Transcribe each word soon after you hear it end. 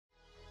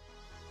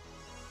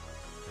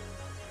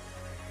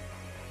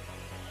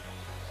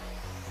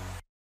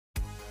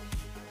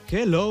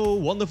Hello,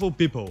 wonderful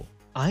people.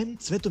 I'm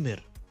Cvetomir,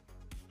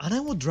 and I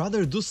would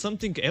rather do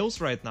something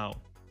else right now.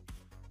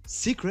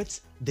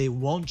 Secrets They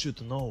Want You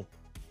to Know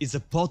is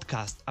a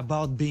podcast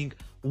about being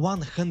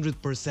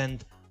 100%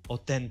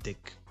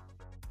 authentic.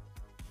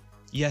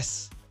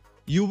 Yes,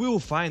 you will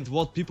find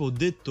what people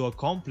did to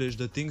accomplish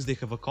the things they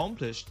have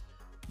accomplished,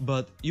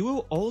 but you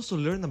will also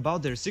learn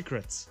about their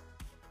secrets.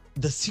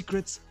 The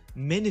secrets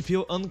many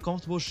feel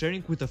uncomfortable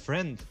sharing with a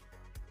friend,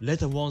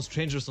 let alone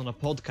strangers on a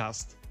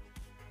podcast.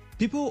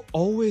 People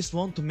always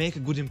want to make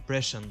a good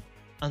impression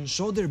and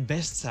show their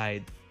best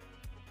side,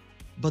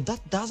 but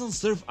that doesn't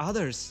serve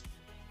others.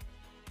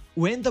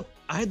 We end up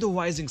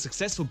idolizing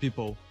successful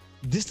people,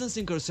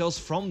 distancing ourselves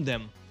from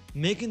them,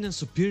 making them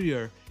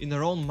superior in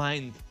our own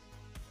mind,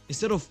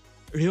 instead of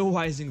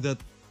realizing that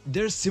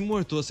they're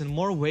similar to us in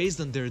more ways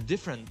than they're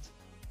different.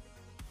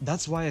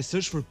 That's why I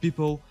search for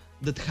people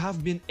that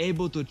have been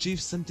able to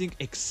achieve something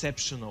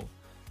exceptional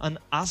and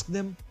ask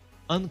them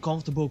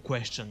uncomfortable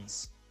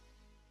questions.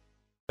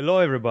 Hello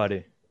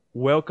everybody,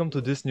 welcome to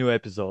this new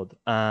episode,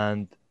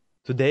 and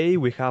today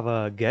we have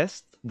a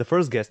guest, the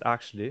first guest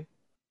actually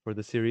for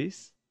the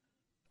series.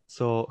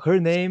 So her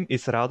name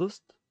is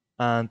Radust,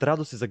 and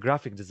Radust is a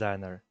graphic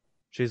designer.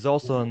 She's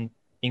also an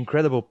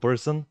incredible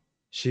person.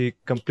 She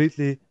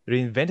completely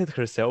reinvented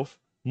herself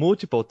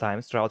multiple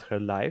times throughout her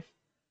life,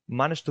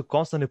 managed to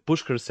constantly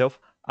push herself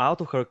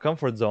out of her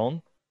comfort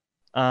zone,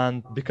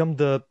 and become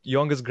the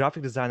youngest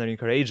graphic designer in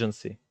her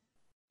agency,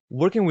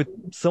 working with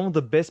some of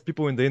the best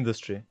people in the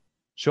industry.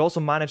 She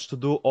also managed to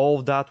do all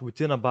of that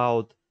within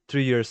about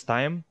 3 years'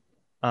 time.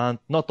 And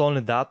not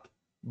only that,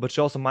 but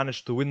she also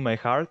managed to win my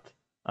heart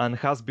and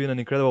has been an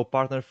incredible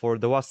partner for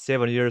the last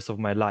 7 years of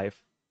my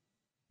life.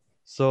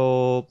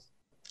 So,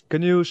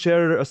 can you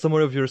share a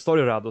summary of your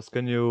story, Rados?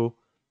 Can you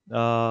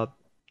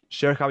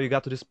share how you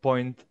got to this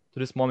point, to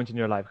this moment in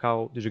your life?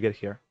 How did you get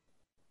here?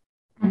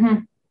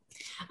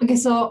 Okay,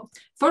 so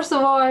first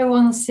of all, I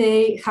want to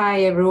say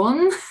hi,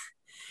 everyone.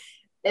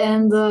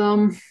 And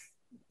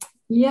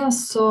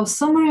so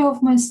summary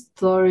of my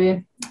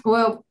story.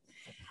 Well,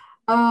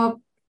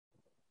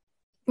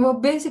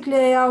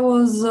 basically, I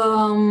was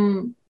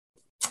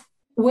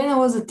when I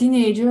was a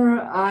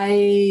teenager,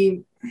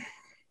 I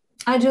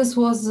just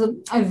was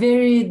a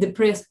very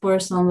depressed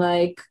person.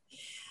 Like,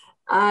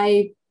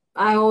 I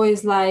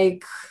always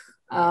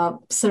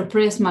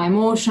suppressed my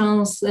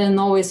emotions and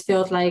always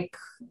felt like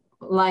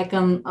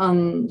an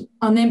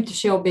empty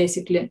shell,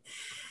 basically.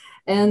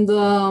 And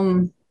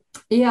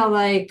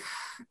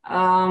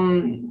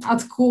at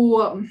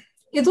school,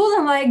 it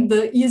wasn't like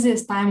the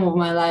easiest time of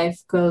my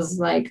life, because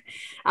like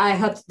I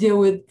had to deal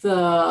with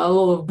a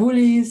lot of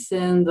bullies,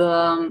 and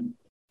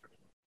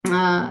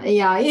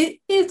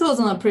it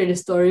wasn't a pretty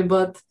story.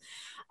 But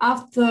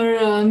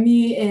after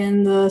me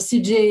and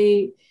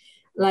CJ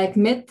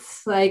met,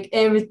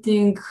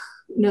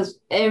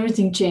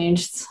 everything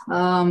changed.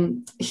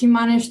 He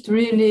managed to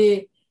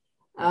really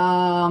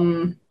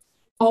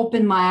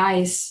open my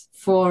eyes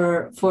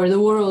for the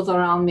world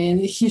around me, and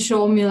he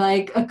showed me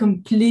like a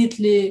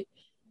completely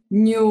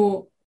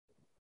new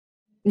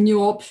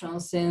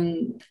options,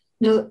 and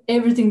just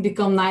everything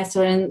become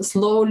nicer. And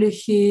slowly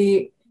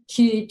he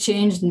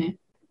changed me,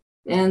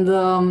 and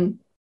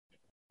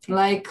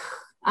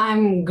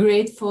I'm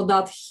grateful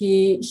that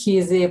he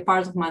is a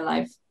part of my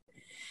life.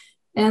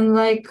 And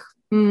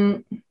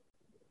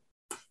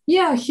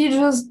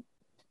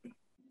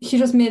he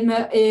just made me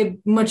a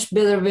much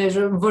better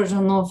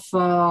version of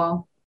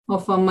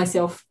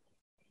myself.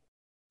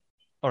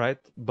 All right,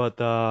 but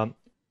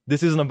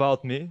this isn't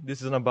about me.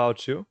 This isn't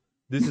about you.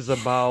 This is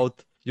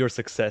about your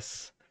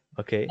success.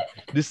 Okay,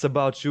 this is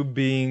about you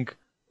being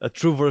a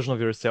true version of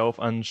yourself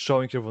and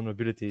showing your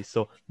vulnerability.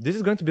 So this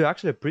is going to be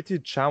actually a pretty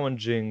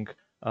challenging,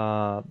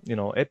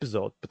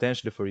 episode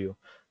potentially for you.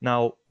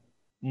 Now,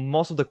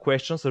 most of the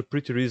questions are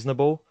pretty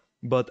reasonable,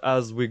 but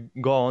as we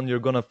go on, you're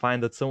gonna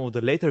find that some of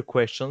the later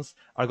questions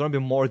are gonna be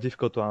more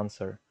difficult to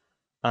answer,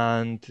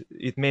 and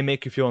it may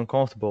make you feel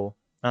uncomfortable.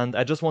 And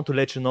I just want to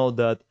let you know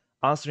that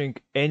answering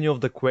any of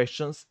the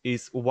questions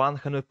is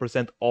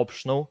 100%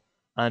 optional,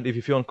 and if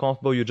you feel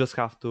uncomfortable, you just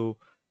have to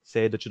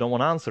say that you don't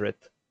want to answer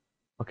it.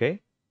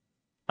 Okay?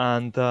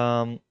 And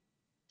all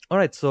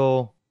right,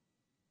 so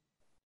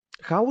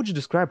how would you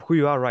describe who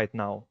you are right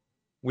now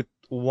with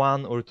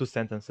 1 or 2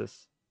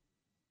 sentences?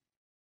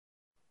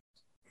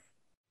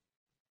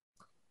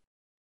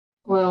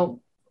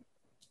 Well,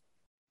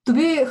 to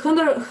be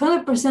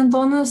 100%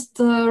 honest,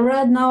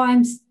 right now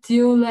I'm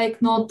still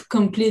not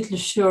completely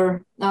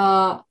sure.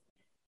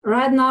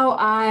 Right now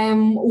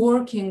I'm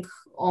working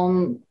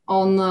on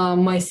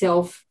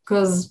myself,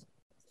 because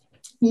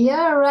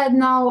right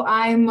now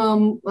I'm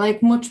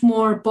much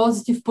more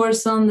positive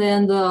person,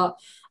 and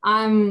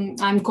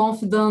I'm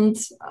confident.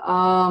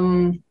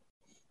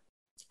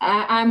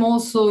 I'm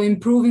also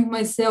improving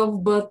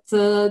myself, but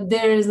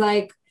there is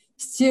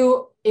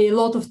still a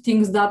lot of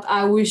things that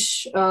I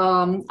wish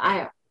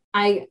I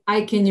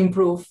can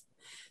improve.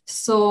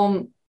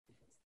 So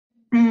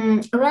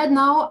right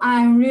now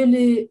I'm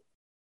really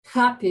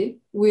happy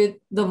with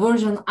the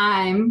version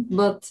I'm,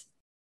 but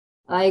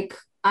like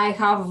I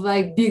have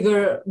like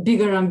bigger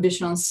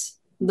ambitions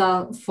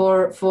than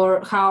for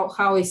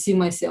how I see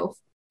myself.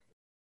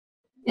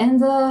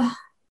 And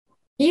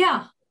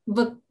yeah,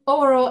 but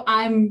overall,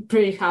 I'm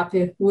pretty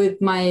happy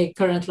with my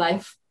current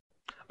life.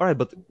 All right,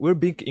 but we're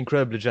being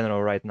incredibly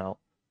general right now,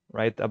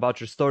 right? About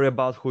your story,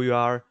 about who you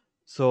are.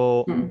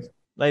 So,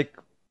 like,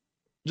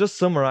 just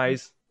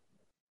summarize,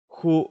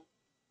 who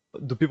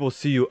do people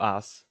see you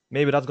as?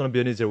 Maybe that's gonna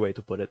be an easier way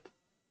to put it.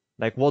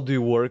 Like, what do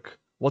you work?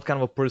 What kind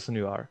of a person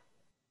you are?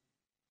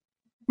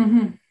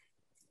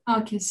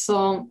 Okay,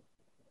 so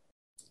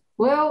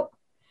well,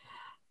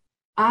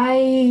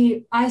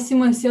 I see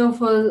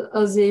myself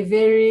as a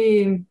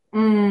very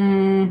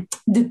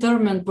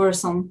determined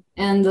person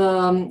and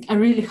a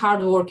really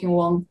hardworking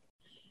one.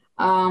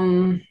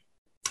 I'm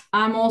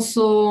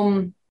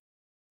also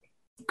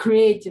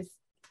creative,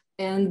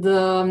 and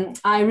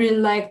I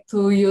really like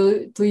to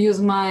use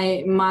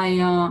my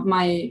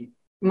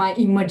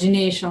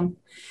imagination,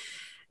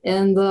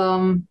 and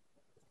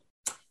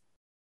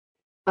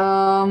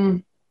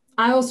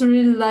I also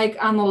really like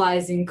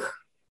analyzing,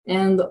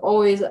 and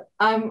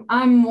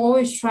I'm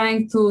always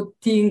trying to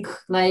think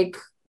like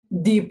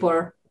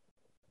deeper,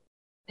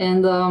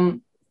 and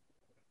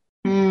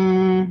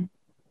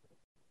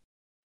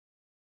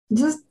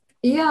just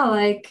yeah,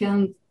 like,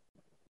 and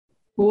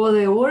what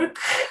I work,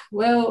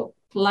 well,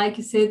 like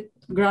you said,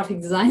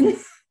 graphic design.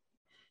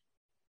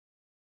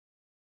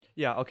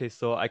 Yeah, okay,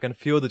 so I can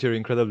feel that you're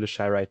incredibly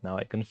shy right now.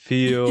 I can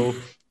feel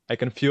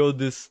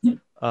this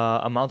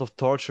amount of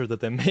torture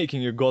that I'm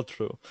making you go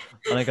through.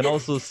 And I can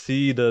also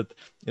see that,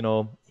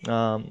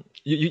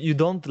 you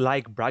don't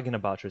like bragging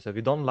about yourself.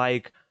 You don't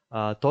like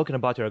talking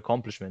about your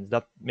accomplishments.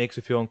 That makes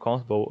you feel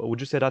uncomfortable.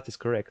 Would you say that is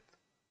correct?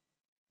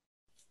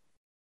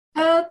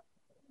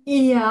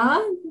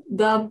 Yeah,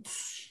 that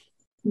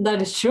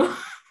is true.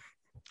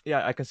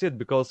 Yeah, I can see it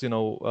because,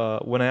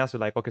 when I asked you,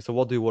 like, okay, so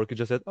what do you work? You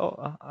just said,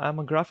 oh, I'm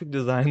a graphic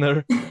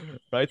designer,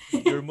 right?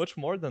 You're much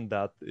more than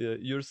that.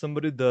 You're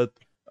somebody that,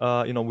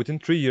 within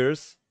 3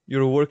 years,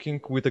 you're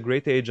working with a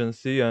great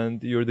agency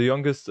and you're the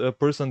youngest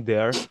person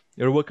there.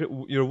 You're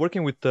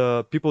working with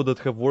people that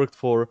have worked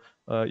for,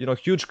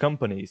 huge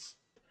companies.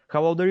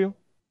 How old are you?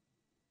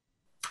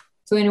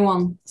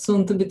 21,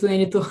 soon to be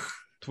 22.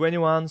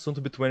 21, soon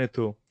to be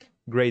 22.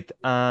 Great.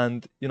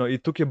 And,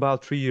 it took you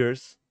about 3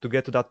 years to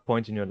get to that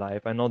point in your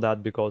life. I know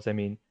that because,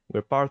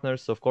 we're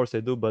partners, so of course I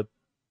do, but,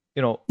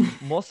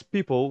 most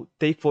people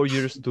take 4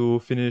 years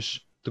to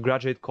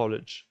graduate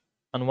college.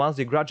 And once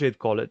they graduate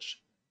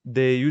college,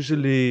 they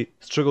usually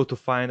struggle to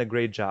find a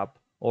great job,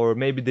 or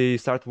maybe they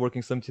start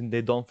working something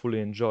they don't fully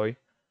enjoy.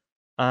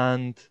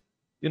 And,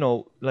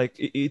 like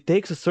it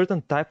takes a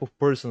certain type of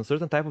person, a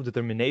certain type of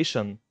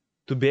determination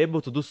to be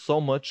able to do so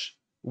much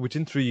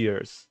within 3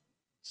 years.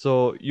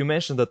 So you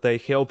mentioned that I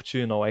helped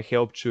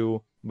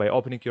you by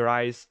opening your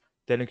eyes,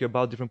 telling you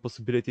about different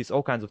possibilities,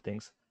 all kinds of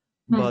things.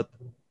 But,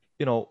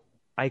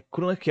 I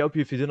couldn't help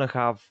you if you didn't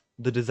have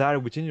the desire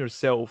within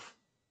yourself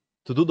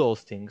to do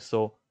those things.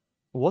 So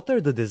what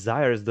are the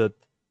desires that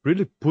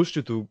really push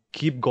you to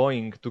keep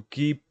going, to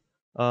keep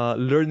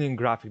learning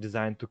graphic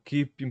design, to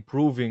keep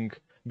improving?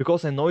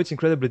 Because I know it's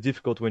incredibly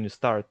difficult when you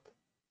start.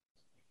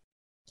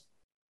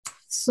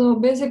 So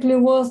basically,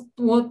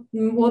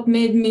 what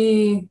made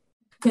me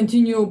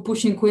continue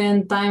pushing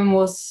when time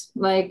was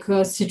like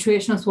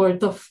situations were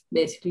tough.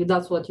 Basically,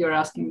 that's what you're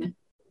asking me.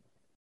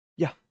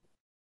 Yeah.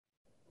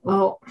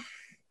 Well,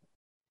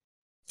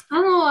 I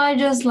don't know. I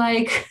just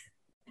like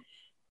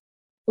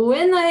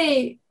when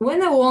I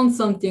want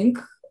something,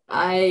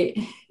 I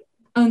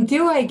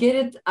until I get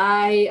it,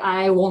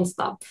 I won't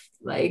stop.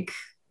 Like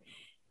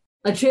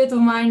a trait of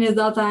mine is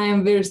that I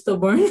am very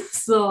stubborn.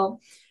 So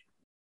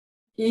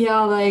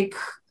yeah, like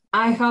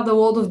I had a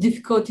lot of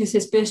difficulties,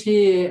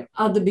 especially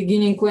at the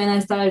beginning when I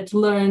started to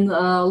learn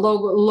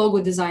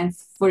logo design,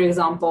 for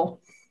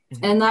example.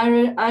 Mm-hmm. And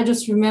I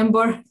just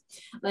remember,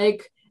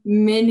 like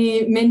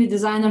many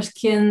designers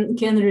can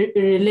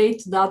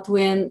relate that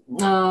when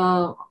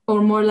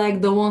or more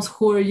like the ones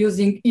who are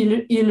using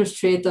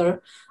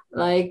Illustrator,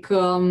 like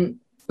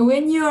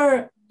when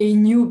you're a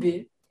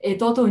newbie, a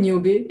total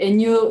newbie,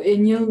 and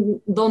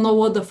you don't know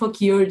what the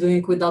fuck you're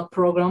doing with that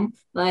program,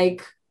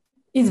 like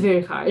it's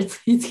very hard.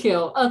 It's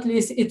hell. At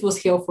least it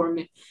was hell for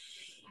me.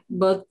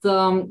 But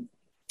and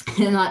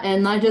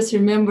I just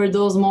remember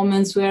those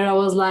moments where I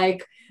was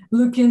like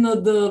looking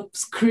at the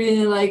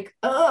screen like,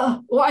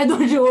 why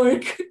don't you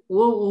work?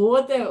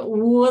 What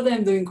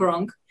I'm doing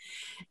wrong?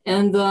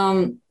 And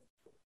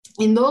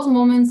in those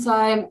moments,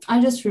 I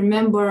just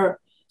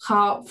remember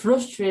how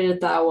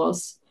frustrated I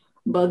was.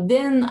 But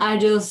then I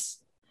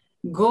just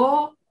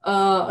go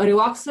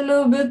relax a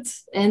little bit,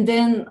 and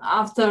then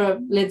after,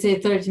 let's say,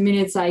 30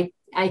 minutes, I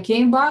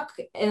came back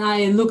and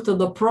I looked at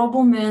the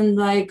problem, and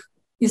like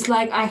it's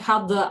like I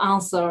had the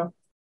answer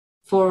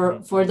for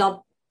that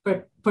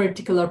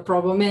particular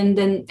problem, and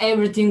then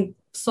everything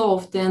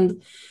solved.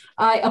 And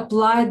I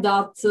applied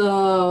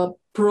that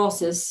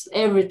process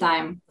every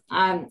time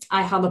I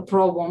had a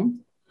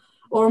problem,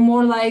 or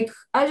more like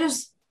I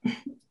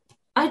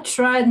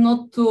tried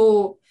not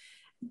to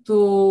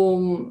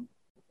to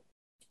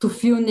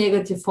feel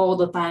negative all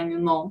the time, you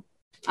know.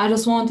 I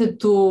just wanted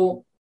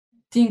to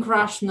think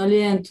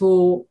rationally and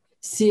to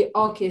see,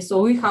 okay,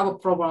 so we have a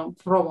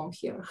problem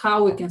here,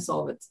 how we can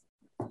solve it.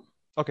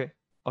 Okay,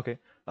 okay.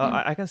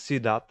 I can see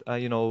that,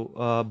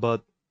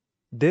 but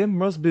there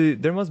must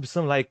be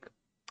some like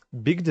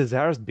big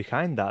desires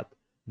behind that.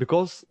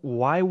 Because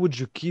why would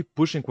you keep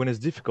pushing when it's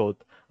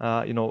difficult?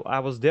 I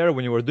was there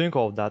when you were doing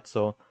all of that,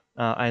 so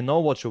I know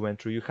what you went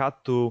through. You had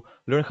to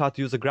learn how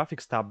to use a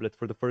graphics tablet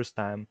for the first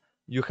time.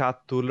 You had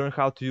to learn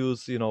how to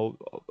use,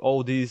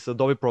 all these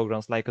Adobe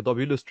programs like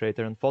Adobe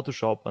Illustrator and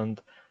Photoshop, and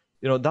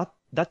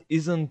that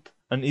isn't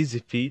an easy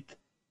feat.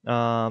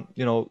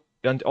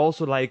 And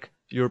also like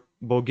your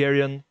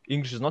Bulgarian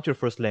English is not your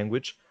first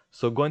language,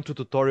 so going through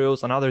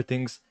tutorials and other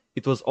things,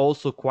 it was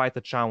also quite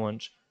a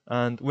challenge.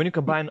 And when you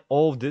combine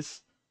all of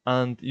this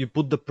and you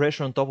put the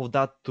pressure on top of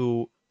that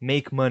to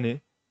make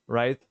money,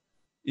 right?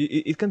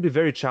 It can be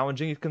very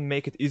challenging. It can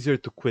make it easier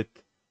to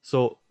quit.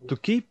 So to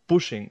keep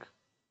pushing,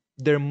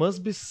 there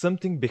must be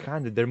something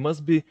behind it. There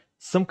must be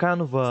some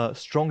kind of a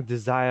strong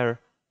desire,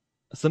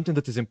 something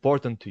that is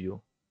important to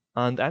you.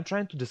 And I'm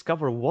trying to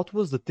discover what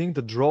was the thing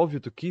that drove you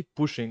to keep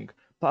pushing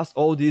past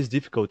all these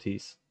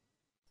difficulties.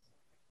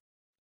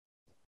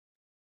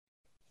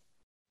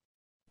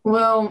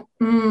 Well,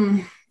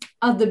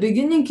 at the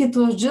beginning, it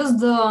was just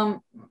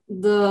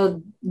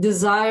the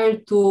desire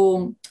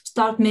to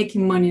start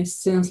making money,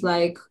 since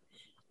like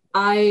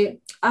I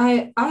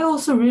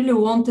also really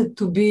wanted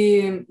to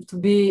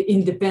be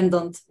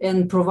independent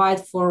and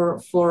provide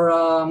for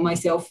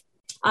myself.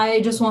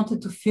 I just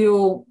wanted to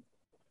feel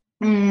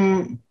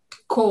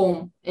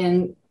calm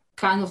and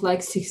kind of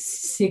like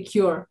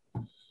secure.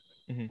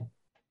 Mhm.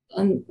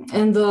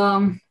 And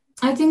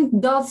I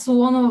think that's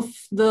one of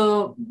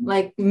the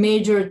like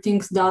major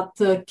things that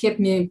kept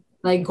me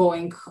like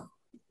going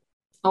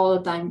all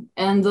the time.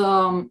 And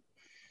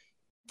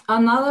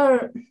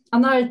another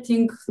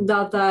thing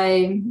that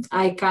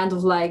I kind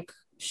of like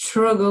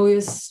struggle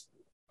is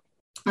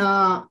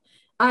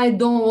I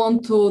don't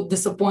want to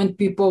disappoint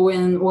people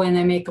when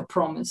I make a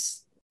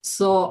promise.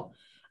 So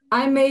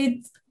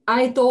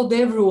I told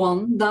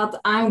everyone that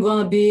I'm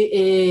gonna be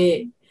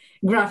a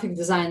graphic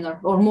designer,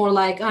 or more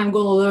like I'm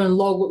gonna learn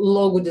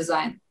logo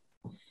design.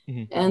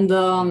 Mhm. And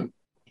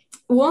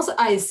once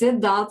I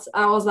said that,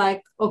 I was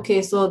like,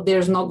 okay, so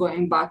there's no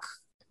going back.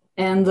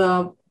 And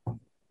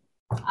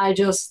I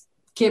just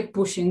kept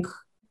pushing.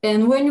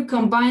 And when you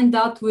combine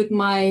that with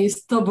my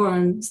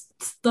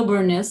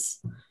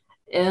stubbornness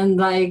and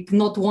like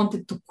not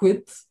wanted to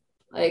quit,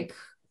 like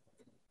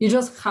it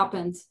just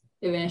happened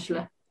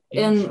eventually.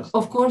 And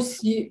of Interesting. course,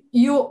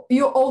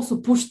 you also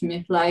pushed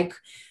me. Like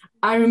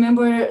I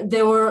remember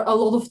there were a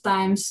lot of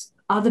times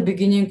at the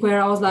beginning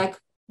where I was like,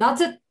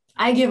 "That's it,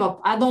 I give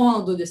up. I don't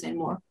want to do this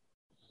anymore."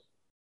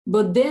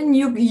 But then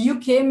you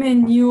came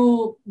and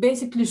you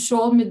basically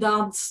showed me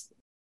that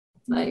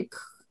like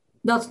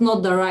that's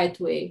not the right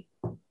way.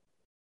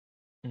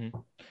 Mhm.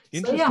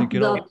 So yeah,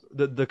 Interesting.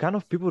 The kind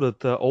of people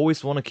that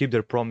always want to keep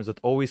their promise, that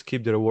always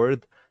keep their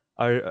word,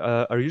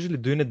 are usually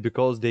doing it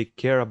because they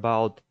care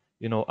about,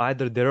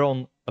 either their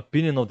own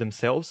opinion of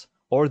themselves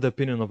or the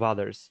opinion of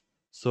others.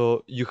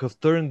 So you have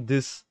turned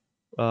this,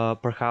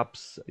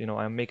 perhaps,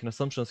 I'm making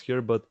assumptions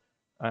here, but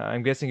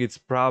I'm guessing it's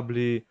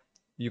probably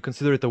you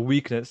consider it a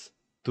weakness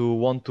to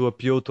want to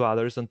appeal to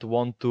others and to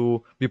want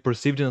to be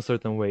perceived in a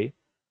certain way.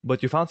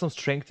 But you found some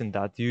strength in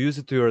that. You use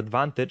it to your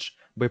advantage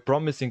by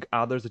promising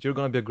others that you're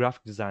going to be a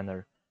graphic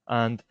designer,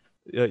 and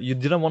you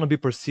didn't want to be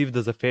perceived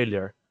as a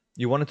failure.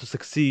 You wanted to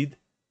succeed,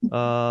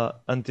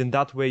 and in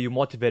that way you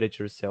motivated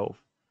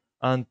yourself.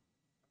 And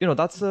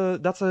that's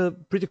a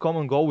pretty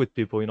common goal with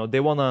people.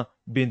 They want to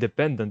be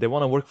independent. They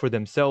want to work for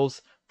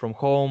themselves from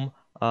home.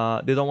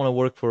 They don't want to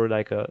work for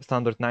like a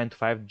standard 9 to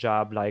 5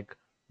 job like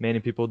many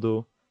people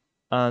do,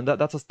 and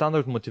that's a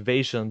standard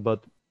motivation. But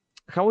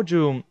how would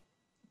you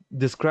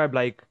describe,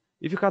 like,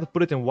 if you had to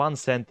put it in one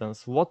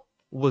sentence, what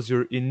was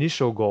your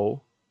initial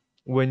goal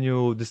when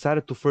you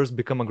decided to first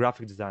become a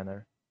graphic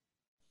designer?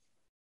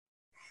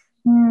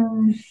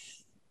 mm,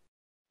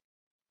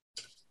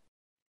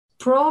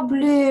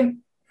 probably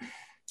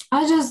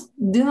I just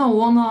didn't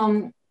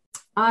want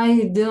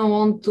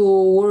to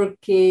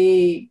work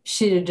a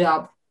shitty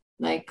job,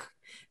 like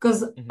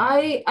because Hmm.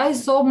 I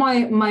saw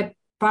my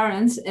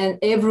parents and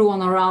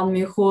everyone around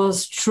me who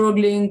was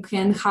struggling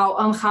and how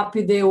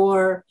unhappy they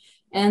were.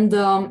 And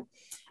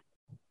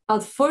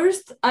at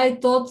first I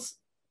thought,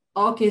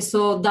 okay,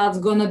 so that's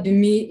gonna be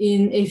me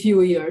in a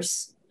few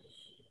years.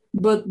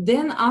 But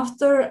then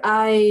after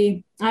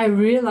I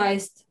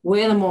realized,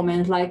 wait a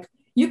moment, like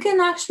you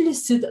can actually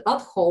sit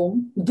at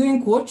home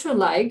doing what you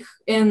like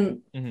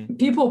and Hmm.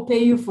 people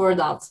pay you for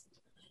that.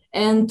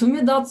 And to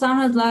me that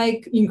sounded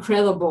like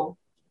incredible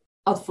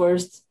at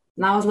first.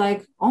 And I was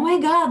like, oh my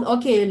God,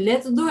 okay,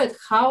 let's do it.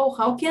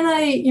 How can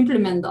I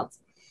implement that?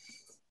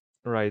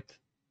 Right.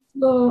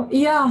 So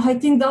yeah, I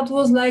think that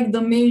was like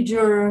the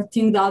major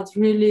thing that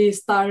really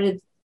started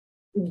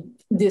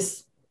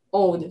this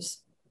all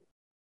this.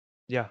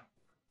 Yeah.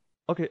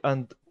 Okay.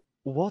 And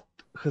what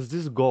has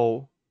this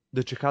goal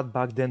that you had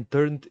back then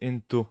turned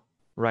into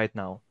right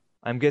now?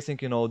 I'm guessing,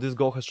 this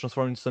goal has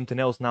transformed into something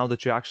else now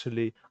that you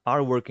actually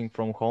are working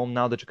from home,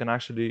 now that you can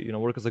actually,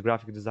 work as a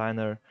graphic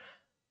designer.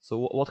 So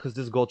what has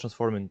this goal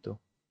transformed into?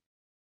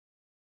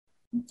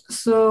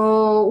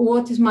 So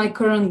what is my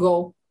current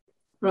goal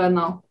right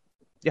now?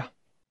 Yeah.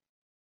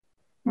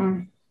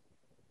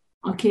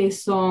 Okay,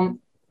 so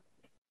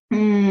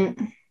right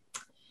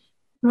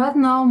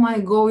now my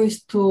goal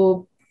is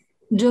to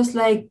just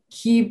like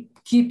keep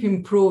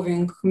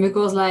improving,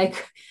 because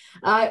like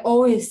I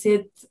always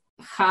set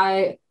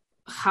higher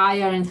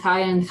and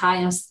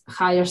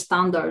higher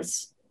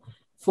standards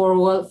for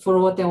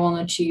what I want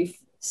to achieve.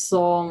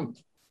 So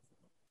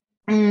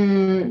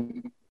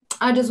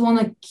I just want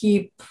to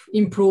keep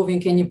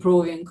improving and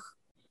improving.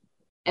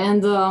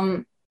 And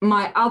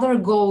my other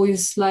goal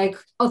is like,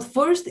 at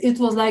first it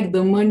was like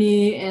the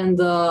money and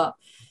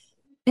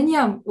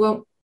yeah,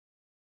 well,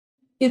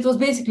 it was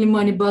basically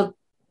money, but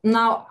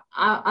now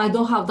I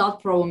don't have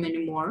that problem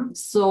anymore.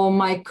 So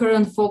my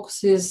current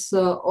focus is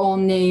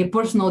on a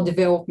personal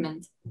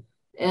development.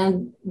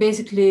 And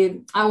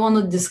basically I want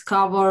to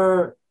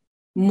discover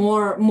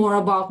more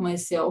about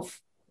myself.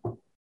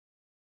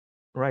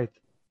 Right.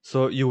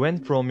 So you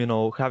went from,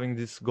 having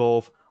this goal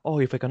of, oh,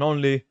 if I can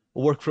only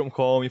work from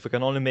home, if I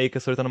can only make a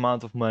certain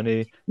amount of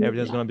money,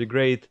 everything's Yeah. going to be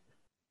great.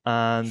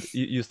 And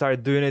you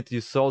started doing it, you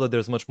saw that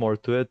there's much more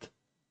to it.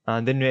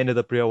 And then you ended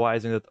up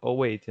realizing that, oh,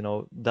 wait,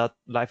 that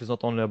life is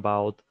not only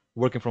about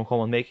working from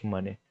home and making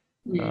money.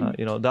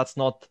 That's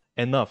not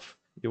enough.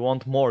 You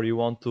want more, you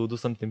want to do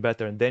something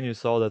better. And then you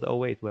saw that, oh,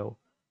 wait, well,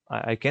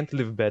 I can't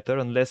live better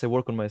unless I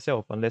work on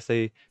myself, unless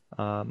I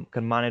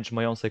can manage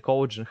my own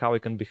psychology and how I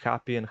can be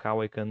happy and how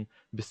I can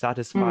be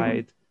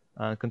satisfied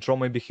and control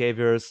my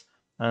behaviors.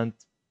 And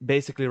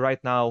basically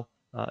right now,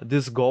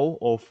 this goal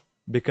of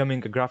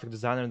becoming a graphic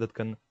designer that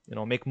can,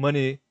 make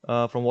money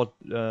from what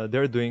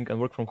they're doing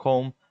and work from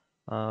home,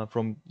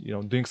 from,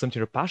 doing something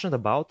you're passionate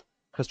about,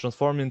 has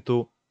transformed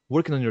into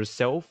working on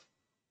yourself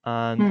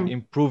and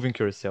improving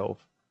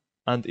yourself.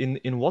 And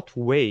in what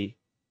way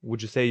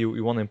would you say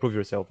you want to improve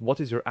yourself? What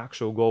is your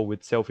actual goal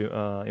with self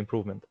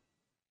improvement?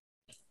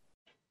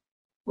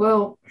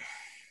 Well,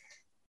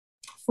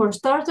 for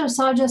starters,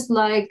 I just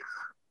like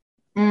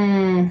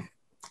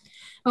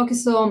okay,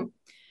 so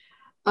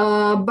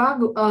back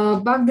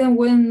then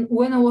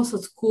when I was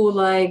at school,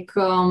 like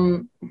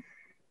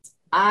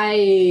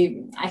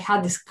I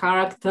had this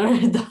character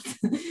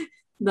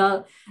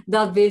that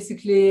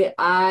basically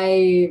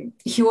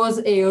he was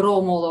a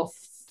role model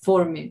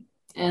for me,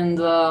 and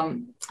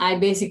I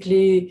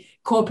basically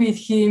copied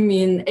him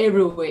in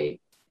every way.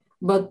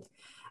 But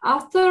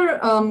after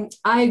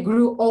I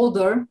grew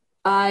older,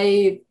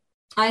 I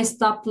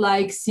stopped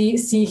like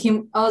see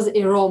him as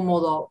a role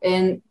model,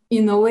 and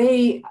in a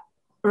way,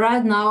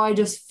 right now I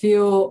just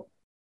feel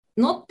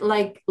not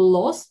like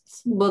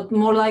lost, but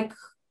more like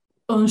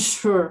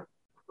unsure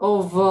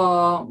of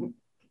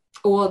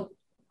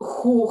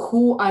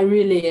who I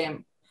really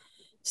am.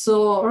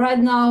 So right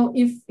now,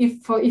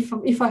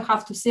 if I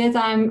have to say it,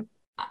 I'm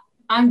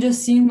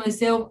just seeing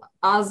myself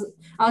as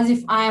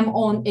if I'm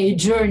on a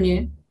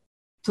journey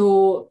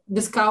to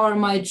discover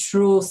my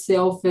true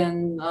self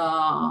and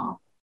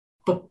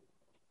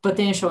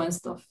potential and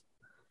stuff.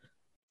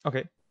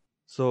 Okay,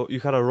 so you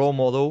had a role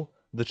model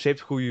that shaped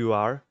who you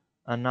are,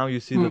 and now you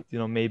see that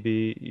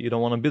maybe you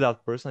don't want to be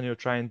that person. You're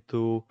trying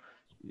to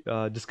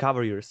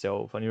discover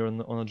yourself, and you're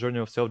on a journey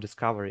of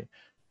self-discovery.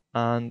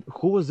 And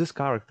who was this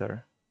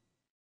character?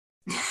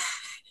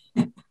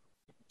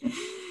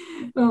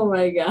 Oh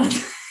my god.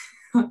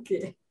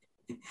 Okay.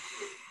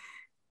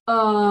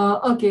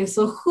 Okay,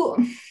 so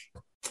who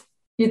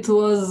it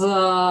was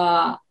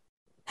oh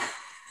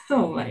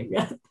my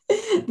god.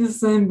 This is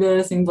so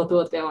embarrassing, but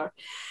whatever.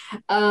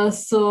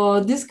 So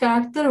this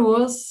character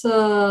was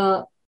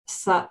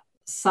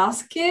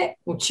Sasuke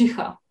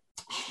Uchiha.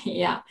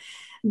 Yeah,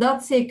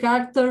 that's a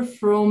character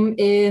from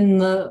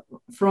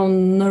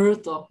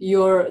Naruto,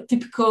 your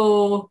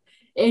typical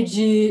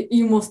edgy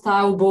emo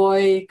style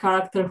boy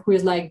character who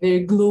is like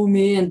very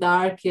gloomy and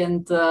dark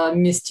and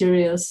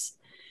mysterious.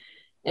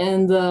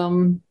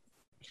 And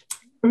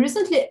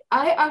recently,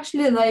 I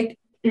actually like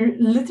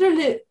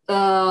literally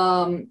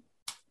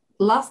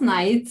last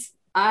night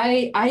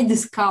I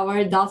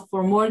discovered that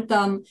for more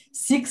than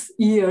 6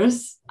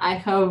 years I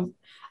have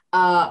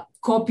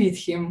copied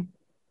him.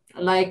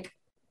 Like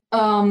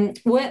when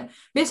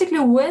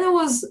I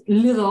was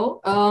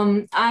little,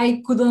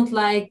 I couldn't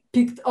like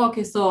pick,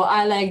 okay, so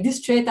I like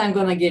this trait, I'm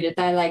gonna get it,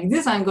 I like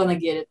this, I'm gonna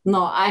get it.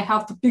 No, I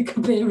have to pick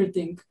up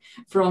everything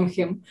from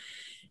him.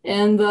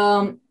 And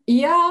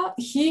yeah,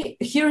 he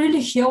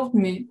really helped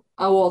me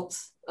a lot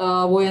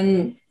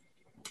when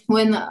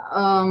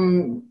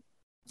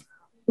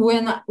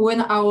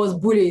I was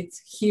bullied.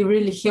 He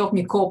really helped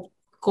me cope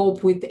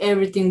with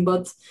everything.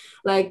 But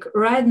like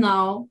right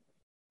now,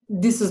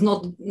 this is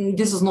not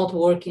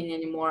working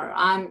anymore.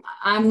 I'm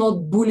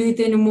not bullied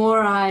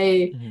anymore.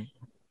 I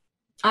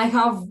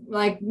have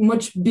like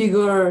much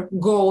bigger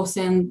goals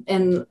and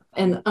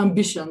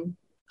ambition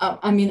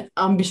I mean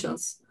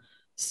ambitions.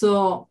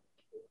 So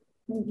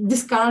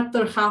this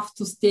character have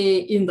to stay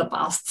in the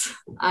past.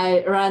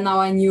 I right now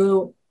I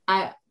need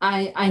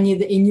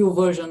a new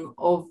version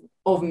of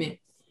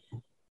me.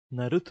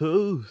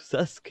 Naruto,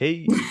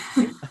 Sasuke.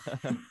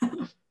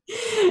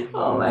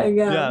 Oh my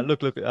god. Yeah,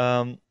 look.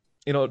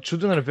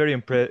 Children are very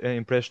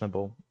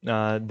impressionable.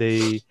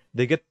 They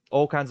get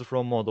all kinds of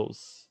role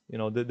models.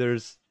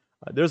 There's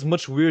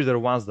much weirder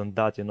ones than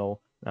that.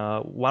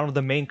 One of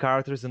the main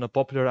characters in a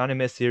popular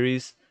anime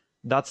series,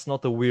 that's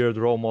not a weird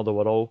role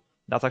model at all.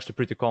 That's actually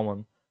pretty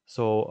common.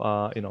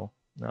 So,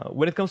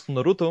 when it comes to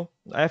Naruto,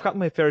 I've had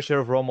my fair share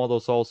of role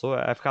models also.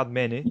 I've had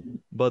many,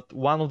 but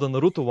one of the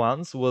Naruto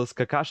ones was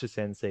Kakashi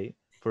Sensei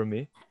for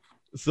me.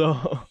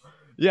 So,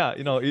 yeah,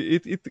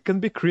 it can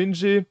be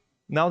cringy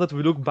now that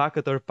we look back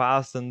at our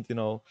past and,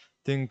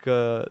 think,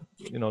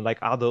 like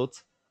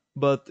adults.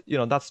 But,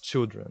 that's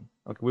children.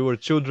 Okay, we were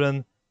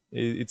children.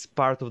 It's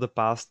part of the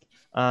past.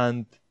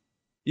 And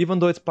even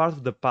though it's part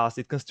of the past,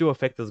 it can still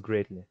affect us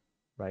greatly,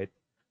 right?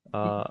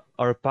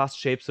 Our past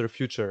shapes our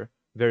future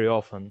very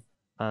often.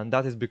 And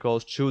that is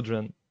because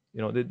children,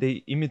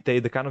 they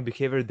imitate the kind of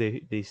behavior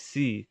they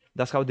see.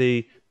 That's how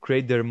they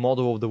create their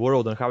model of the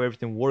world and how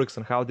everything works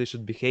and how they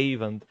should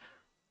behave. And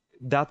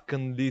that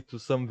can lead to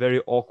some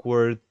very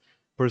awkward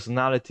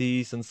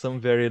personalities and some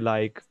very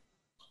it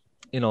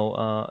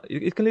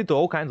can lead to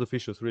all kinds of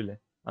issues, really.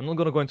 I'm not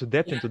going to go into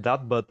depth into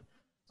that, but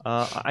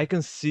I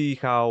can see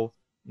how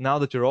now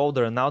that you're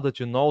older and now that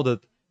you know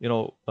that,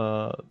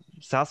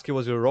 Sasuke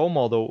was your role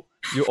model,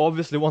 you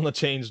obviously want to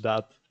change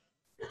that.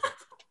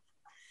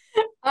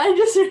 I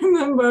just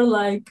remember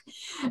one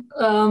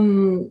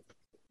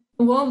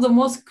of the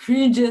most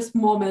cringiest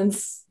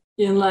moments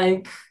in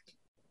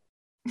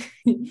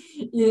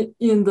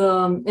in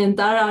the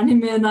entire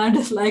anime, and I'm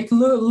just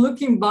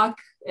looking back,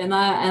 and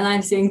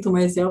I'm saying to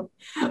myself,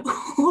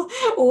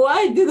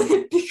 why did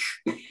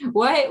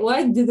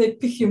I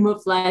pick him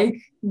up? Like,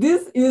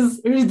 this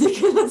is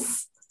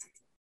ridiculous.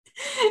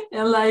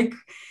 And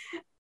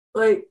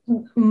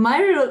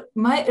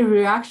my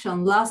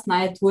reaction last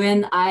night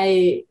when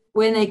I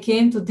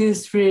came to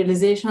this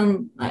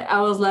realization,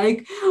 I was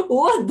like,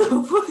 what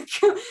the fuck?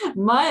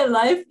 My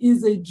life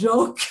is a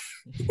joke.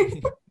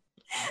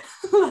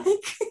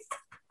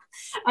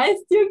 I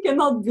still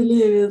cannot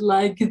believe it.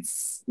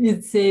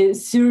 It's a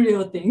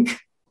surreal thing.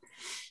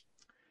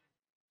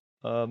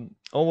 All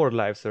our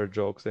lives are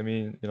jokes. I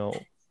mean,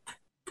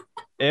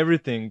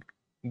 everything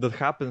that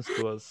happens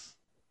to us,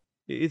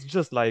 it's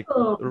just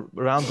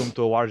random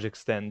to a large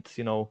extent.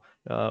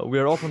 We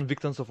are often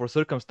victims of our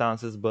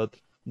circumstances, but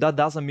that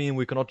doesn't mean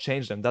we cannot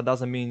change them. That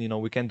doesn't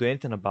mean, we can't do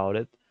anything about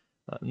it.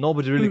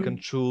 Nobody really can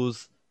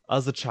choose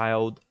as a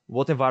child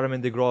what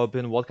environment they grow up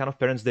in, what kind of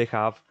parents they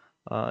have.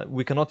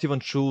 We cannot even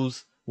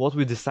choose what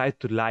we decide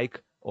to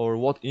like or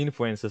what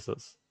influences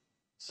us.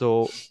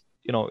 So,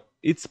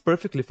 it's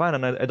perfectly fine.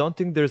 And I don't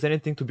think there's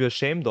anything to be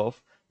ashamed of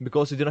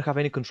because you didn't have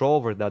any control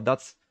over that.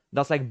 That's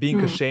like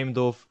being ashamed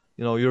of,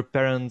 your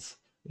parents,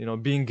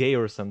 being gay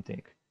or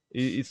something.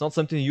 It's not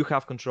something you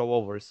have control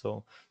over.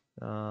 So,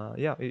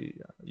 yeah,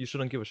 you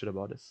shouldn't give a shit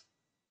about this.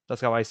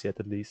 That's how I see it,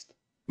 at least.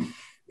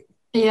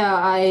 Yeah,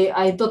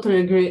 I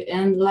totally agree.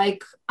 And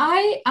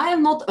I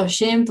am not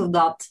ashamed of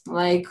that.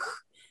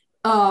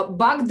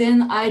 Back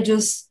then I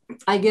guess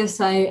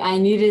I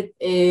needed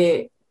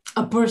a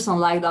person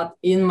like that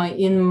in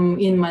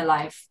my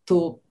life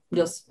to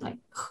just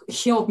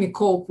help me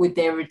cope with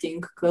everything,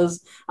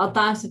 because at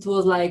times it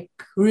was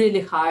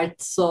really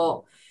hard.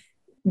 So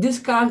this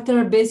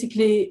character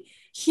basically,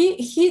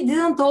 he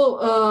didn't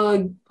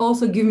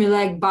also give me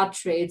bad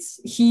traits.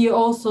 He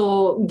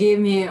also gave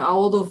me a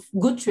lot of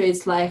good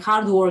traits, like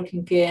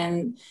hardworking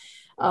and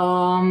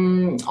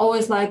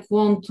always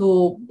want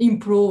to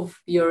improve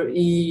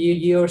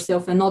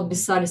yourself and not be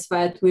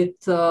satisfied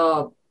with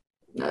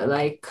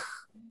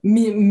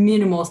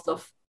minimal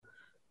stuff.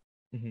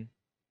 Mm-hmm.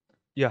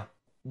 Yeah,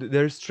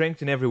 there's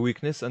strength in every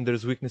weakness and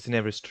there's weakness in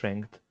every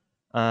strength.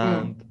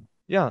 And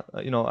yeah,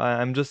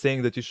 I'm just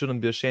saying that you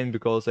shouldn't be ashamed,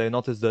 because I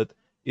noticed that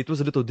it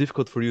was a little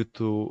difficult for you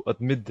to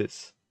admit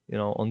this,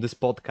 on this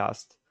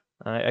podcast.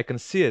 I can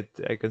see it.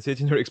 I can see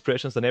it in your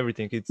expressions and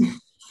everything.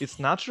 It's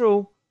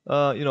natural,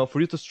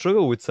 for you to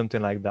struggle with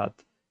something like that.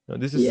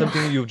 This is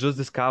something you've just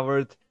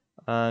discovered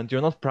and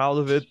you're not proud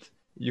of it.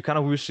 You kind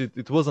of wish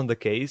it wasn't the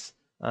case.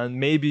 And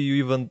maybe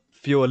you even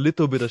feel a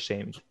little bit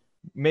ashamed.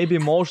 Maybe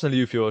emotionally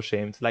you feel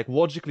ashamed.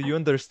 Logically you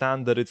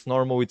understand that it's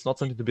normal, it's not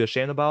something to be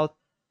ashamed about.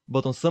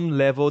 But on some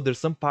level, there's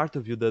some part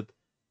of you that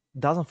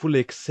doesn't fully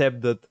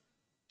accept that,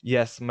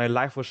 yes, my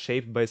life was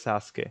shaped by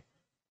Sasuke,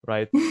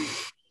 right?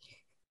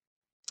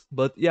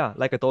 But yeah,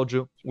 like I told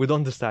you, we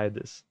don't decide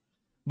this.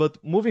 But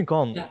moving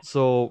on,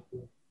 so,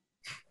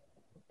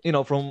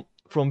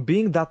 from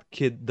being that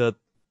kid that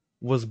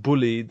was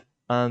bullied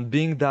and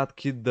being that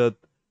kid that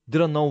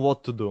didn't know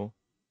what to do,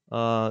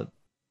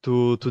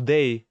 to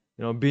today,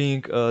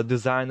 being a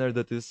designer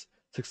that is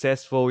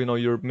successful,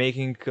 you're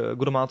making a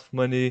good amount of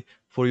money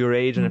for your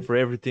age and for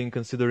everything,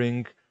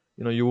 considering,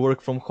 you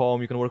work from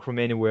home, you can work from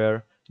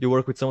anywhere, you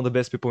work with some of the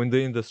best people in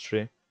the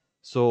industry.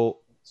 So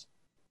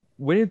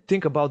when you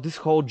think about this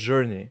whole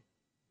journey,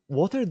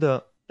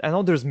 I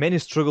know there's many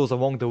struggles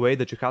along the way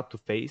that you had to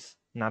face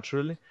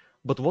naturally,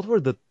 but what were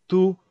the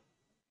two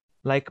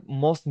like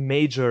most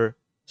major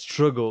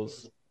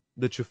struggles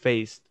that you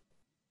faced?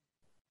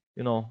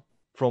 You know,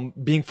 from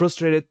being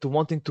frustrated to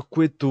wanting to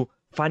quit to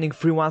finding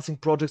freelancing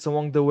projects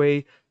along the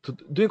way to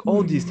doing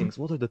all these things.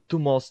 What are the two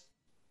most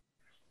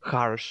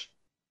harsh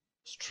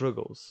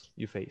struggles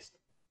you faced?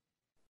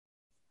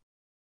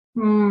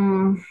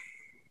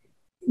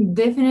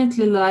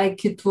 Definitely,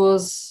 like it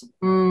was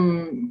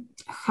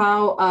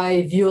how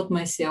I viewed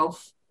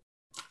myself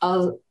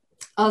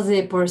as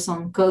a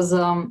person, because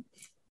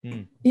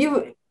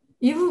even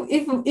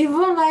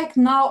even like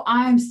now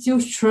I'm still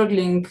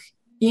struggling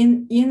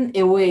in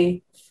a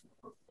way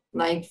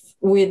like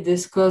with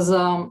this, because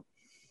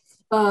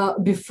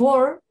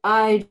before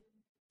I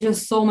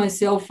just saw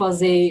myself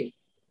as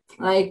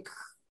like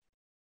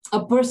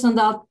a person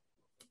that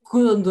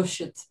couldn't do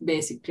shit.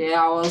 Basically,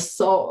 I was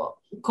so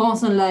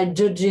constantly like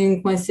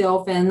judging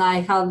myself, and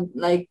I had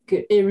like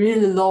a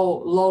really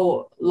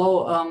low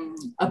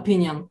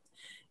opinion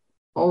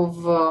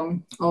of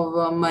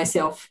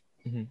myself.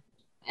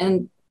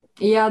 And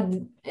yeah,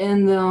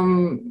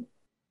 and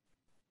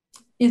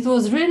it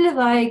was really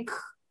like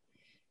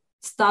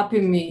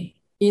stopping me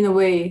in a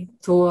way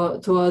to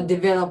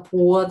develop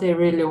what I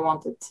really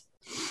wanted.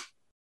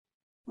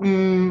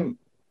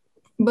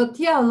 But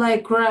yeah,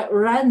 like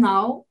right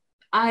now,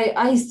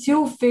 I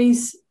still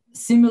face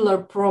similar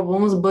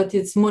problems, but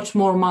it's much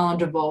more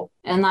manageable.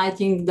 And I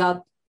think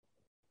that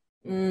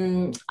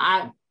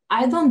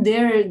I don't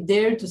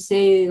dare to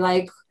say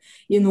like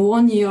in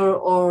 1 year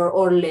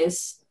or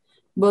less,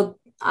 but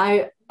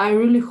I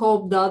really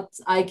hope that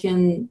I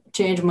can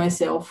change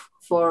myself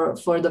for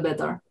the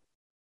better,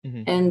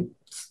 and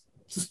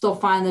to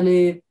stop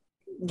finally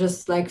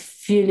just like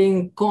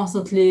feeling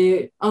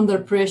constantly under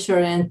pressure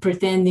and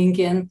pretending,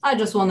 and I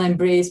just want to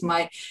embrace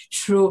my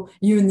true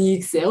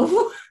unique self.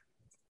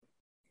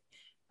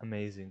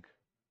 Amazing.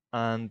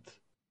 And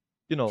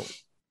you know,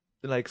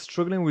 like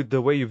struggling with the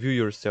way you view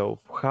yourself,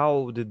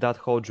 how did that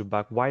hold you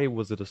back? Why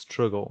was it a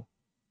struggle?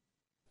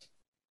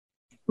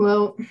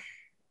 Well,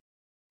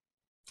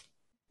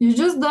 it's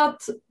just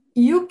that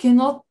you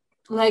cannot,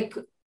 like,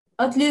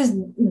 at least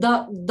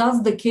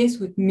that's the case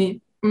with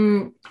me.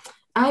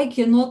 I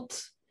cannot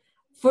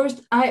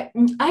first I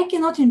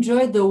cannot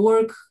enjoy the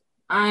work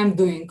I'm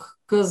doing,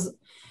 because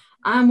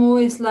I'm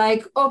always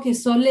like, okay,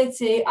 so let's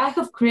say I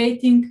have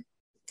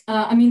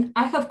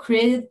I have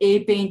created a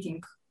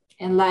painting,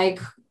 and like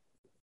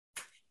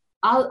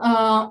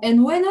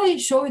and when I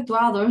show it to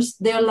others,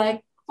 they're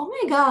like, oh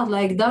my god,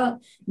 like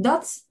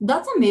that's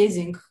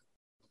amazing.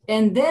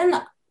 And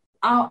then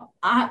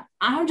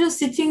I'm just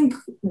sitting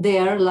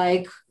there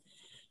like,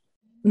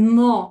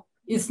 no,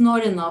 it's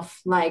not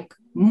enough. Like,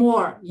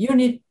 more. You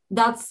need,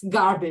 that's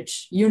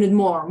garbage. You need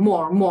more.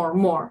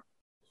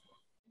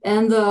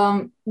 And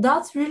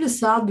that's really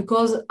sad,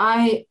 because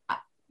I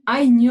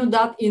knew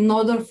that in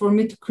order for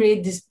me to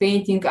create this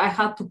painting, I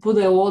had to put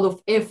a lot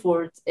of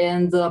effort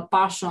and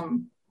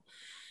passion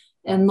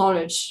and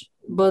knowledge.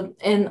 But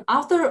and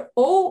after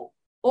all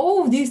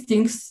of these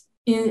things,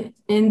 and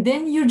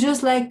then you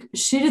just like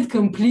shit it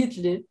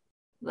completely,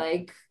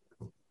 like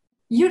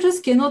you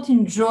just cannot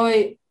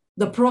enjoy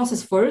the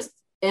process first,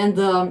 and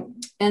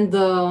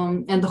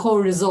the whole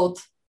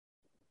result,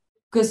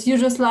 because you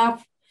just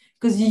laugh,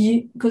 because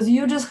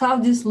you just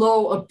have this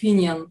low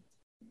opinion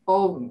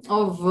of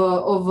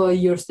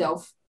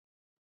yourself.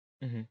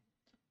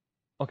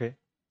 Okay.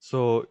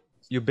 So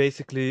you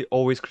basically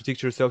always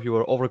critiqued yourself, you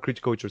were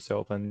overcritical with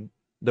yourself, and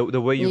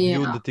the way you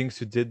viewed Yeah. the things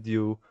you did,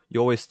 you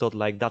always thought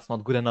like that's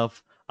not good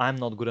enough, I'm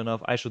not good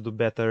enough, I should do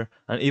better.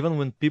 And even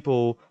when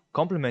people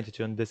complimented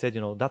you and they said,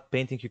 that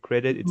painting you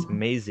created, it's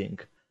amazing,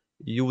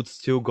 you would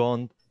still go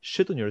and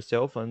shit on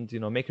yourself and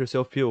make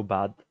yourself feel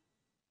bad.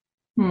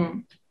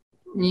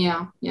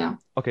 Yeah.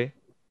 Okay.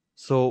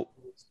 So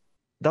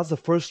that's the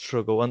first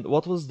struggle. And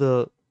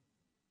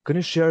can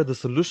you share the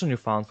solution you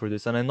found for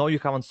this? And I know you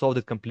haven't solved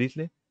it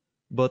completely,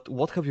 but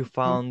what have you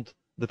found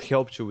that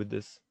helped you with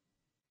this?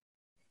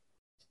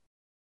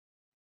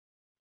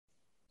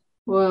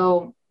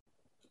 Well,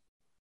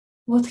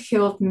 what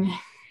helped me?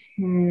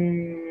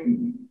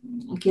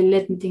 Okay,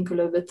 let me think a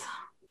little bit.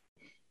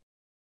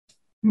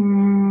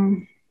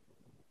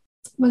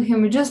 What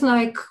helped me? Just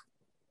like,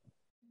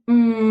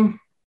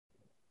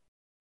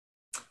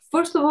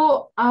 first of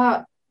all,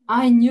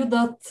 I knew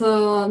that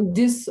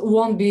this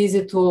won't be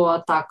easy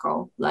to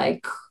tackle.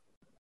 Like,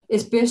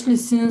 especially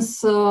since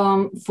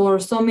for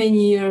so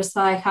many years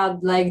I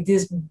had like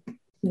this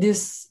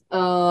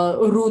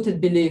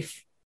rooted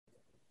belief.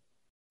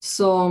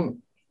 So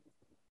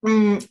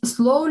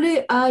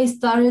slowly I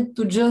starting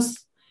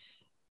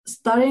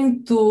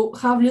to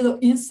have little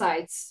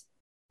insights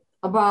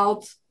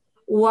about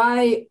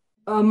why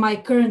my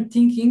current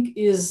thinking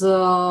is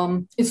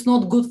it's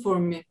not good for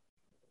me.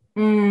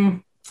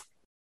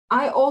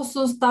 I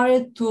also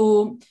started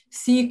to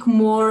seek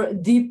more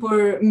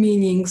deeper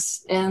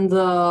meanings, and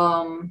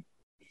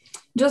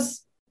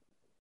just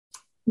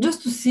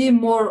just to see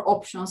more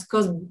options,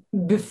 because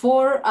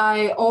before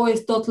I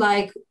always thought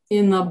like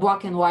in a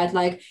black and white,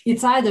 like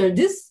it's either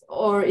this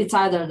or it's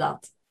either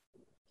that.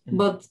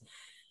 But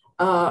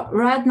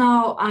right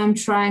now I'm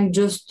trying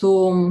just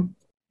to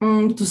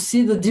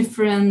see the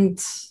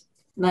different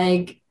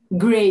like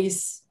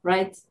grays,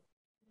 right,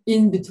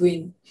 in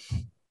between.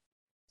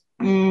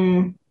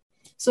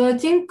 So I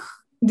think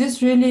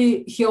this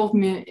really helped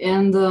me.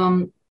 And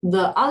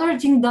the other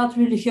thing that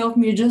really helped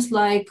me, just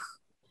like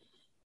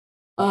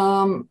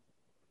I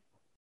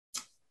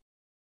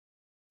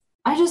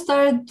just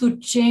started to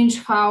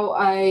change how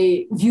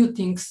I view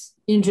things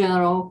in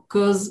general,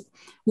 because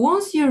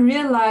once you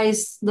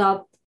realize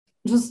that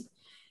just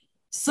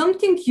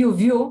something you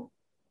view,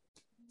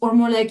 or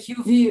more like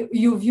you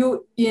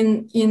view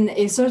in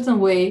a certain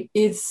way,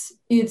 it's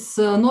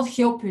not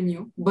helping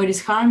you, but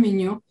it's harming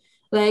you.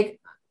 Like,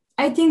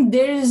 I think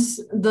there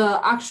is the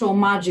actual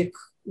magic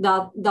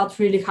that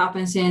really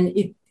happens, and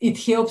it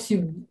helps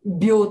you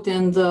build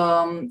and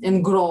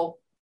grow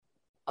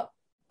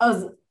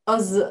as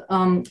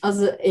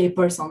a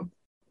person.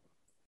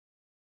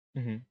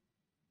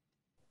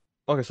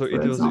 Okay, so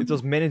it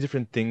was many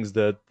different things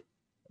that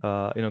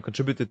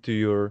contributed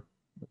to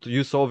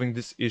you solving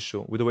this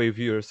issue with the way you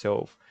view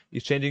yourself.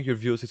 It's changing your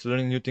views. It's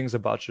learning new things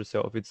about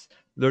yourself. It's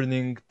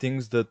learning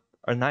things that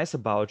are nice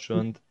about you,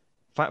 and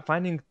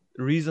finding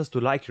reasons to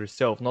like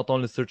yourself, not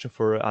only searching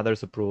for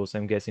others' approvals,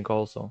 I'm guessing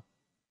also.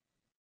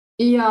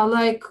 Yeah,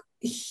 like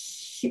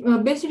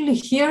basically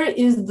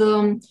here's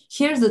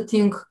the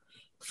thing.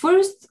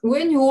 First,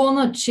 when you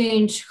wanna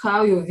change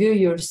how you view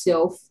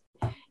yourself,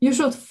 you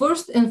should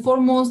first and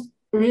foremost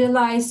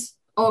realize,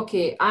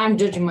 okay, I'm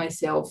judging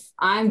myself.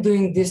 I'm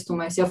doing this to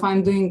myself.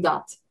 I'm doing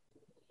that.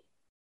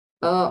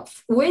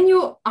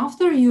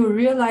 After you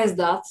realize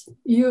that,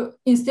 you,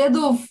 instead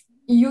of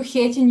you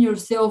hating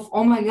yourself,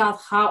 oh my God,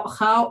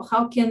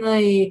 how can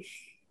I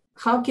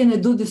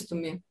do this to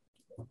me?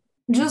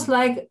 Just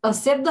like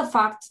accept the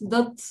fact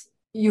that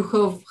you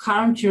have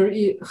harmed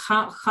you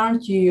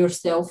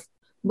yourself.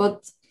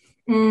 But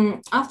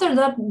after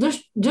that,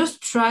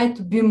 just try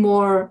to be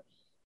more.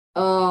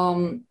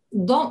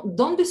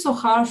 Don't be so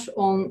harsh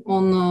on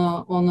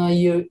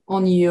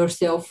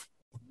yourself.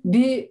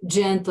 Be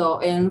gentle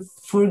and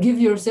forgive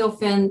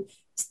yourself, and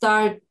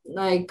start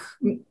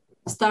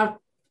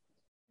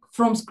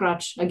from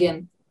scratch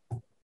again.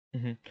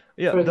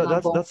 Yeah,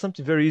 that's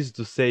something very easy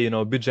to say,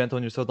 be gentle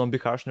on yourself, don't be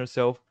harsh on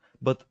yourself.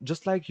 But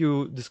just like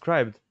you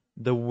described,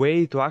 the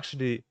way to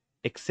actually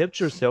accept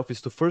yourself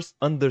is to first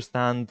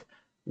understand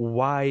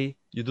why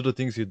you do the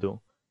things you do.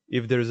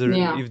 If there's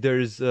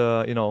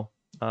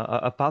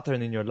a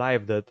pattern in your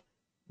life that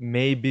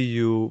maybe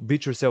you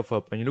beat yourself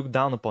up and you look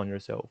down upon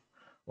yourself,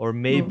 or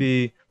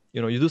maybe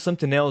you do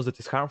something else that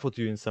is harmful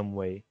to you in some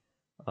way,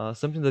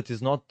 something that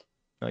is not,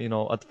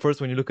 at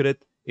first when you look at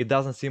it, it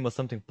doesn't seem as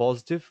something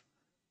positive.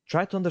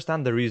 Try to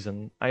understand the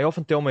reason. I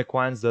often tell my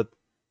clients that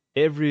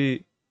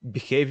every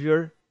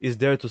behavior is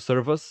there to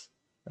serve us.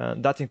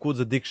 That includes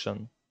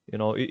addiction.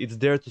 It's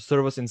there to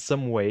serve us in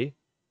some way.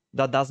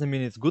 That doesn't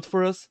mean it's good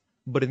for us,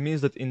 but it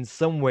means that in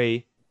some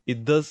way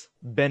it does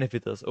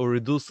benefit us or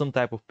reduce some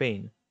type of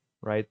pain,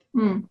 right?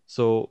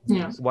 So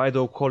yes. Why do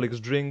alcoholics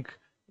drink?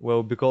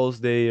 Well, because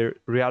their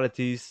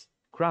reality is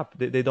crap.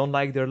 They don't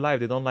like their life.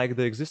 They don't like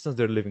the existence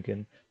they're living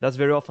in. That's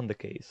very often the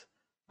case.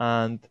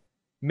 And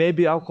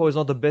maybe alcohol is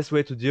not the best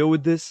way to deal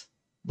with this,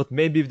 but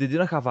maybe if they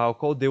didn't have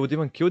alcohol, they would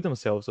even kill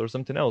themselves or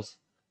something else.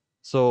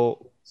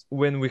 So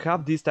when we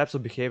have these types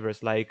of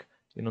behaviors, like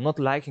not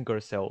liking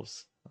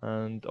ourselves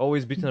and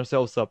always beating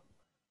ourselves up,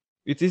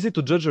 it's easy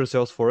to judge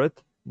ourselves for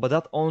it, but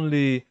that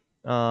only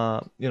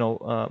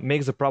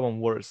makes the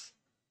problem worse.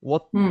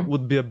 What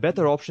would be a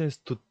better option is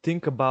to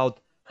think about,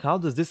 how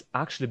does this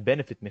actually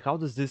benefit me? How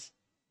does this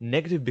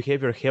negative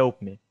behavior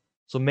help me?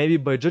 So maybe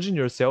by judging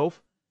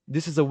yourself,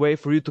 this is a way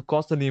for you to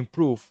constantly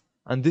improve,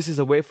 and this is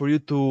a way for you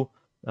to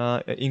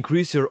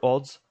increase your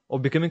odds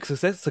of becoming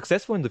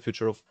successful in the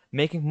future, of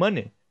making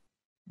money.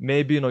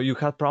 Maybe you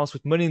had problems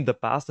with money in the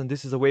past, and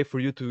this is a way for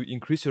you to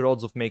increase your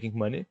odds of making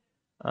money,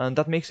 and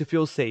that makes you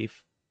feel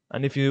safe.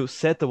 And if you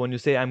settle when you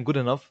say I'm good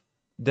enough,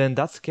 then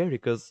that's scary,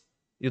 because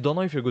you don't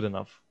know if you're good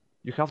enough.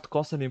 You have to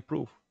constantly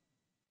improve.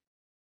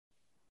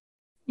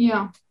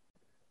 Yeah,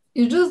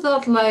 it's just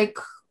that like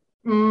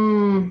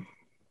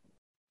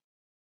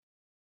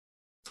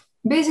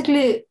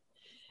basically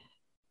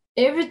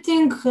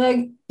everything,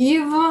 like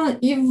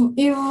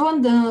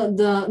even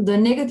the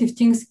negative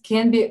things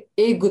can be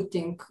a good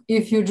thing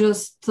if you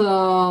just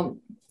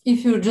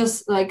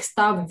like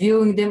stop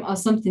viewing them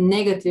as something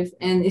negative,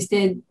 and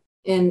instead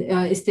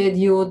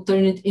you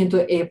turn it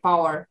into a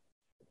power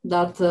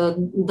that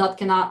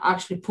can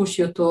actually push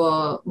you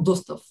to do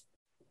stuff,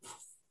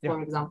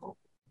 for example.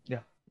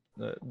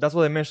 That's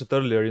what I mentioned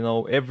earlier.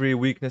 Every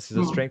weakness is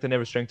a strength, and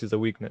every strength is a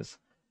weakness.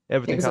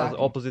 Everything has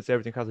opposites.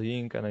 Everything has a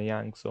yin and a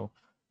yang. So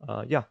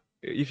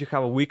if you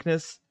have a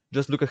weakness,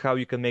 just look at how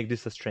you can make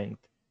this a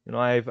strength.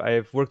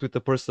 I've worked with a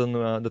person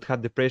that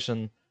had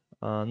depression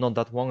not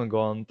that long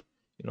ago, and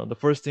the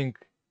first thing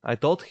I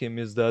taught him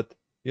is that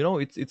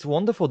it's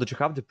wonderful that you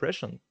have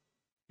depression.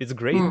 It's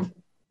great. Mm.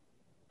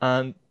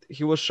 And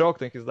he was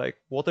shocked and he's like,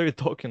 what are you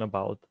talking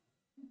about?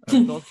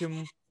 And I told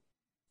him,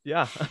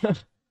 yeah,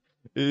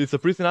 it's a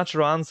pretty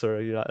natural answer.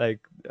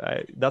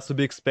 That's to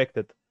be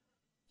expected.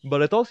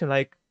 But I told him,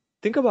 like,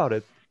 think about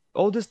it.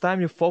 All this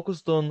time you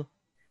focused on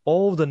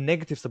all the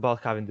negatives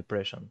about having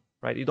depression,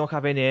 right? You don't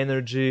have any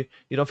energy,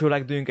 you don't feel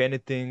like doing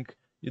anything,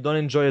 you don't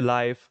enjoy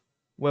life.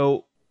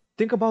 Well,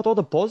 think about all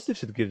the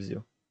positives it gives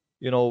you.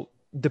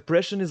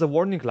 Depression is a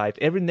warning light.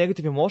 Every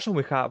negative emotion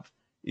we have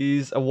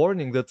is a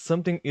warning that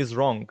something is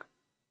wrong.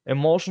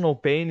 Emotional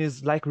pain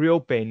is like real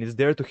pain. It's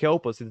there to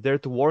help us, it's there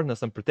to warn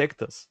us and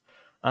protect us.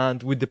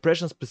 And with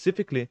depression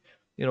specifically,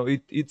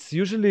 it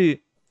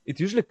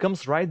usually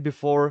comes right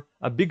before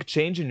a big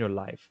change in your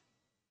life,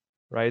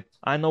 right?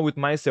 I know with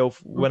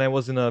myself, when I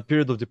was in a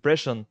period of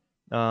depression,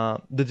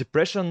 the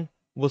depression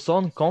was so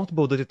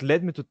uncomfortable that it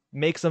led me to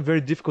make some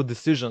very difficult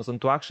decisions and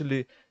to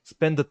actually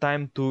spend the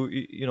time to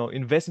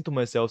invest into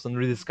myself and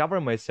rediscover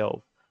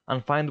myself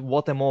and find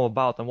what I'm all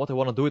about and what I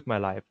want to do with my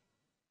life.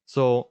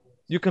 So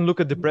you can look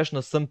at depression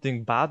as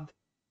something bad,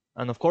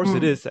 and of course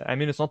it Mm. is. I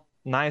mean, it's not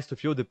nice to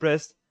feel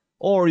depressed.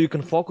 Or you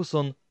can focus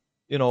on,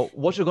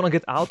 what you're gonna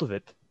get out of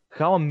it,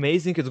 how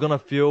amazing it's gonna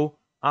feel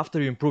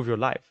after you improve your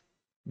life.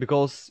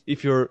 Because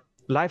if your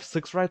life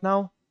sucks right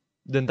now,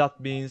 then that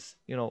means,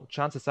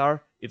 chances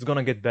are it's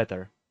gonna get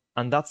better,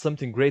 and that's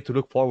something great to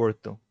look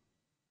forward to.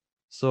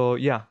 So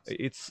yeah,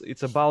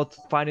 it's about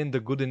finding the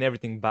good in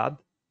everything bad.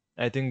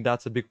 I think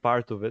that's a big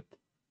part of it,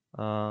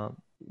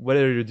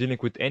 whether you're dealing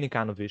with any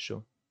kind of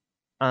issue.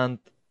 And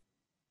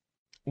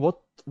what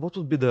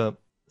would be the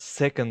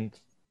second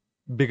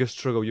biggest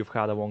struggle you've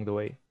had along the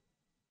way?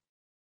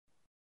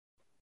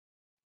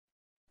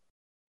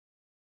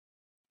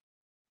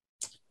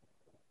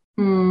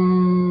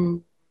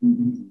 Mm.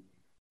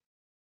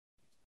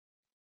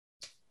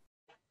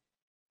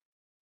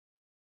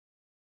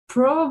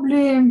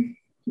 Probably,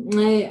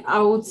 I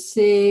would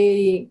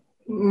say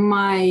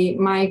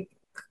my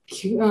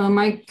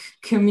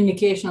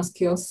communication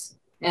skills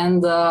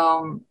and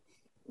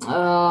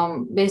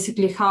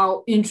basically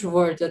how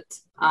introverted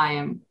I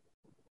am.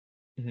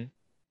 Hmm.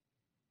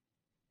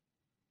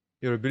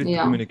 Your ability to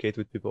Yeah. communicate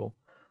with people.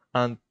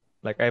 And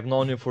like, I've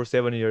known you for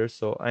 7 years,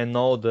 so I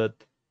know that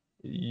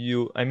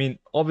I mean,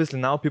 obviously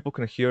now people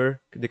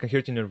they can hear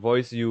it in your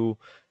voice. You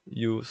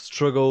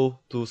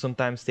struggle to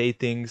sometimes say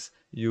things.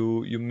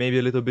 You may be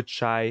a little bit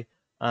shy,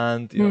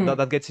 and Mm.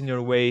 that gets in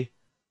your way.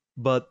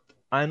 But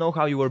I know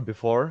how you were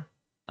before,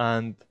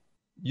 and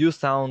you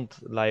sound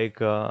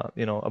like a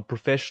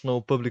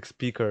professional public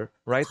speaker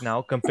right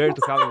now compared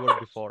to how you were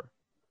before.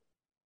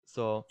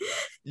 So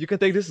you can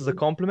take this as a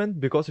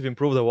compliment because you've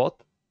improved a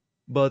lot.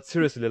 But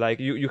seriously, like,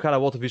 you had a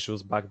lot of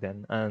issues back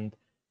then, and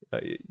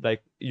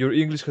like, your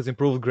English has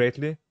improved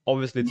greatly.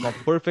 Obviously, it's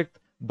not perfect,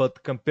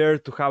 but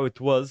compared to how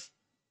it was,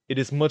 it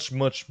is much,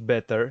 much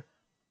better.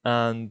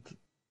 And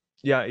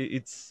yeah,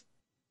 it's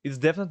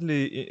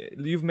definitely,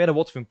 you've made a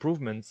lot of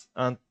improvements.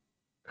 And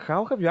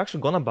how have you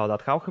actually gone about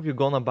that? How have you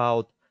gone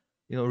about,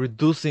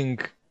 reducing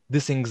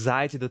this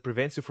anxiety that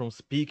prevents you from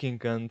speaking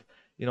and,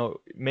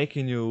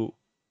 making you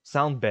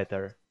sound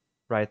better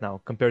right now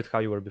compared to how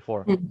you were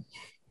before? Mm.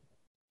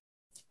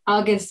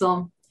 Okay,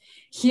 so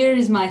here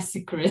is my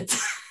secret.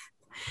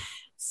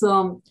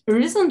 So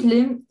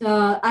recently,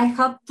 I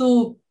had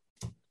to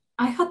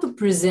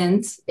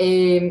present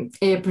a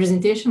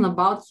presentation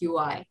about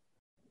UI,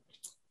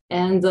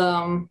 and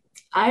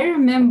I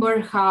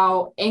remember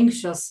how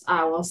anxious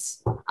I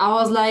was. I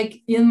was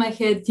like in my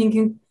head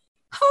thinking,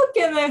 how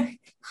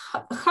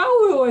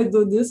will I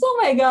do this? Oh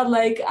my God,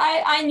 like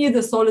I need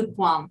a solid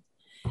plan.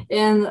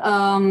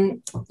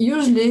 And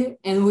usually,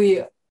 and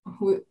we,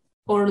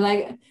 or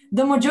like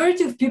the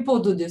majority of people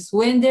do this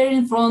when they're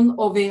in front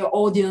of an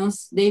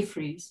audience, they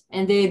freeze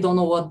and they don't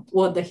know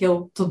what the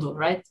hell to do,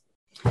 right?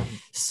 Mhm.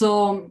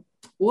 So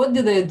what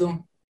did I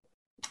do?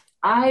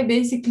 I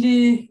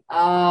basically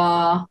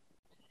I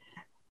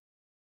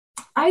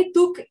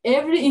took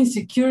every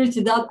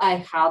insecurity that I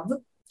had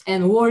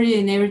and worry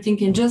and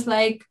everything and just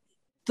like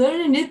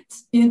turn it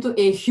into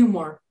a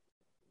humor.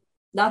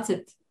 That's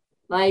it.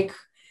 Like,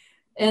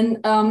 and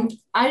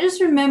I just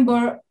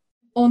remember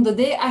on the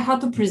day I had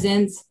to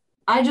present,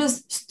 I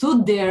just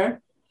stood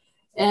there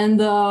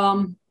and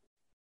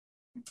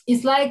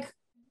it's like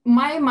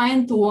my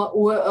mind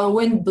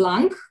went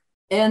blank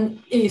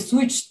and a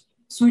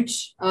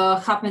switch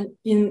happened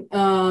in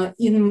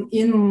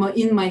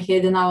my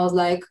head, and I was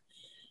like,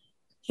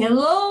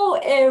 hello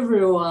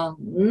everyone,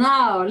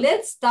 now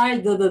let's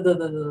start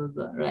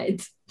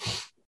right.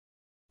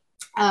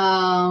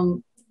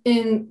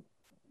 And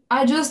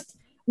I just,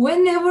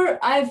 whenever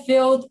I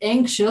felt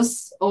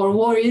anxious or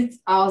worried,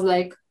 I was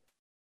like,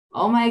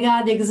 oh my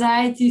God,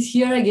 anxiety is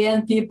here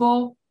again,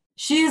 people.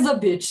 She's a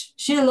bitch.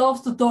 She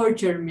loves to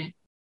torture me.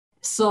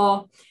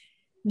 So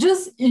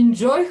just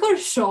enjoy her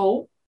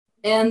show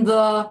and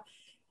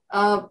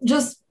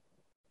just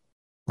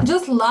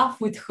laugh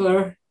with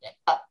her,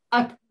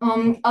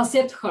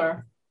 accept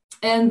her.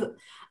 And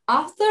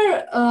after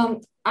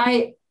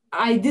I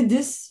I did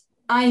this,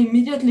 I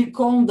immediately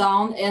calmed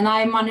down and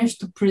I managed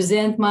to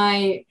present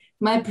my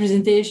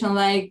presentation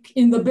like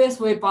in the best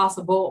way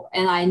possible,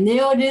 and I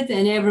nailed it,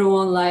 and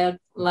everyone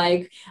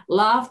like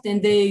laughed,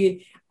 and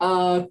they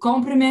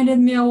complimented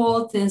me a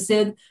lot and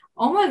said,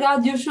 "Oh my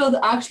God, you should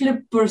actually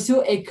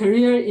pursue a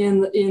career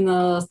in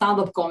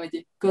stand-up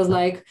comedy," because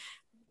like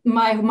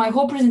my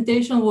whole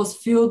presentation was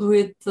filled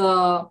with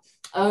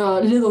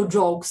little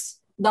jokes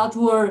that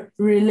were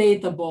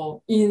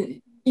relatable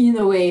in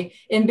a way,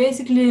 and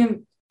basically,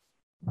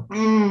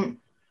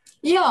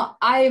 yeah,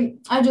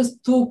 I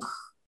just took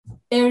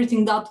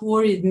everything that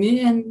worried me,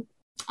 and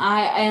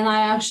I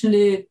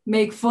actually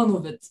make fun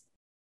of it,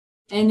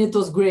 and it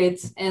was great,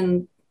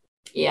 and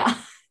yeah,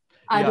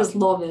 I Yeah, just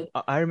love it.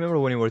 I remember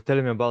when you were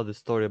telling me about the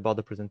story about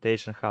the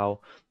presentation, how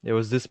there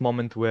was this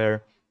moment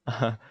where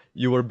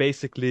you were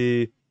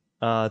basically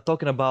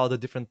talking about the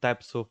different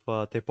types of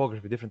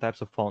typography, different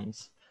types of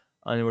fonts,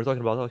 and you were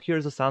talking about, oh,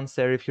 here's a sans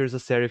serif, here's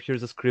a serif,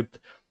 here's a script,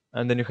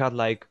 and then you had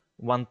like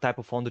one type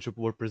of font that you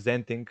were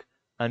presenting,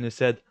 and you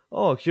said,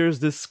 oh, here's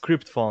this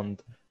script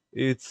font.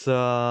 It's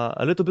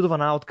a little bit of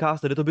an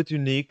outcast, a little bit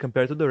unique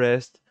compared to the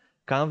rest,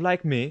 kind of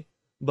like me,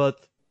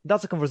 but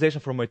that's a conversation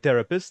for my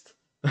therapist,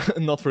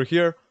 not for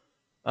here.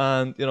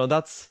 And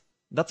that's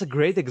a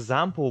great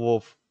example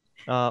of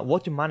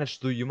what you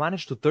managed to do. You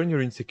managed to turn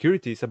your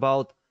insecurities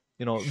about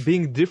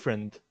being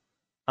different,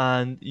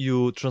 and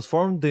you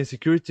transformed the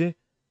insecurity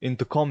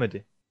into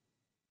comedy.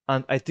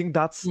 And I think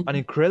that's an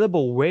Mhm.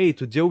 incredible way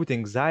to deal with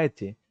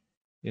anxiety,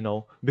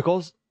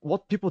 because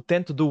what people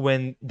tend to do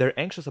when they're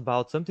anxious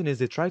about something is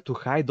they try to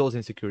hide those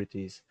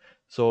insecurities.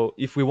 So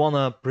if we want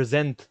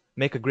to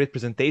make a great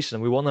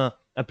presentation, we want to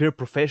appear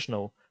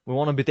professional, we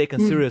want to be taken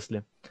Mm.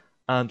 seriously.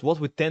 And what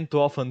we tend to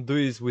often do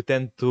is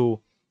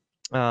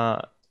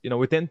uh,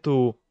 we tend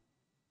to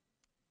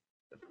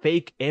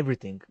fake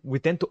everything. We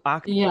tend to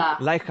act Yeah.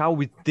 like how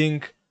we think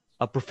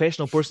a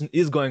professional person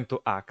is going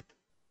to act.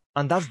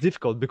 And that's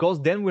difficult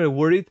because then we're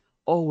worried,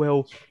 oh,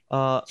 well,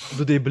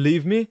 do they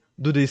believe me?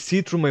 Do they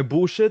see through my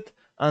bullshit?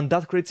 And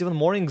that creates even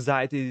more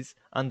anxieties,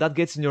 and that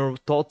gets in your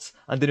thoughts,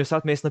 and then you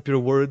start messing up your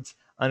words,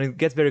 and it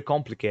gets very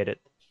complicated.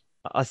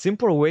 A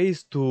simple way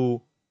is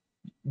to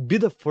be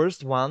the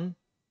first one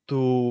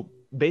to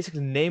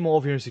basically name all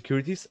of your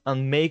insecurities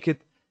and make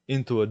it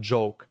into a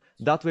joke.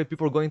 That way,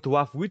 people are going to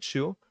laugh with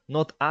you,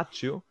 not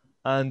at you,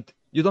 and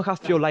you don't have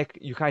to feel like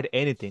you hide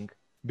anything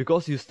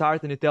because you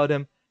start and you tell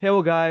them,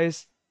 "Hello,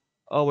 guys.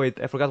 Oh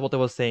wait, I forgot what I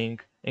was saying.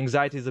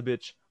 Anxiety is a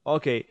bitch.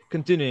 Okay,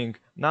 continuing.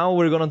 Now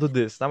we're gonna do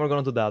this. Now we're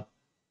gonna do that.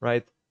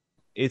 Right?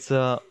 It's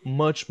a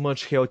much,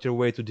 much healthier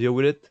way to deal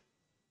with it,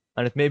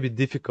 and it may be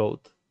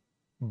difficult,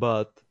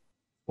 but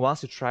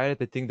once you try it,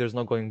 I think there's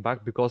no going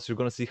back because you're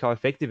gonna see how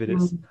effective it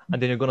is, Mm. and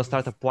then you're gonna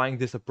start applying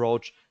this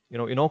approach,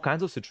 in all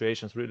kinds of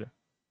situations, really.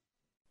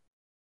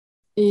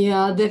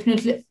 Yeah,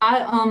 definitely.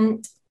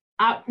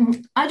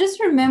 I just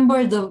remember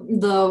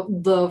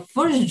the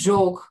first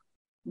joke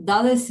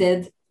that I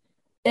said.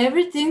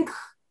 Everything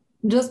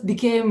just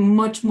became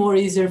much more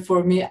easier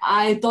for me.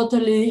 I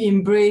totally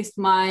embraced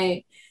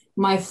my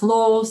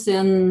flaws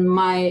and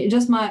my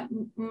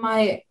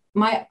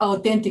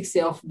authentic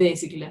self,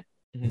 basically.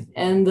 Mhm.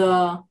 And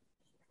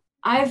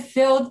I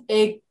felt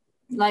a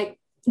like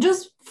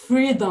just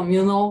freedom,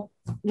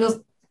 just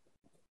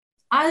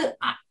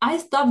I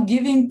stopped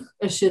giving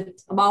a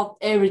shit about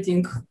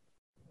everything,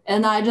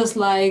 and I just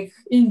like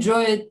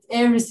enjoyed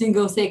every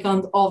single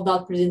second of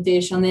that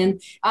presentation.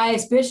 And I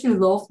especially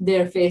loved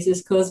their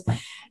faces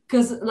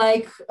because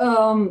like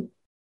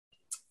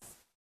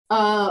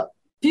uh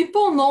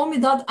people know me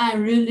that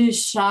I'm really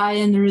shy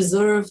and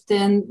reserved,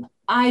 and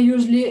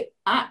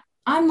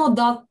I'm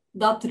not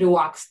that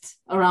relaxed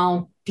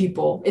around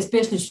people,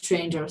 especially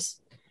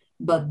strangers.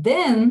 But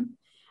then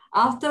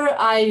after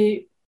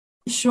I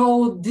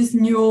showed this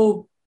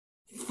new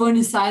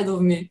funny side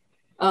of me,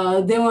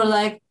 they were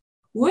like,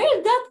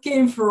 where that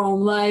came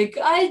from? Like,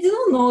 I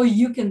didn't know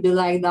you can be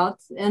like that.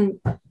 And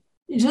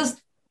it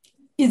just,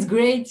 it's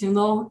great,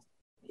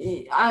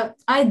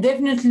 I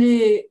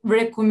definitely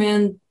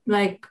recommend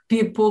like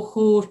people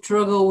who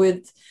struggle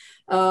with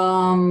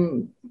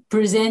um,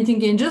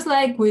 presenting, and just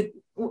like with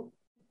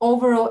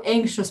overall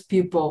anxious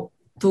people,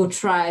 to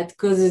try it,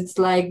 because it's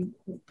like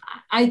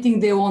I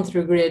think they won't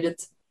regret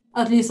it.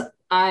 At least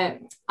I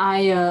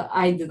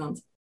didn't.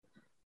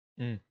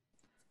 Mm.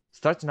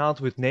 Starting out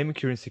with naming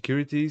your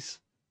insecurities,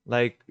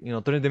 like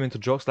turning them into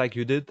jokes like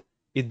you did,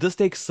 it does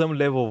take some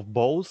level of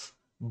balls,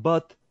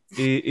 but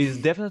it is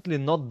definitely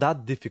not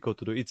that difficult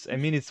to do.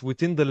 It's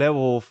within the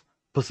level of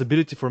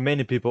possibility for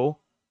many people,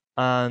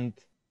 and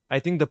I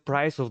think the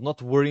price of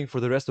not worrying for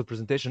the rest of the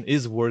presentation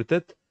is worth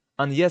it.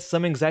 And yes,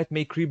 some anxiety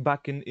may creep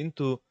back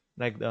into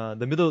like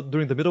the middle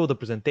during the middle of the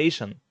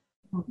presentation,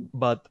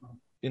 but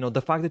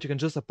the fact that you can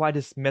just apply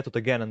this method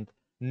again and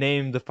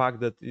name the fact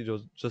that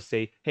just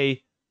say,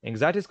 hey,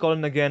 anxiety is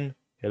calling again.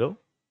 Hello?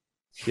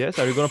 Yes,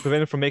 are you going to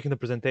prevent me from making the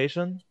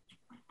presentation?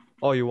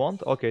 Oh, you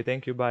won't? Okay,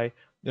 thank you, bye.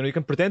 You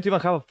can pretend to even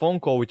have a phone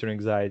call with your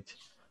anxiety,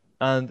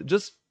 and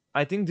just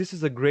I think this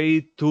is a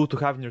great tool to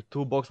have in your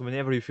toolbox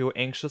whenever you feel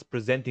anxious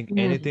presenting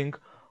anything,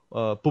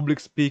 public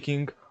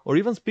speaking, or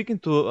even speaking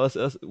to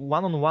us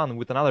one-on-one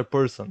with another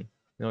person.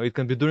 It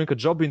can be during a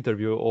job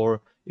interview,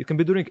 or it can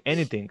be during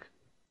anything.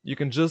 You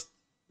can just,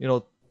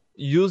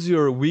 use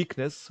your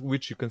weakness,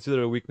 which you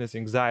consider a weakness,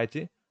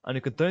 anxiety, and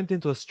you can turn it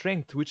into a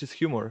strength, which is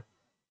humor.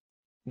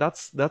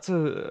 That's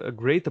a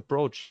great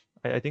approach.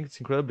 I think it's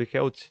incredibly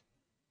healthy.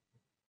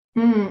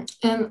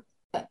 And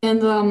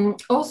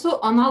also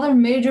another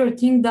major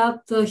thing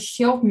that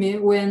helped me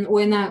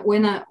when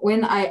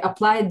I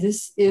applied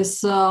this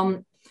is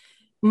how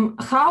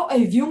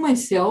I view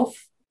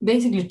myself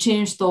basically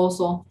changed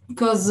also,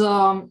 because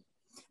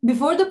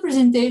before the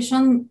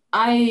presentation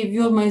I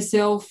viewed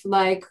myself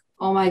like,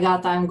 oh my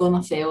god, I'm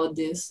gonna fail at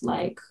this,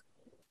 like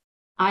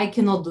I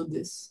cannot do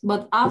this.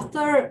 But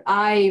after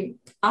I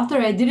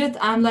did it,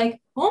 I'm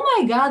like, oh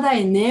my god,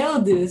 I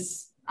nailed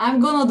this, I'm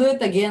gonna do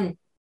it again.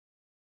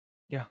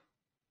 Yeah.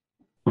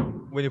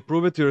 When you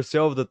prove it to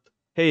yourself that,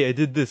 hey, I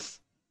did this,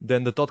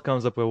 then the thought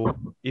comes up, well,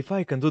 if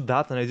I can do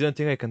that and I didn't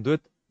think I can do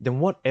it, then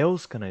what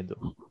else can I do?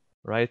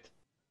 Right?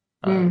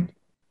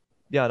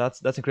 Yeah,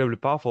 that's incredibly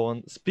powerful.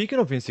 And speaking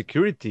of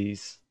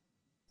insecurities,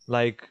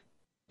 like,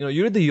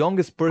 you're the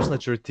youngest person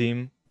at your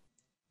team.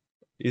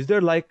 Is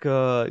there like,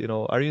 are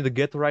you in the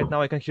ghetto right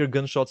now? I can hear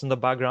gunshots in the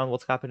background.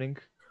 What's happening?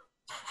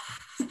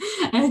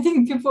 I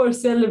think people are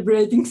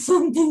celebrating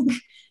something.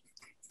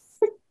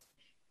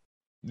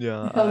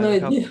 Yeah, I have no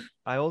idea.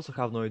 I also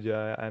have no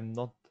idea. I'm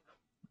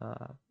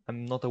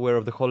not aware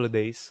of the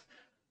holidays,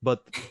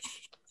 but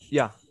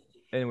yeah.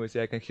 Anyways,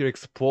 yeah, I can hear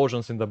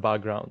explosions in the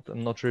background.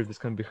 I'm not sure if this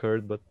can be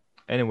heard, but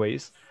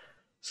anyways.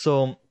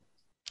 So,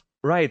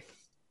 right,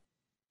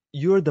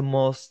 you're the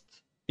most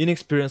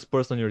inexperienced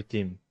person on your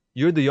team.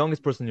 You're the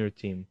youngest person on your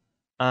team,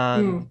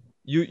 and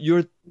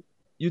you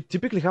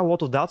typically have a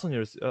lot of doubts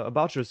on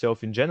about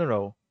yourself in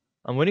general.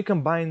 And when you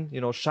combine,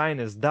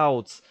 shyness,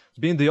 doubts,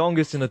 being the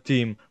youngest in a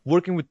team,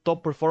 working with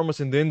top performers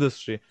in the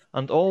industry,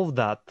 and all of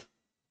that,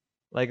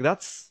 like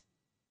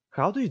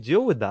how do you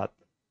deal with that?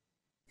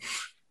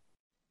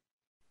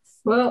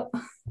 Well,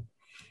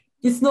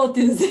 it's not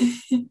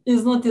easy.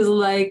 It's not easy.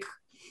 Like,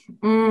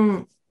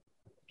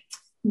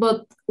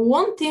 but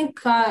one thing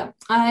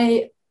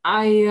I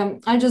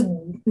just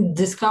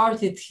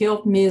discarded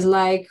helped me is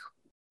like,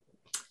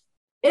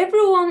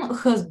 everyone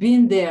has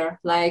been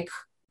there. Like,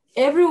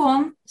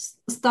 everyone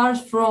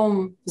starts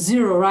from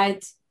zero,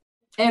 right?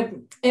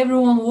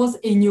 Everyone was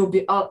a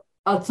newbie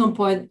at some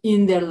point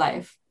in their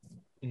life.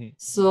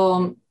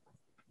 So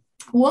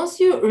once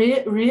you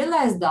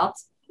realize that,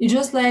 it's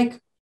just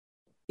like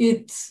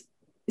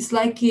it's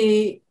like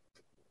a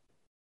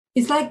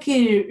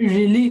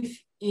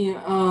relief in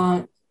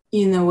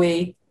a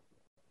way.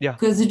 Yeah.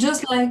 Because it's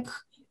just like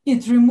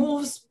it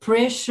removes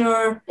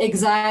pressure,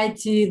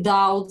 anxiety,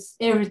 doubts,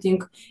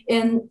 everything.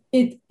 And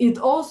it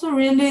also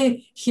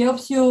really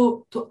helps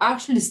you to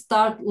actually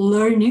start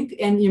learning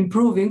and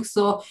improving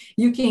so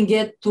you can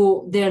get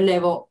to their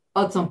level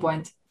at some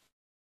point.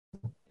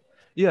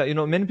 Yeah,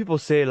 many people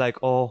say like,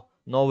 oh,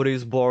 nobody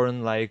is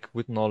born like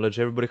with knowledge.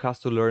 Everybody has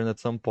to learn at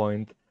some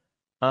point.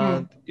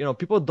 And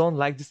people don't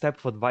like this type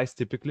of advice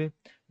typically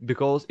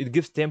because it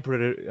gives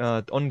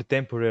only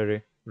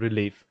temporary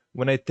relief.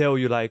 When I tell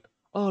you like,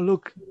 oh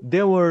look,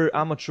 they were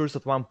amateurs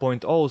at one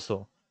point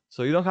also,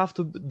 so you don't have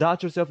to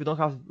doubt yourself. You don't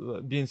have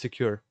to be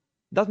insecure.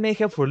 That may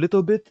help for a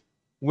little bit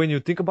when you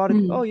think about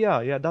it. Oh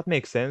yeah, that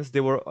makes sense.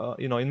 They were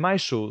in my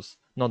shoes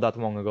not that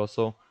long ago,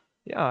 so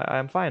yeah,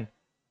 I'm fine.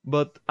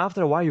 But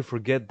after a while you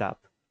forget that,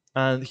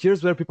 and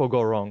here's where people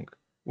go wrong.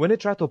 When they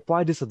try to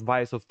apply this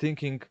advice of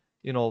thinking,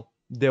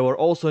 they were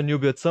also a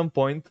newbie at some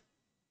point,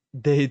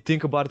 they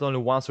think about it only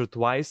once or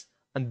twice,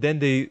 and then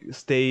they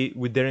stay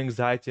with their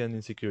anxiety and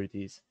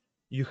insecurities.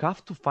 You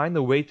have to find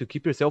a way to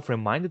keep yourself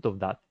reminded of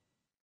that.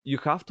 You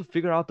have to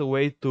figure out a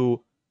way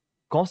to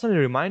constantly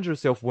remind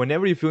yourself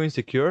whenever you feel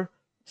insecure,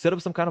 set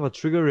up some kind of a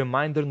trigger,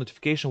 reminder,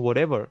 notification,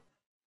 whatever.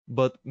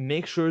 But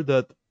make sure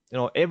that,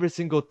 every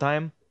single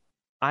time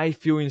I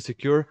feel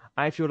insecure,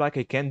 I feel like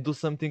I can't do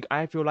something,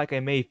 I feel like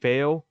I may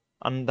fail,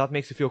 and that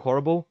makes you feel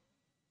horrible.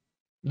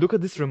 Look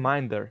at this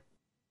reminder,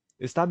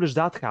 establish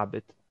that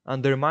habit,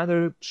 and the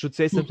reminder should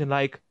say something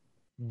like,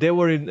 they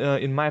were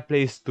in my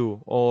place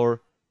too,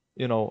 or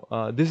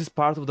this is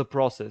part of the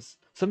process.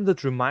 Something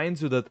that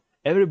reminds you that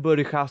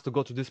everybody has to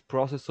go through this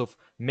process of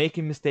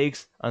making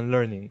mistakes and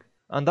learning,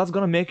 and that's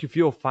gonna make you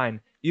feel fine.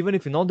 Even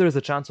if you know there's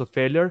a chance of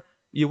failure,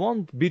 you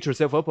won't beat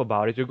yourself up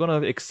about it. You're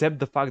gonna accept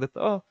the fact that,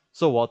 oh,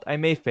 so what, I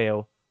may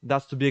fail,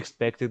 that's to be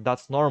expected,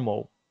 that's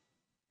normal.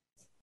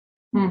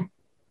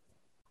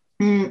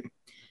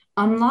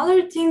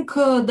 Another thing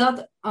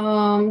that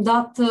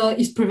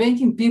is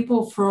preventing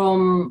people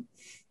from,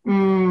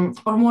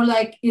 or more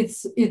like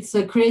it's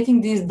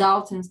creating these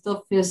doubts and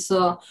stuff, is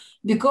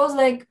because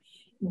like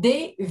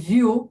they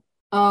view,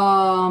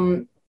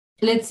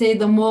 let's say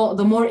the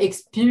more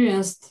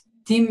experienced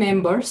team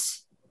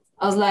members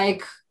as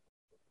like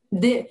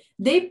they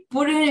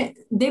put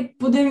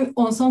him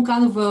on some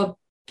kind of a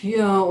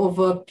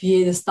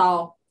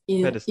pedestal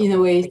in a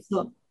way.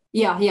 So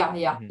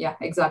Mhm.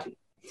 Exactly.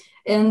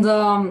 And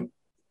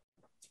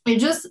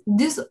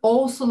this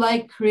also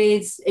like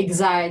creates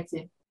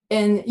anxiety,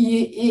 and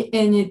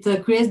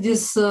it creates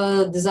this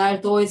desire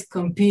to always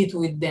compete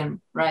with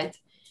them, right?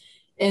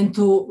 And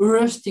to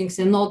rush things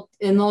and not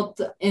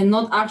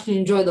actually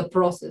enjoy the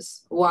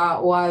process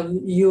while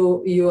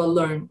you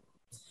learn.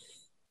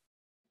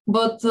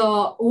 But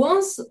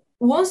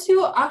once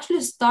you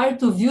actually start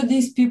to view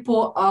these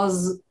people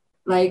as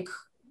like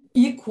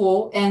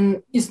equal,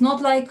 and it's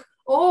not like,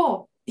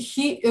 oh,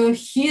 he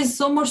is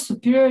so much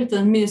superior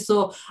than me,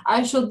 so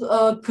I should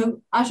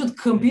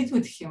compete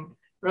with him,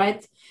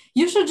 right?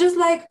 You should just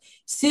like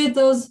see it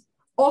as,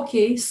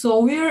 okay, so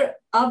we're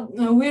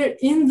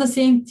in the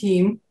same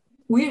team,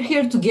 we're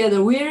here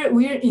together,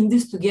 we're in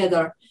this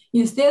together,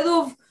 instead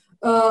of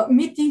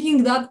me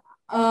thinking that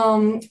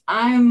I'm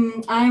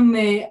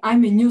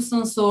a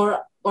nuisance, or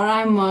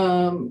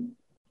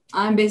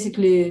I'm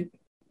basically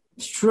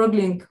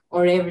struggling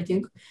or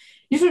everything.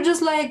 You should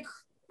just like,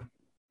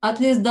 at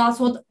least that's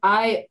what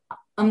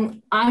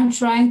I'm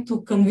trying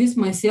to convince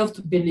myself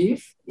to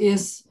believe,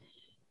 is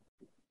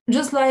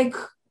just like,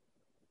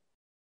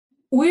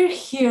 we're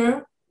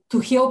here to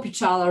help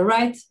each other,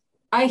 right?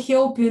 I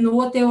help in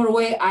whatever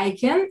way I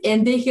can,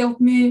 and they help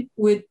me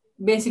with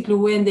basically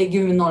when they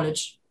give me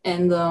knowledge,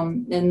 and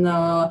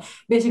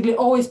basically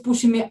always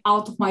pushing me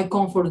out of my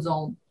comfort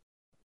zone.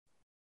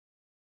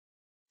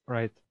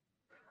 Right.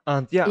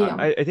 And yeah, Yeah,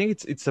 I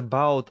think it's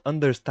about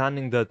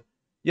understanding that,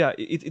 yeah,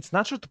 it's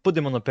natural to put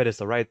them on a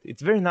pedestal, right?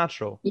 It's very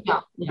natural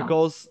yeah.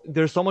 because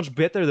they're so much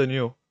better than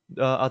you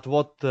at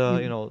what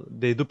Mm,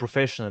 they do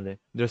professionally.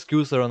 Their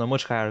skills are on a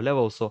much higher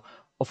level, so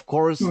of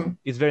course mm,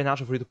 it's very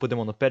natural for you to put them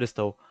on a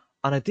pedestal.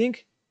 And I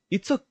think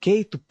it's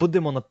okay to put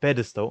them on a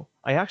pedestal.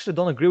 I actually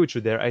don't agree with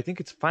you there. I think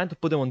it's fine to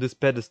put them on this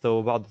pedestal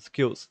about the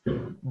skills,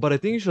 but I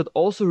think you should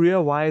also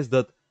realize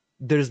that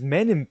there's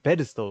many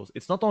pedestals.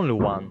 It's not only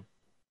one,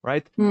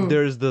 right? mm.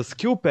 There's the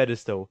skill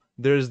pedestal,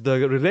 there's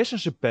the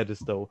relationship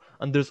pedestal,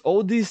 and there's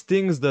all these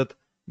things that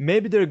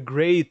maybe they're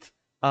great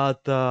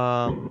at.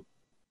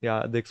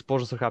 Yeah, the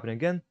explosions are happening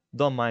again.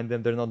 Don't mind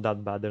them; they're not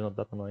that bad. They're not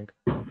that annoying.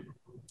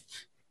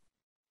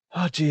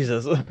 Oh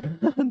Jesus!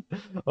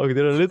 Okay,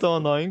 they're a little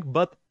annoying,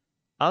 but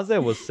as I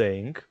was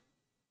saying,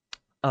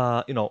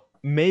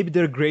 maybe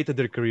they're great at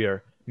their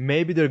career,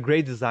 maybe they're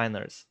great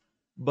designers,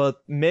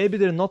 but maybe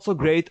they're not so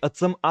great at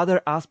some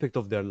other aspect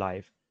of their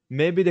life.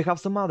 Maybe they have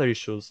some other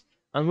issues.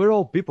 And we're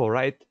all people,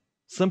 right?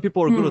 Some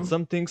people are good at Hmm.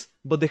 some things,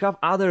 but they have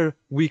other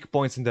weak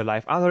points in their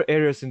life, other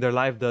areas in their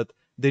life that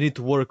they need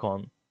to work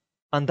on.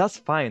 And that's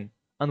fine.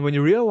 And when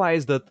you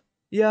realize that,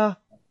 yeah,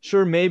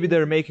 sure, maybe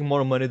they're making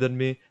more money than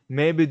me,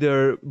 maybe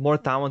they're more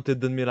talented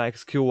than me, like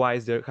skill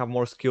wise, they have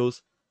more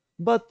skills,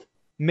 but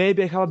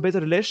maybe I have a better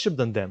relationship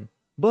than them.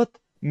 But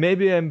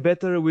maybe I'm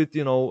better with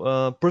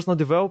personal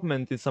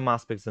development in some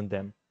aspects than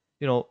them.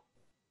 You know,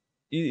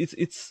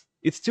 it's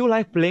still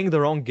like playing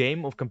the wrong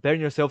game of comparing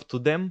yourself to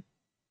them,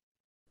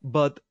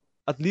 but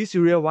at least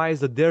you realize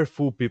that they're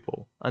full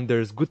people and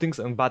there's good things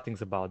and bad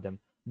things about them.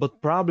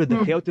 But probably the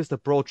Hmm. healthiest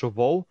approach of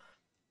all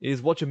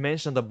is what you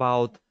mentioned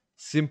about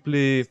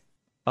simply,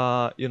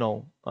 what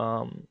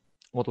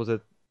was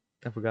it?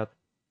 I forgot.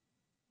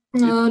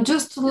 It,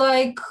 Just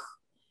like,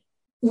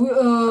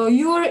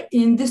 you're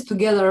in this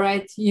together,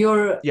 right?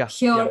 You're yeah,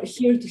 yeah.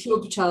 here to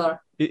help each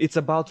other. It's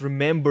about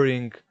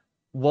remembering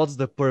what's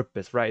the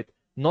purpose, right?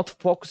 Not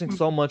focusing Hmm.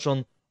 so much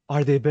on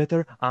are they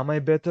better, am I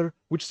better,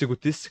 which is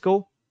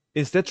egotistical.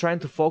 Instead, trying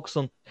to focus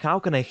on how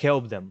can I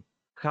help them,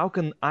 how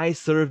can I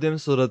serve them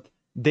so that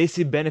they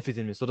see benefit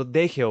in me, so that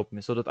they help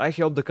me, so that I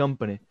help the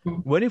company. Hmm.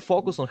 When you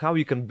focus on how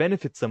you can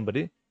benefit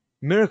somebody,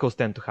 miracles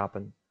tend to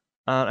happen.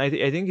 And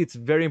I think it's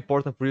very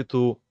important for you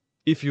to,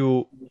 if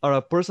you are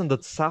a person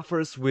that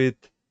suffers with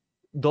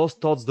those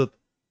thoughts that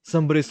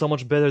somebody is so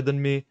much better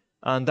than me,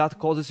 and that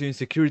causes you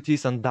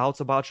insecurities and doubts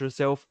about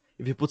yourself.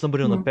 If you put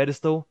somebody on a Hmm.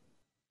 pedestal,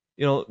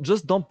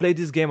 just don't play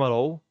this game at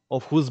all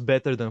of who's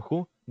better than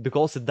who,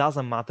 because it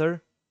doesn't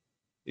matter.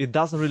 It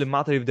doesn't really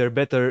matter if they're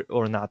better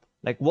or not.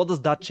 Like, what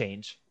does that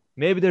change?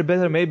 Maybe they're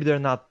better, maybe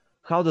they're not.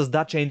 How does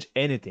that change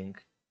anything?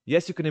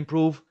 Yes, you can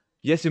improve.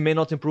 Yes, you may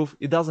not improve.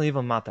 It doesn't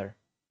even matter.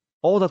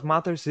 All that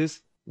matters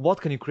is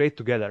what can you create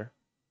together?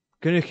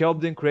 Can you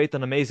help them create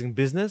an amazing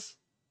business?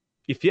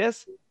 If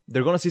yes,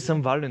 they're gonna see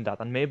some value in that,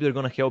 and maybe they're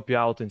gonna help you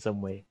out in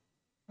some way.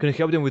 Can you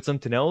help them with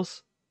something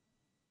else?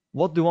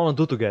 What do you want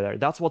to do together?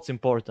 That's what's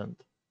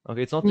important.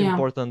 Okay, it's not Yeah,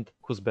 important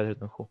who's better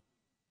than who.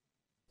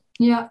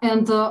 yeah,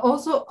 and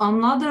also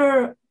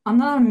another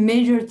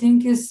major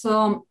thing is,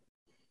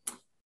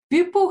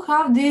 people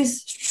have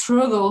these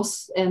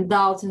struggles and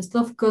doubts and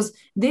stuff because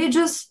they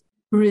just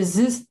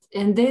resist,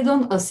 and they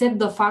don't accept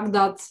the fact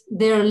that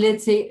they're,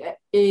 let's say,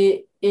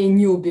 a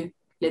newbie,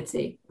 let's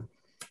say. Mhm.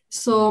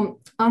 So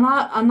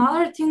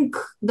another thing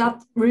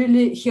that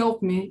really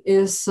helped me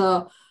is,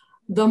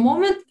 the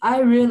moment I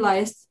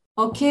realized,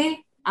 okay,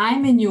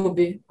 I'm a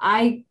newbie,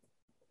 I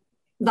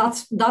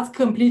that's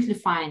completely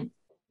fine,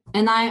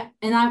 and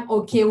I'm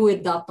okay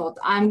with that thought.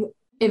 I'm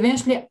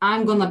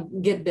gonna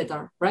get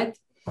better, right?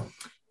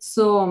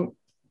 So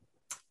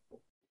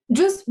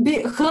just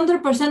be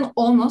 100%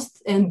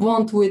 honest and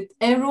blunt with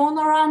everyone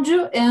around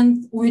you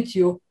and with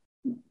you.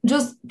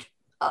 Just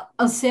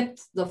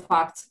accept the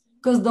facts,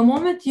 because the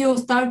moment you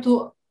start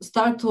to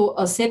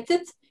accept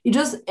it, it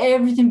just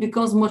everything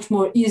becomes much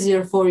more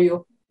easier for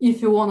you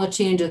if you want to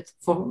change it.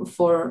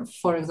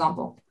 For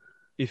example.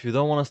 If you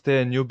don't want to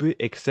stay a newbie,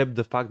 accept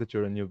the fact that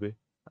you're a newbie.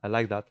 I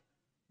like that.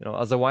 You know,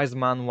 as a wise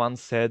man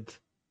once said,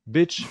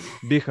 "Bitch,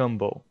 be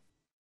humble."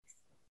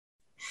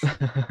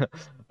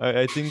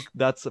 I think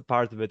that's a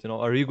part of it. You know,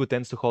 our ego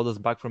tends to hold us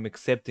back from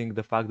accepting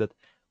the fact that,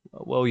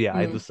 well, yeah,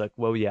 I do suck.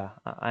 Well, yeah,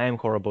 I am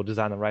horrible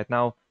designer right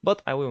now,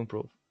 but I will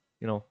improve.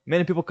 You know,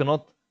 many people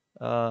cannot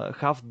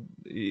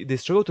they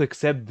struggle to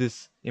accept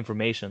this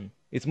information.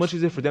 It's much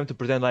easier for them to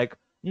pretend like,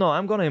 no,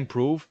 I'm gonna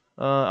improve.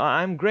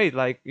 I'm great.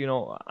 Like, you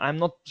know, I'm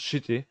not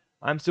shitty.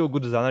 I'm still a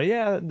good designer.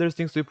 Yeah, there's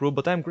things to improve,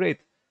 but I'm great.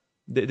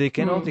 They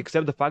cannot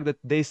accept the fact that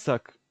they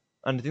suck.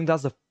 And I think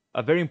that's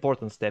a very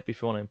important step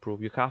if you want to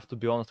improve. You have to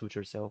be honest with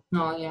yourself.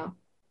 No,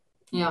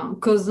 yeah,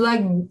 because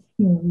like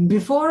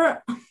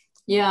before,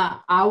 yeah,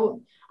 I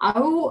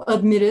will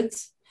admit it.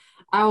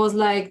 I was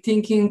like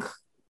thinking,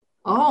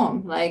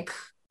 oh, like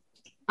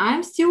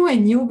I'm still a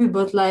newbie,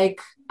 but like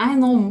I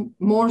know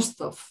more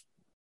stuff,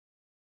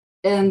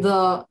 and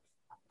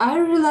I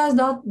realized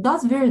that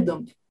that's very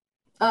dumb.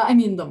 I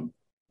mean, dumb.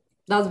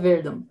 That's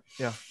very dumb.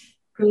 Yeah.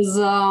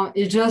 Because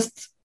it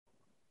just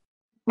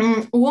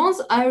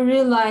once I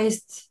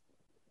realized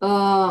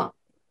that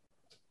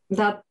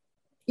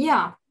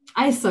yeah,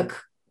 I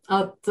suck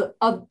at,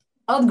 at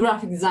at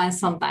graphic design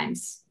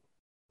sometimes.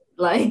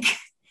 Like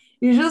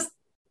it just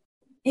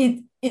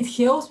it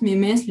helps me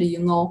immensely, you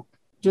know.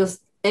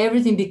 Just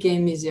everything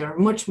became easier,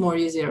 much more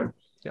easier.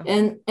 Yeah.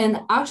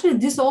 And actually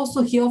this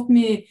also helped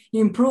me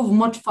improve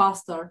much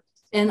faster.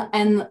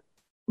 And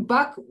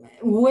back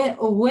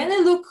when I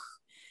look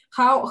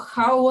how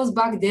it was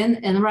back then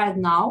and right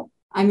now,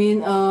 I mean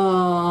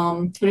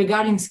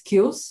regarding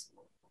skills,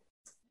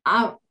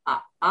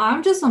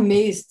 I'm just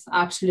amazed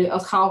actually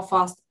at how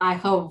fast I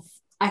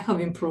have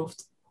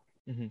improved.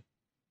 Mm-hmm.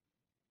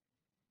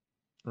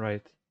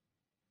 Right.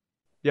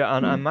 Yeah,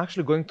 and I'm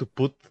actually going to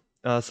put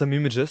some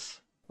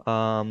images,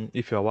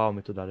 if you allow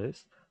me to, that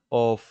is,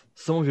 of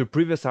some of your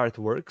previous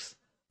artworks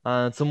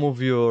and some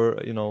of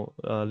your, you know,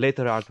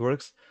 later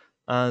artworks.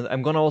 And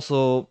I'm gonna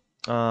also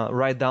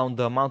write down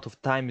the amount of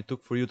time it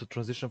took for you to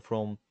transition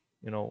from,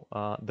 you know,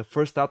 the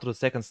first style to the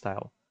second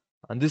style.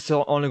 And this is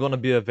only gonna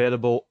be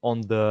available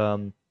on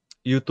the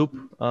YouTube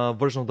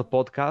version of the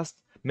podcast,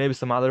 maybe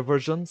some other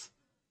versions.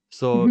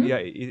 So yeah,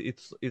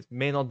 it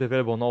may not be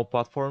available on all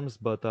platforms,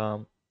 but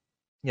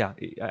yeah,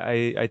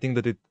 I think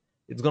that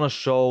it's gonna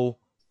show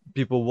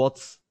people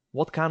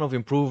what kind of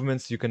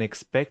improvements you can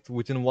expect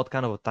within what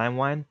kind of a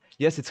timeline.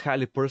 Yes, it's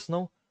highly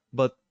personal,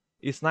 but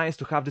it's nice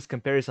to have this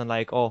comparison,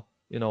 like, oh,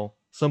 you know,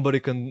 somebody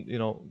can, you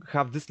know,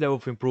 have this level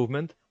of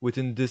improvement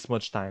within this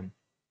much time.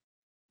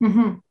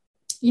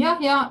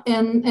 Yeah,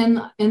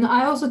 and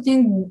I also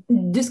think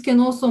this can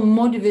also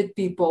motivate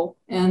people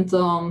and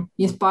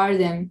inspire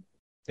them.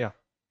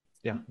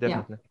 Yeah,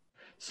 definitely.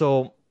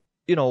 So,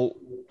 you know,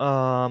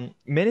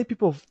 many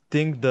people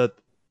think that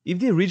if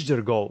they reach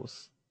their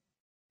goals,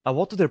 a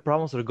lot of their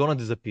problems are gonna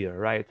disappear,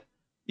 right?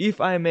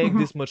 If I make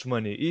this much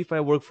money, if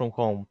I work from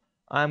home,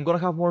 I'm gonna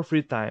have more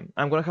free time.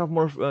 I'm gonna have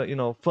more, you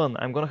know, fun.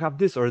 I'm gonna have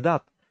this or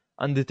that,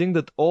 and they think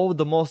that all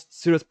the most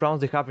serious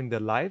problems they have in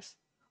their lives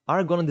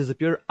are gonna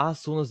disappear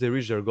as soon as they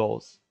reach their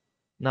goals.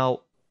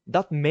 Now,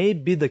 that may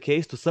be the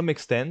case to some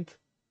extent,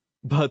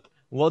 but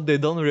what they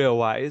don't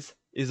realize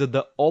is that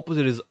the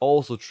opposite is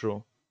also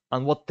true.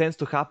 And what tends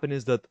to happen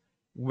is that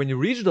when you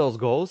reach those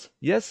goals,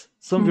 yes,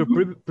 some of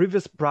your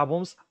previous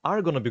problems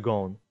are going to be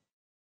gone,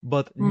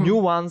 but new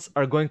ones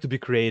are going to be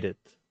created.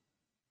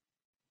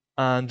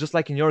 And just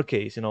like in your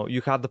case, you know,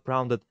 you had the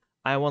problem that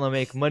I want to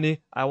make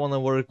money, I want to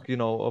work, you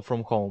know,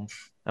 from home,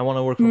 I want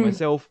to work for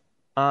myself,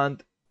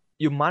 and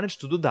you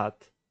managed to do that.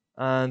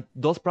 And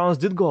those problems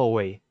did go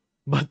away.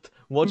 But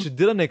what you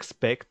didn't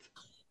expect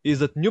is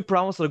that new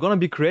problems are going to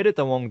be created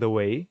along the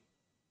way,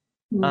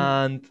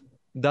 and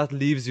that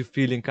leaves you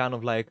feeling kind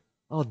of like,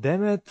 oh,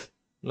 damn it,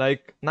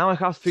 like now I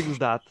have to fix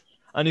that.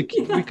 And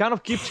we kind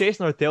of keep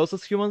chasing our tails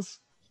as humans,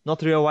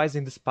 not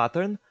realizing this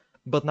pattern.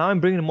 But now I'm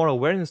bringing more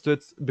awareness to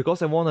it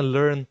because I want to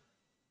learn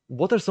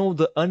what are some of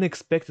the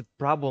unexpected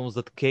problems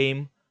that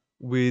came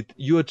with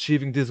you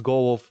achieving this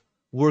goal of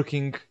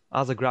working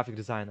as a graphic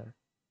designer.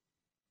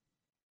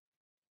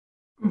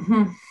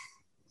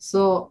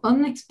 So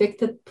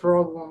unexpected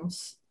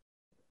problems.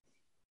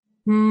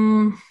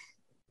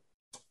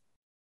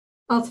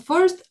 At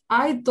first,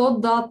 I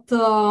thought that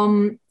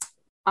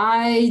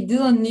I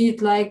didn't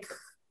need like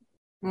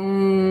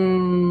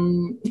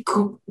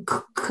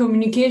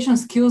communication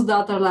skills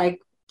that are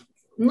like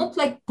not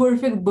like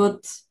perfect,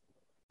 but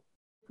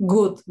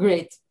good,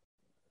 great.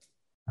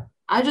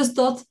 I just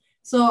thought,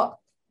 so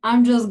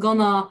I'm just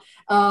gonna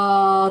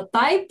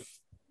type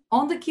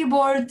on the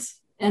keyboard,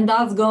 and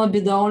that's gonna be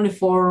the only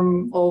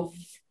form of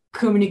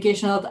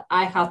communication that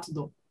I had to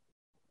do.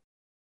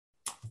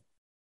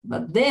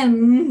 But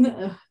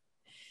then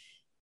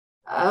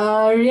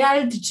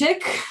Reality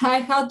check. I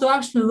had to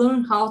actually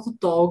learn how to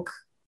talk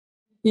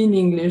in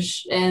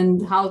English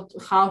and how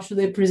should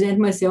I present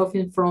myself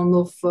in front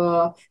of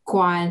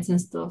clients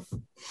and stuff.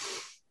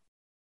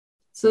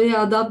 So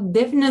yeah, that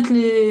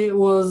definitely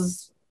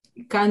was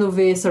kind of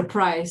a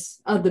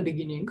surprise at the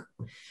beginning.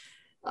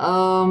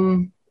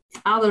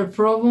 Other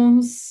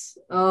problems.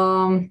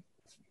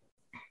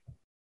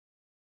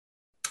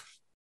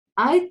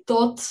 I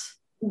thought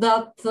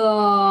that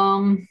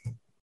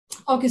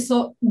okay,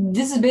 so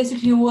this is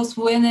basically was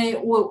when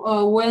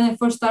I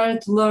first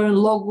started to learn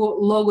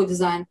logo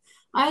design.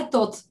 I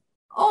thought,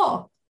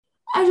 oh,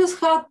 I just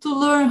had to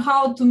learn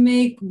how to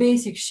make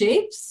basic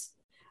shapes,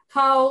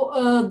 how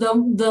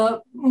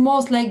the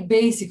most like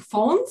basic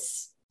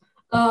fonts,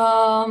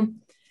 a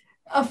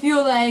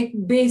few like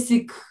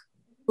basic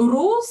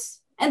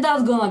rules, and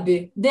that's gonna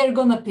be they're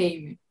gonna pay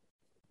me.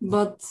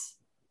 But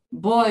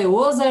boy,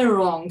 was I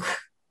wrong.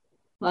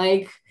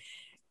 Like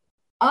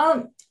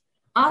um,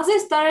 as I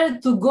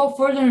started to go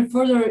further and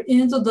further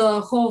into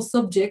the whole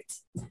subject,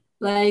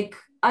 like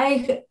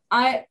I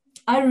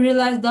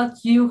realized that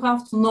you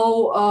have to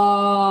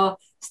know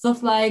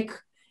stuff like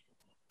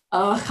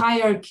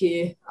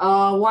hierarchy,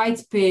 white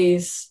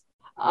space,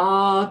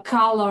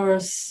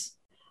 colors,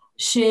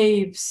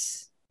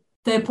 shapes,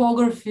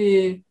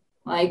 typography.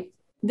 Like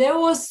there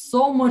was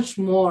so much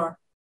more.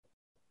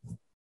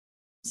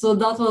 So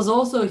that was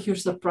also a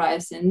huge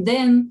surprise. And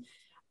then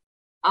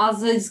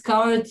as I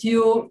discovered,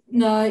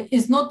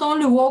 it's not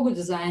only logo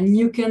design.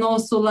 You can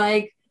also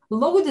like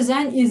logo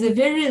design is a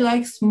very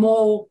like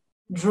small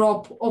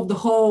drop of the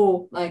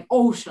whole like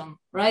ocean,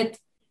 right?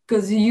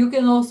 Because you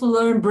can also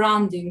learn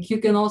branding, you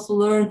can also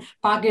learn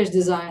package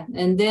design,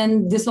 and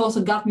then this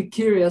also got me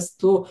curious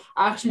to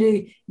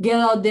actually get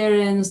out there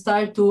and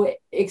start to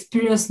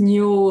experience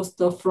new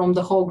stuff from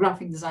the whole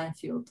graphic design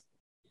field.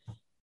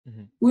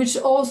 Mm-hmm. Which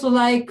also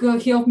like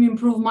helped me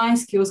improve my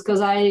skills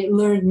because I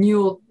learned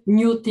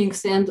new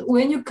things. And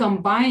when you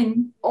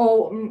combine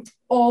all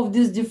of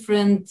these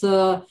different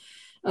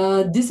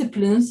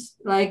disciplines,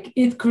 like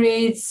it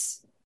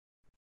creates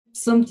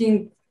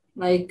something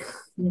like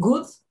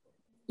good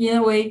in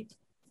a way.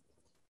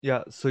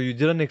 Yeah, so you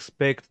didn't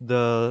expect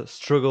the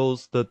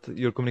struggles that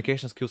your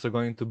communication skills are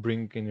going to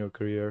bring in your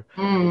career.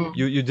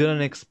 You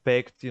didn't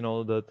expect,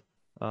 that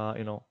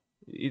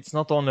it's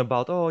not only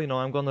about,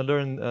 I'm going to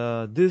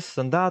learn this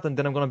and that, and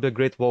then I'm going to be a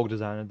great logo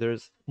designer.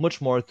 There's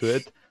much more to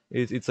it.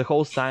 It's a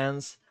whole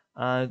science,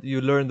 and you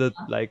learn that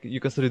like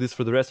you can study this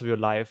for the rest of your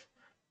life.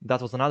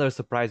 That was another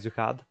surprise you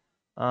had.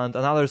 And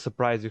another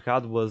surprise you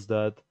had was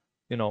that,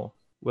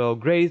 well,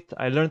 great,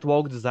 I learned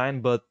logo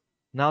design, but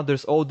now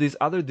there's all these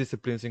other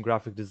disciplines in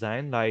graphic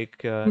design,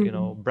 like,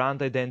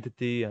 brand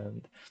identity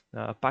and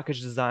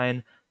package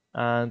design,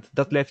 and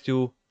that left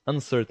you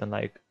uncertain,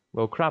 like,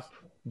 well, crap,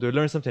 do I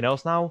learn something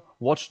else now?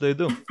 What should I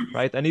do,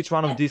 right? And each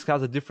one of these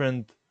has a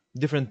different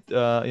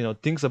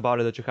things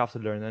about it that you have to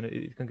learn, and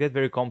it can get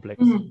very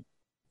complex.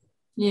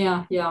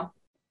 Yeah.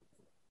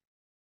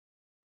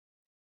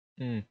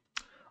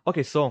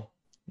 Okay, so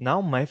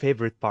now my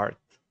favorite part.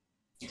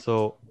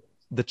 So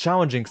the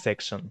challenging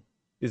section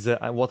is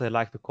what I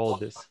like to call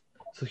this.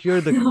 So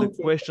here the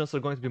questions are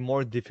going to be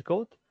more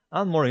difficult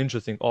and more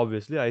interesting,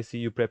 obviously. I see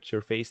you prepped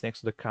your face next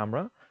to the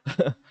camera.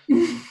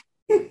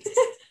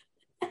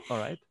 All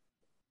right.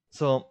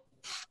 So,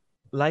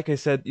 like I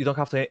said, you don't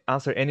have to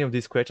answer any of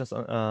these questions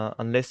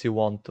unless you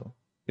want to.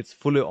 It's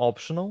fully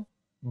optional,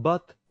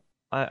 but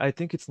I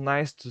think it's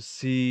nice to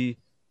see,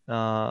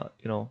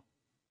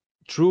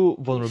 true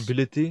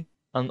vulnerability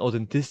and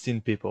authenticity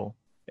in people,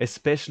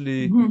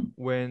 especially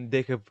when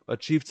they have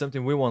achieved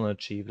something we want to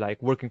achieve, like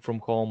working from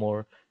home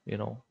or,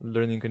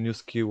 learning a new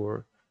skill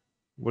or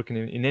working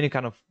in any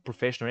kind of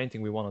profession or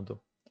anything we want to do.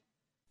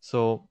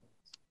 So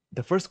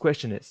the first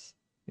question is,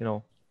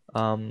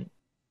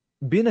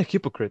 being a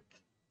hypocrite,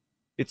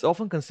 it's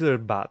often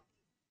considered bad,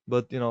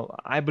 but,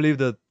 I believe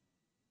that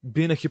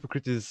being a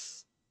hypocrite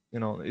is,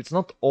 it's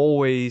not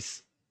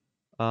always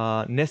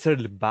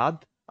necessarily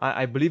bad.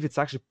 I believe it's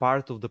actually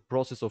part of the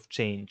process of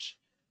change,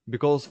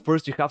 because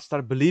first you have to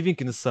start believing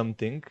in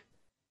something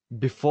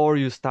before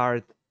you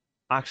start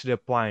actually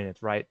applying it,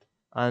 right?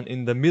 And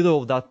in the middle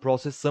of that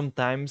process,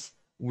 sometimes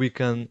we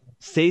can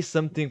say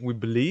something we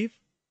believe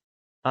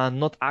and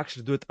not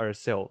actually do it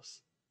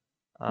ourselves.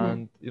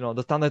 And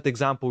the standard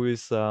example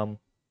is, going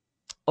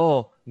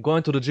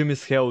to the gym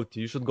is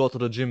healthy, you should go to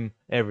the gym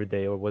every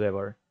day or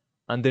whatever,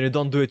 and then you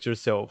don't do it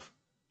yourself.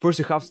 First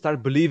you have to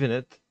start believing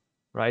it,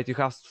 right? You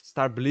have to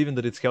start believing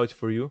that it's healthy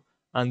for you,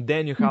 and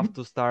then you have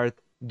to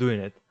start doing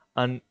it.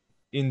 And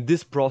in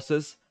this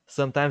process,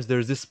 sometimes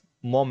there's this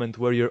moment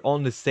where you're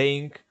only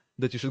saying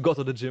that you should go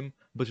to the gym,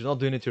 but you're not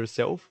doing it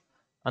yourself,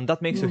 and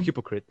that makes you a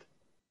hypocrite.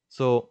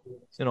 So,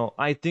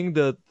 I think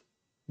that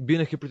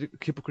being a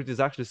hypocrite is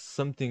actually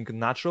something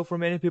natural for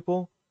many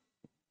people,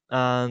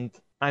 and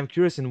I'm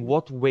curious, in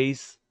what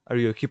ways are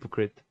you a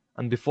hypocrite?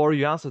 And before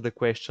you answer the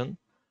question,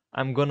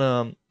 I'm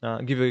gonna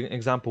give you an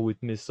example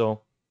with me.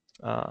 So,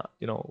 I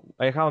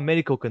have a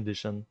medical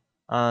condition,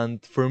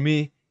 and for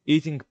me,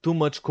 eating too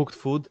much cooked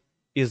food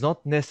is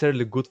not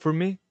necessarily good for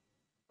me,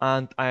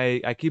 and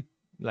I keep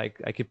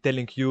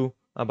telling you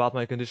about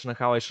my condition and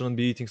how I shouldn't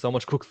be eating so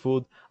much cooked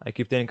food. I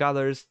keep telling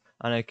others,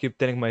 and I keep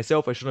telling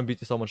myself I shouldn't be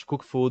eating so much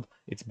cooked food.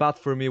 It's bad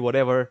for me,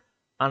 whatever,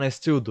 and I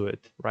still do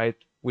it, right?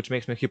 Which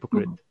makes me a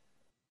hypocrite.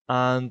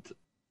 And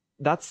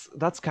that's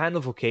kind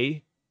of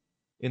okay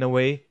in a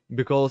way,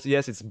 because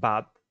yes, it's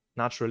bad.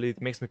 Naturally,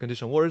 it makes my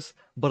condition worse.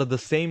 But at the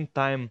same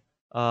time,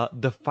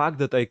 the fact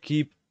that I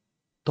keep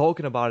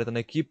talking about it and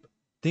I keep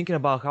thinking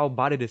about how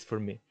bad it is for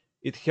me,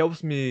 it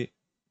helps me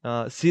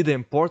see the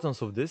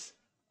importance of this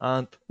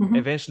and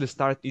eventually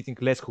start eating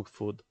less cooked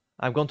food.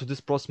 I've gone through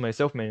this process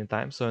myself many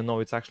times, so I know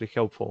it's actually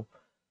helpful.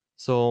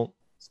 So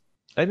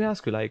let me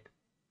ask you, like,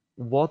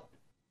 what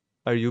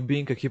are you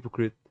being a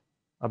hypocrite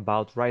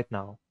about right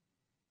now?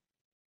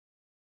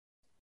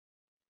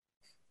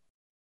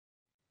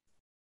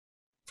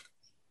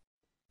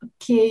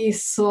 Okay,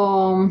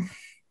 so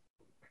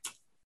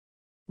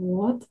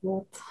what?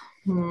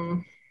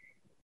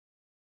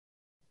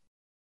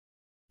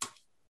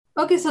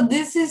 Okay, so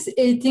this is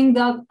a thing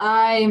that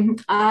I'm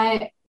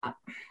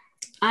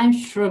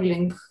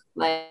struggling,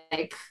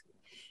 like,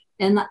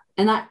 and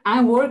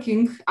I'm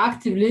working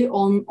actively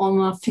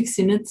on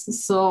fixing it.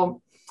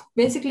 So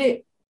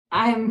basically,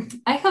 I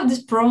have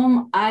this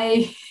problem.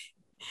 I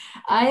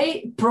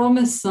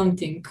promise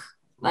something,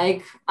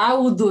 like I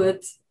will do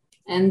it,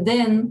 and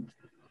then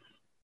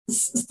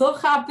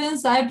stuff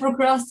happens. I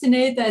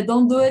procrastinate. I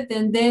don't do it,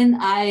 and then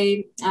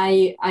I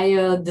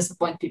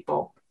disappoint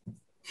people,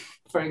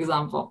 for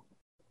example.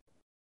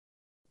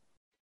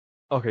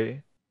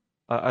 Okay,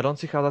 I don't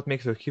see how that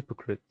makes you a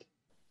hypocrite.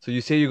 So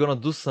you say you're gonna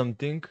do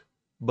something,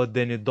 but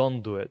then you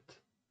don't do it.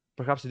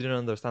 Perhaps you didn't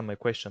understand my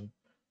question.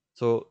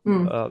 So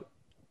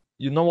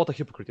you know what a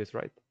hypocrite is,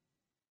 right?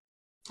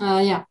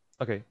 Yeah.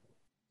 Okay.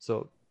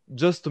 So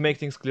just to make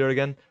things clear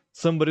again,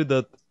 somebody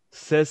that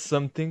says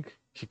something,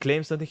 he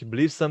claims something, he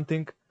believes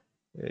something,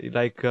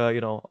 I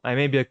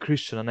may be a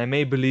Christian and I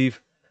may believe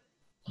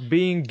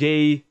being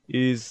gay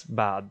is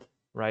bad,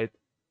 right?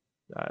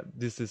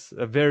 This is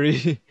a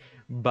very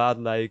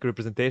bad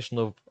representation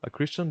of a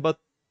Christian, but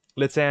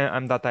let's say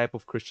I'm that type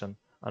of Christian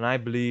and I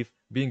believe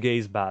being gay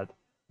is bad.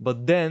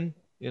 But then,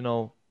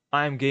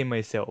 I'm gay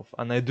myself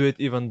and I do it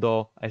even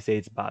though I say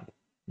it's bad.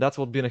 That's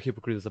what being a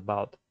hypocrite is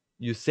about.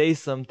 You say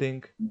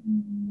something,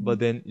 but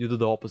then you do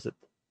the opposite.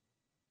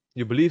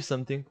 You believe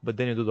something, but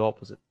then you do the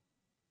opposite.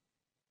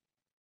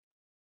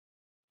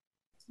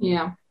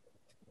 Yeah.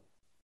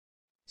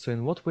 So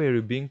in what way are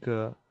you being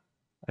a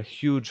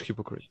huge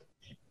hypocrite?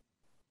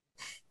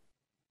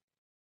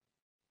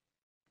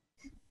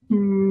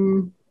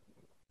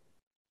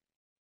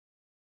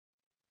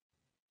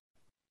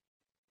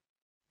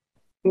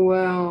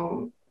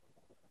 Well,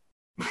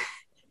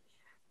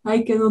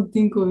 I cannot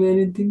think of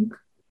anything.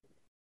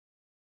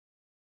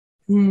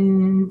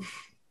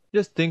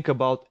 Just think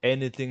about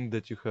anything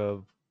that you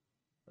have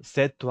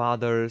said to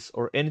others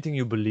or anything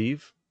you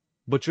believe,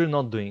 but you're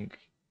not doing.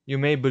 You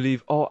may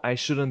believe, oh, I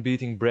shouldn't be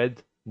eating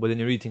bread, but then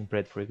you're eating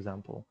bread, for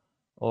example.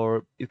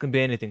 Or it can be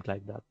anything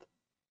like that.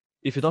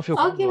 If you don't feel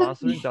comfortable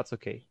answering, that's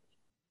okay.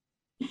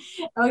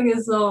 Okay,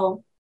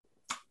 so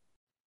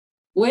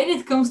when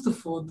it comes to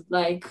food,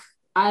 like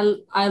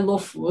I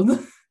love food.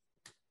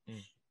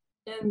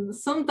 And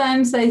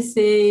sometimes I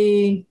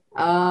say,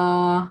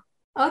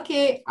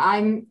 okay,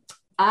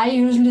 I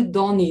usually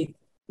don't eat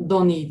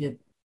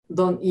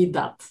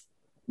that.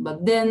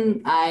 But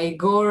then I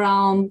go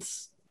around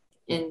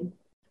and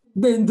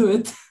then do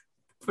it,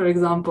 for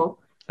example.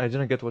 I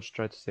didn't get what you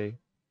tried to say.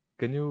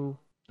 Can you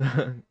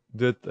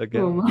do it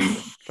again? Oh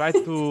Try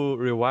to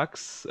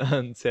relax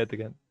and say it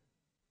again.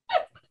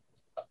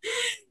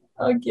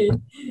 Okay,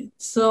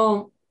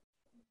 so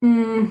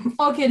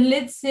okay,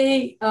 let's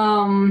say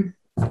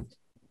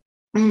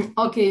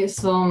okay,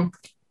 so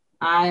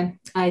I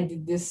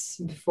did this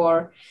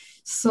before.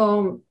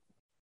 So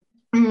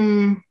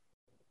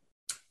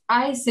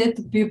I said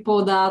to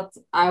people that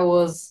I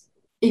was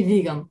a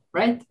vegan,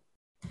 right?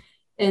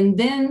 And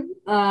then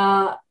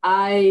I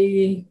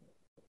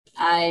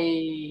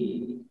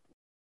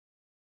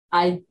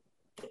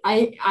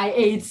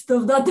ate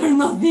stuff that are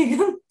not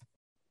vegan,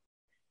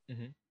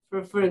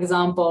 for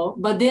example.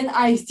 But then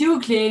I still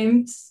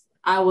claimed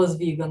I was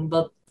vegan,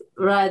 but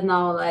right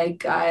now,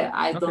 like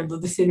I don't do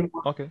this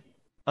anymore. Okay.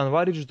 And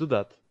why did you do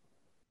that?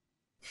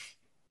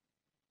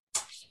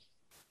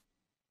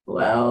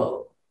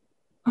 Well,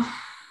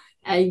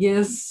 I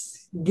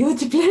guess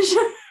guilty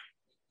pleasure.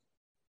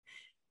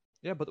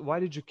 Yeah, but why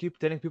did you keep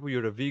telling people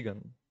you're a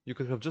vegan? You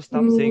could have just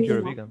stopped saying you're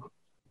a vegan.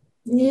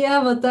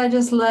 Yeah, but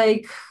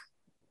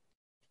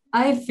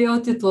I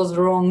felt it was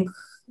wrong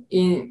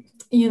in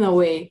a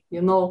way,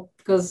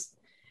 because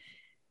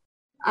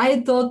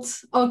I thought,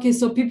 okay,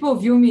 so people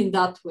view me in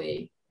that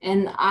way,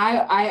 and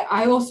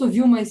I also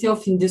view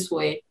myself in this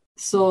way.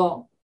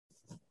 So,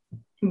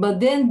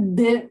 but then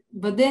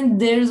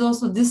there's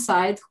also this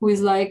side who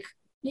is like,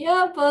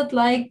 yeah, but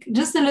like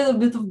just a little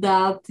bit of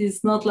that.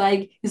 It's not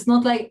like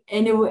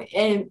anyone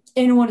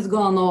is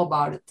gonna know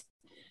about it.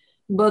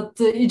 But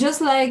it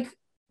just like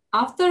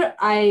after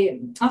I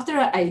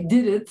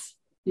did it,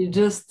 it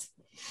just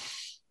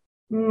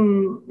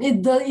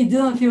it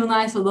didn't feel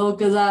nice at all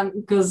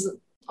because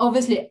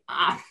obviously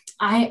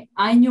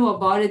I knew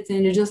about it,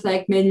 and it just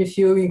like made me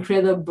feel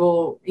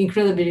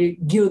incredibly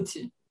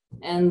guilty,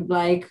 and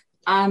like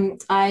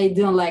I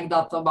didn't like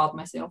that about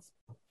myself.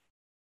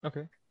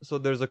 Okay. So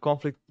there's a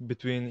conflict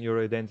between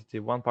your identity.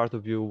 One part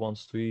of you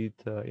wants to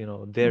eat,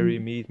 dairy,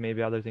 meat,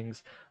 maybe other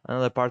things.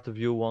 Another part of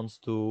you wants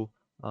to,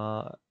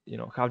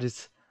 have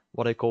this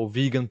what I call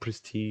vegan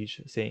prestige,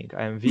 saying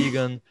I am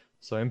vegan,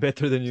 so I'm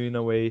better than you in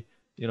a way.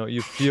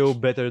 You feel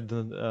better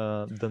than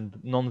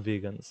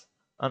non-vegans.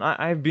 And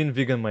I've been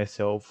vegan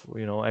myself.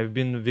 I've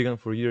been vegan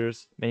for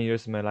years, many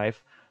years in my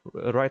life.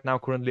 Right now,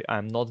 currently,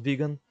 I'm not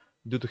vegan.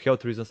 Due to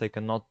health reasons, I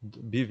cannot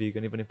be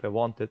vegan even if I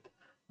wanted.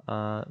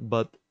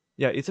 But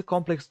yeah, it's a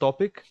complex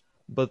topic,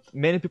 but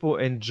many people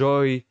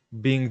enjoy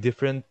being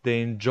different.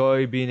 They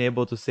enjoy being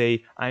able to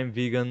say, I'm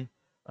vegan.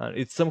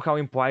 It somehow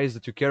implies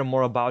that you care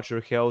more about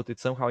your health. It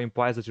somehow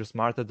implies that you're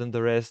smarter than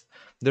the rest.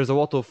 There's a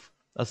lot of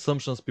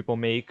assumptions people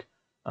make.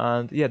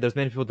 And yeah, there's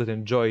many people that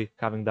enjoy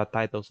having that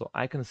title. So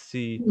I can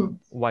see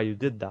why you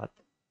did that.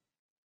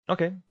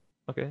 Okay.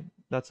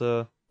 That's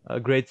a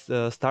great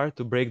start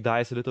to break the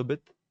ice a little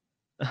bit.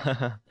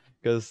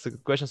 Because the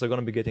questions are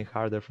going to be getting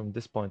harder from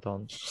this point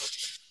on.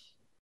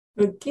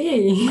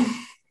 Okay.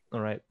 All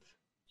right.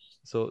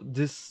 So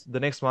the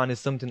next one is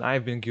something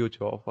I've been guilty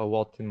of a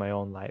lot in my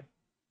own life.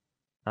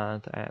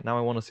 And now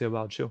I want to say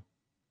about you.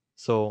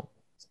 So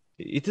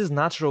it is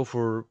natural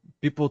for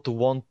people to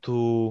want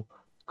to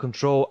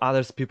control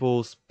others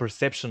people's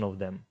perception of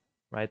them,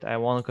 right? I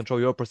want to control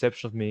your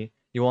perception of me.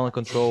 You want to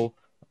control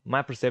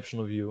my perception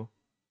of you.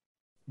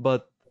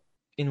 But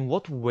in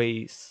what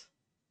ways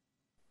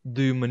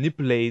do you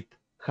manipulate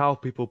how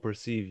people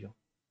perceive you?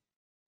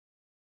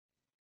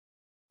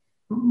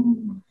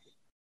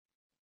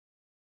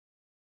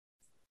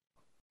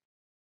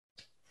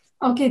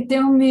 Okay,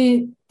 tell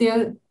me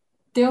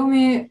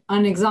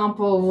an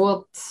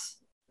example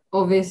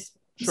of a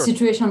Sure.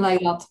 situation like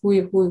that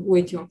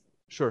with you.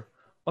 Sure.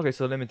 Okay,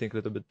 so let me think a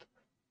little bit.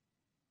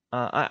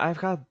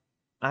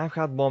 I've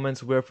had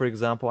moments where, for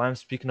example, I'm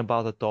speaking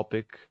about a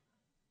topic,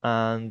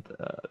 and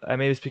I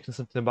may be speaking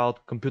something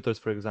about computers,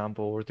 for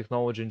example, or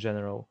technology in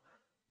general,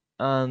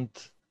 and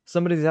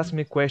somebody's asking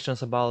me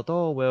questions about,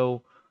 oh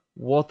well,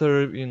 what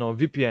are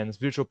VPNs,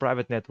 virtual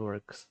private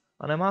networks,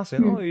 and I'm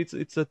asking, oh,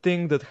 it's a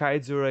thing that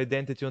hides your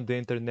identity on the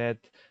internet,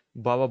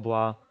 blah blah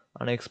blah,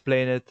 and I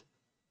explain it,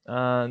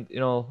 and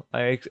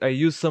I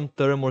use some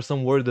term or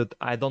some word that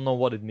I don't know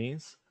what it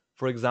means.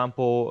 For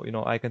example,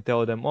 I can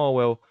tell them, oh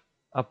well,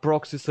 a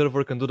proxy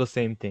server can do the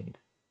same thing,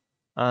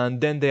 and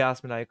then they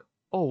ask me like,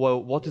 oh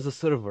well, what is a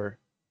server?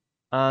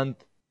 And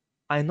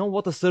I know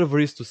what a server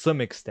is to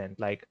some extent.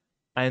 Like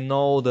I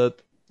know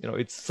that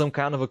it's some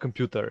kind of a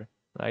computer,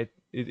 right?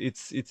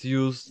 It's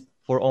used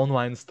for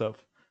online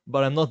stuff,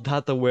 but I'm not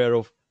that aware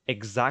of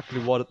exactly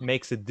what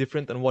makes it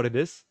different and what it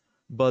is.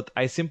 But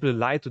I simply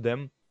lie to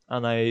them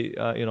and I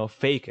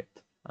fake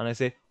it, and I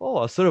say,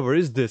 oh, a server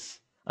is this,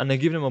 and I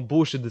give them a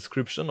bullshit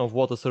description of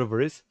what a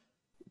server is,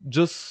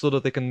 just so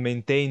that they can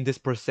maintain this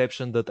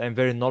perception that I'm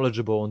very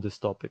knowledgeable on this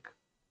topic.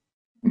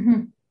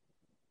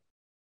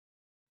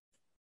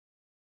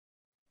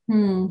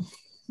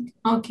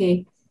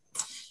 Okay.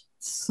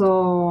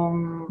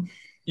 So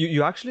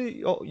You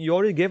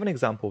already gave an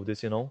example of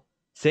this,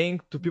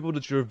 saying to people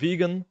that you're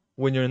vegan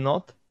when you're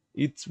not.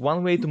 It's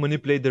one way to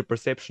manipulate their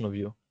perception of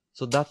you.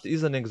 So that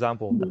is an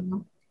example of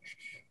that.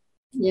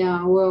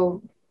 yeah,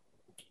 well,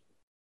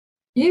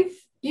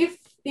 if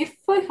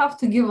I have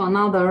to give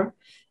another,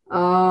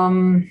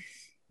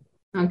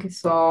 okay,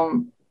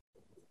 so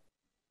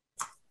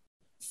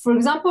for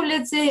example,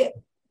 let's say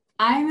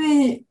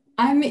I'm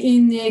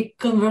in a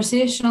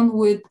conversation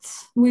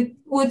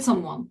with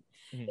someone,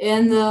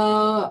 and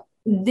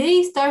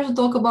they start to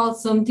talk about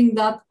something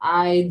that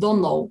I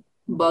don't know,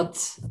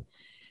 but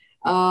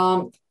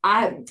I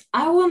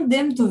want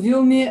them to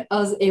view me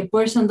as a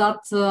person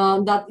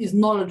that is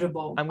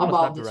knowledgeable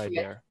about this.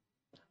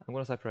 I'm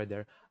gonna stop right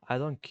there. I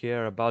don't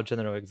care about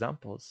general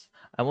examples.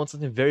 I want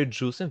something very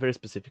juicy and very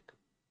specific.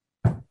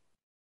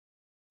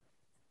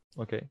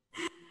 Okay.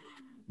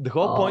 The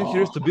whole point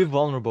here is to be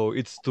vulnerable.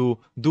 It's to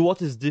do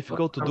what is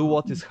difficult, to do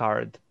what is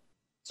hard,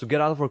 to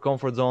get out of our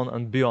comfort zone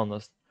and be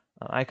honest.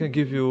 I can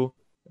give you,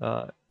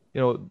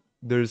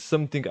 there's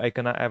something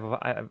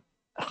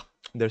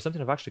there's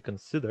something I've actually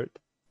considered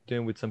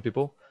doing with some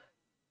people.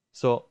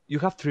 So you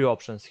have three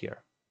options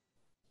here.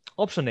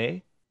 Option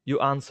A, you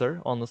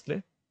answer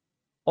honestly.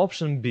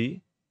 Option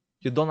B,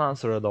 you don't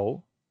answer at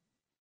all.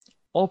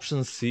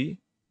 Option C,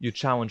 you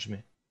challenge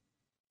me.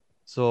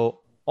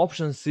 So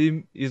option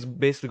C is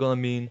basically gonna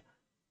mean,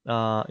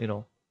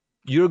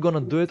 you're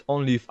gonna do it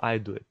only if I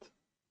do it.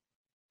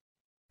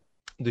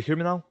 Do you hear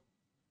me now?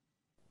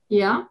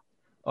 Yeah.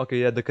 Okay,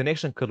 yeah, the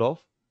connection cut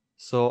off.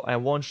 So I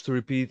want you to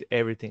repeat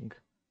everything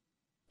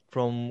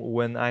from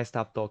when I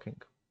stopped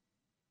talking.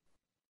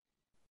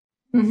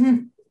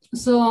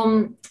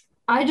 So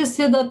I just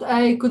said that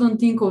I couldn't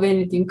think of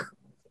anything.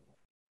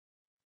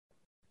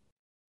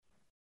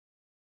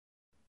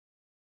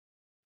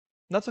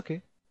 That's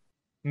okay.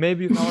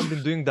 Maybe you haven't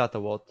been doing that a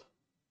lot.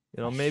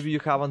 Maybe you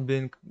haven't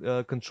been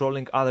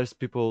controlling others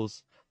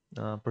people's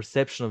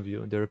perception of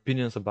you, their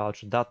opinions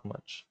about you that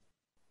much.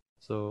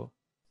 So,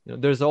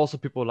 there's also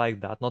people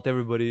like that. Not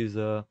everybody is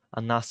a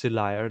nasty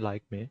liar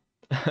like me.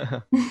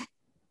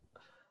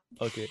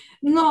 Okay.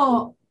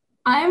 No,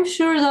 I'm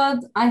sure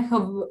that I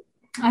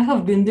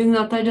have been doing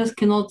that. I just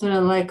cannot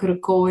like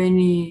recall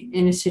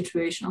any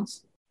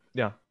situations.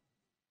 Yeah,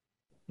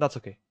 that's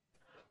okay.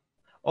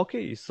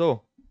 Okay,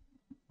 so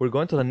we're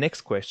going to the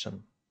next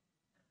question.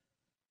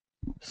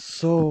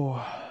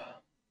 So,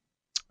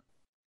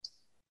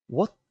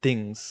 what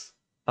things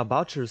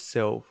about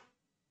yourself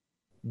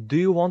do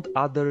you want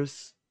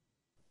others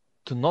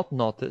to not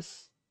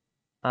notice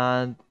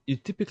and you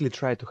typically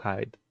try to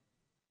hide?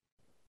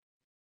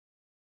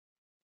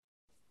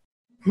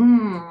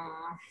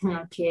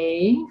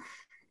 Okay.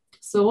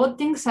 So what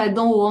things I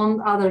don't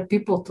want other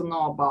people to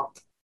know about,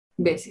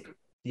 basically.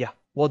 Yeah,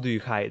 what do you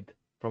hide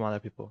from other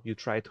people? You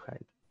try to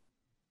hide.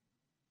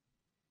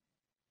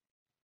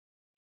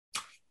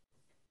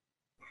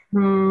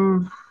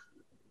 Hmm.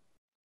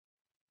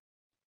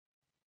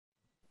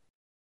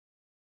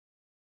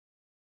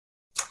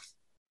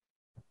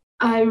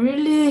 I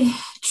really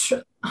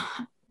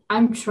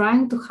I'm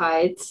trying to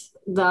hide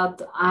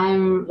that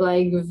I'm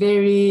like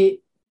very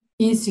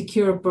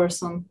insecure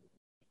person.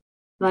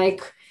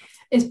 Like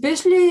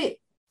especially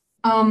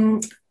um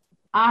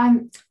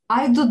I'm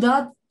I do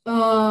that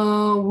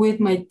with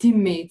my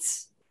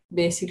teammates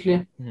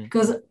basically Mhm.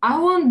 because I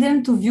want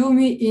them to view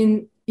me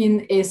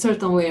in a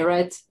certain way,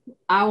 right?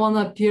 I want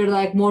to appear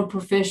like more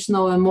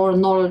professional and more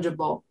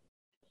knowledgeable.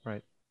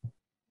 Right.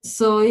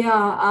 So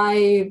yeah,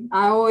 I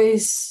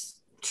always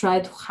try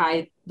to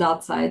hide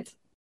that side.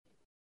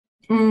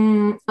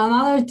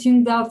 Another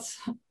thing that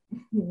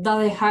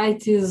I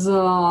hide is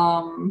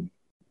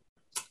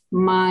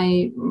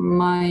my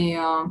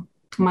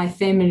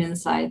feminine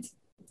side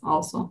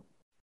also.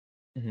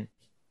 Mhm.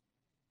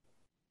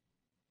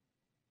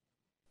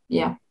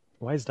 Yeah.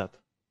 Why is that?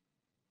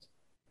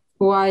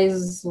 Why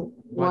is Why do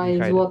why you is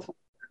hide what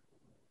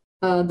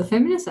it? the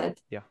feminine side?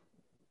 Yeah.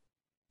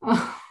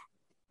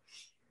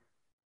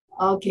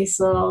 Okay,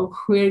 so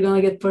we're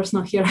gonna get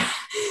personal here.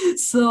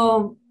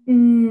 So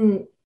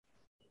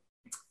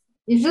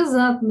it's just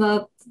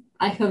that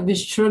I have been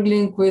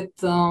struggling with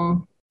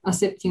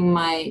accepting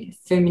my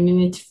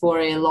femininity for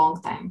a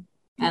long time,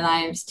 and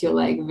I am still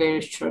like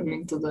very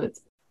struggling to do it.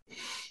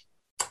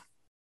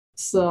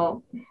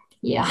 So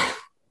yeah.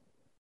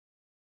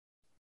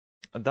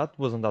 That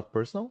wasn't that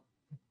personal.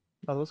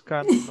 That was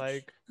kind of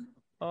like,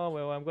 oh,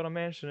 well, I'm gonna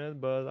mention it,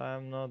 but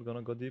I'm not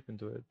gonna go deep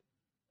into it.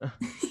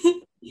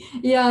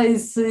 Yeah,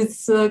 it's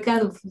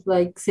kind of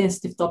like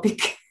sensitive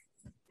topic.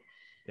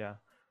 Yeah.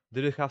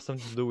 Did it have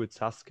something to do with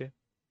Sasuke?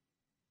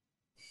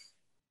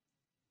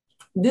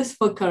 This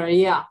fucker,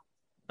 yeah.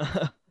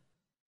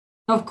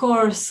 Of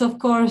course,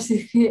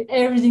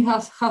 everything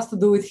has to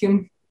do with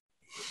him.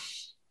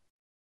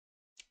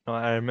 No,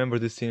 I remember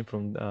this scene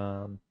from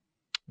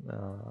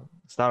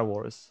Star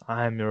Wars.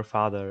 I am your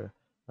father,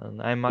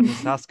 and I imagine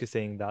Sasuke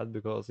saying that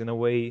because, in a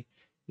way,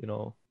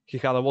 he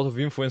had a lot of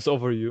influence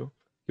over you.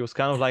 He was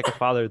kind of like a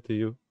father to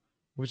you,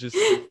 which is,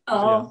 yeah.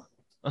 Oh,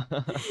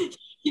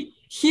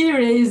 he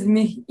raised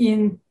me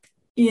in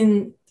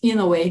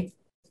a way.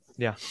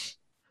 Yeah.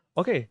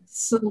 Okay.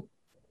 So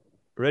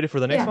Ready for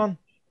the next yeah, one?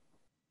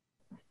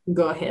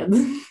 go ahead.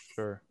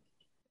 Sure.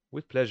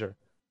 With pleasure.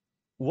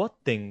 What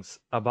things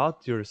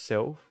about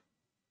yourself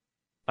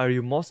are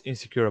you most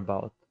insecure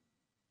about?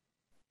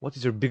 What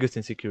is your biggest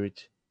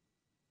insecurity?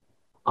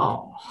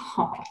 Oh,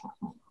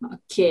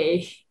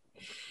 okay.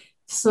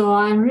 So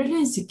I'm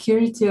really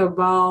insecurity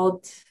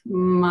about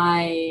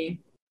my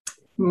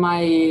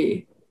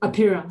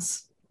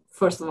appearance,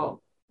 first of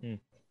all. Mm.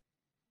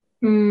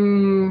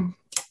 Mm,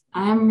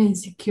 I'm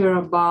insecure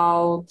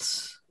about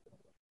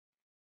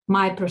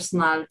my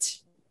personality.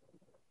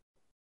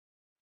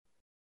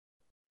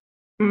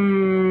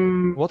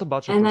 Mm, What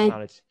about your and I,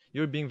 personality?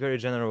 You're being very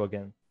general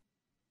again.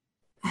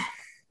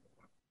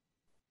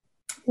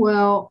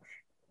 well,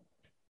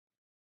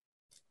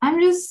 I'm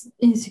just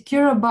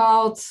insecure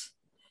about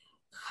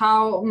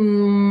how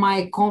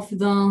my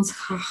confidence,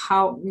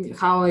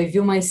 how I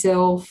view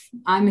myself.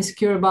 I'm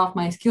insecure about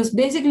my skills.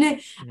 Basically,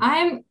 Mhm.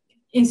 I'm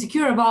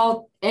insecure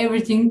about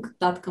everything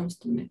that comes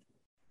to me.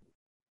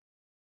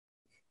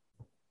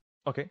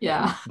 Okay.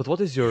 Yeah, But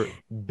what is your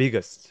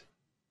biggest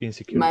my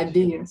insecurity?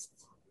 biggest.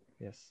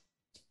 Yes.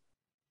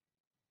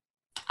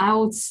 I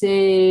would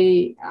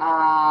say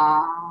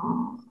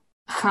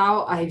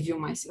how I view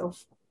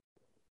myself.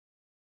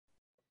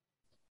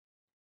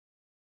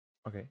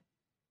 Okay.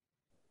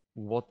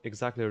 What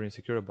exactly are you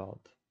insecure about?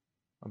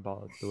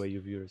 About the way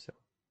you view yourself?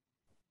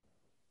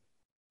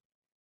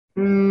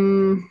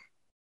 Mm,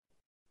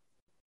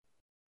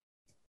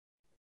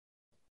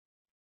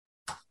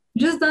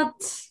 just that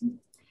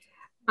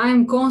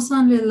I'm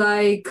constantly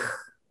like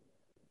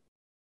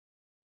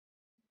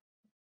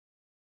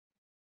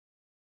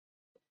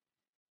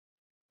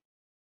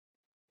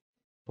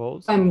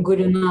Pause? I'm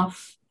good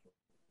enough.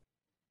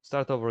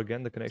 start over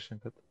again. The connection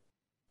cut.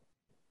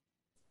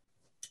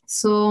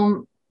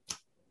 So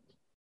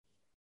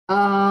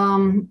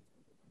I'm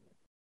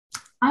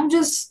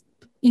just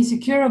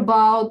insecure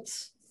about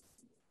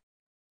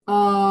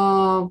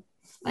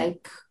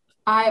like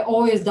I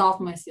always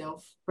doubt myself,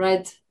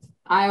 right?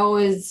 I'm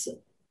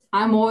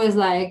always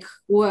like,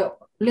 well,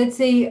 let's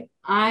say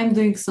I'm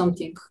doing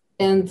something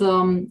and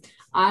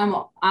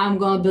I'm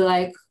gonna be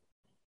like,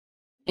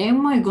 am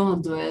I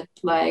gonna do it?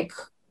 Like,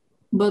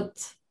 but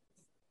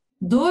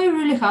do I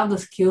really have the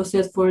skill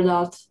set for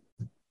that?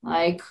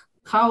 Like,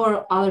 how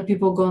are other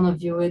people gonna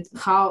view it?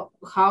 How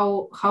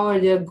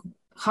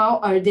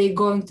are they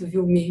going to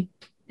view me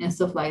and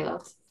stuff like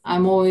that?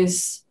 I'm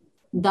always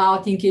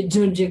doubting it,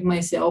 judging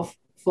myself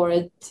for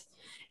it,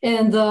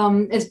 and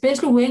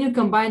especially when you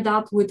combine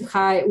that with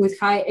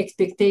high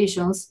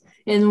expectations,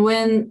 and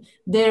when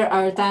there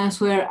are times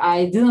where I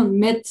didn't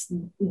meet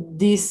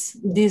these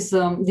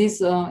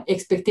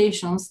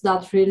expectations,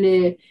 that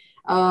really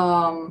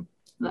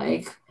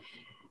like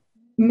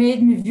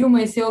made me view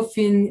myself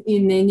in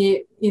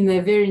a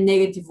very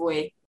negative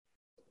way.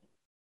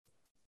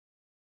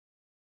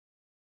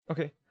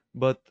 Okay,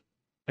 but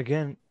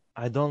again,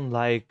 I don't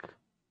like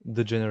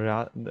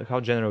how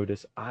general it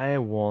is. I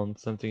want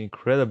something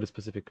incredibly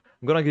specific.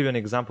 I'm gonna give you an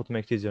example to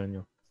make it easier on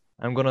you.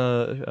 I'm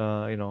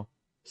gonna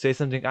say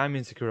something I'm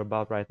insecure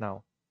about right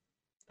now.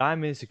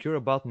 I'm insecure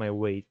about my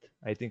weight.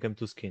 I think I'm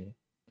too skinny.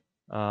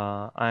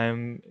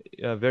 I'm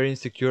very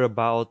insecure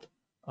about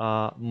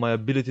my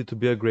ability to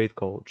be a great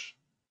coach.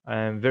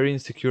 I'm very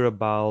insecure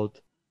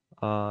about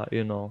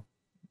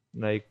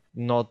like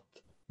not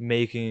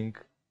making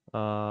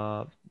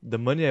the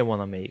money I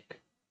want to make.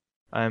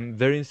 I'm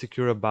very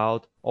insecure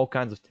about all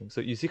kinds of things.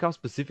 So you see how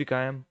specific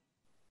I am?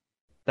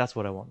 That's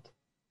what I want.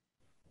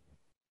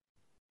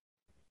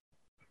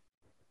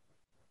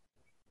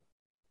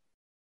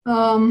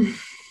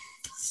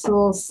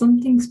 So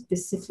something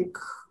specific.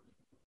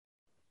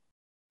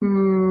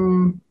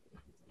 Mm,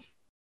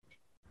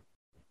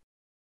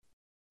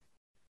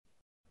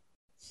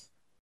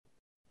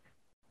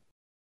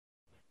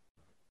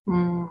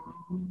 mm.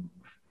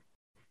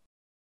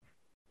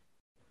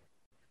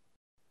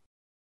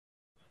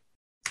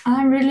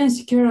 I'm really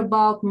insecure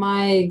about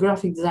my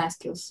graphic design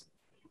skills,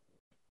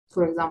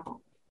 for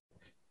example.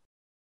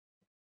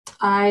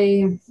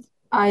 I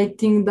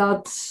think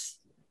that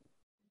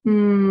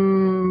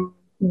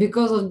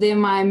because of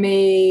them I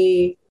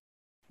may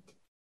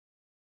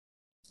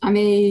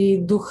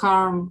do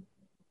harm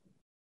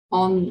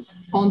on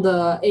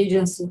the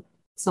agency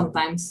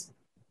sometimes.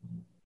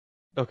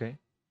 Okay.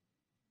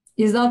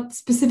 Is that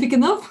specific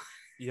enough?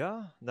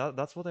 Yeah,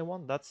 that's what I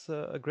want. That's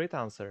a great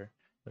answer.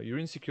 You're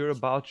insecure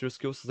about your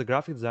skills as a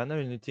graphic designer,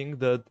 and you think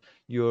that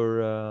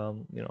your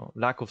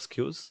lack of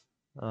skills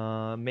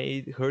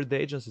may hurt the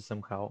agency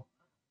somehow.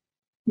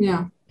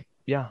 Yeah.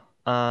 Yeah,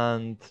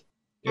 and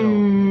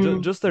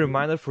Mm, just a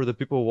reminder for the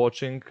people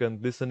watching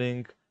and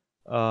listening.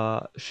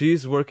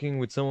 She's working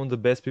with some of the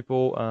best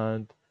people,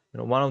 and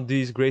one of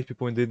these great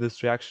people in the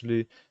industry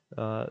actually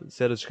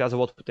said that she has a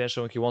lot of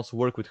potential and he wants to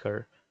work with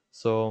her.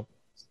 So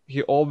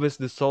he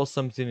obviously saw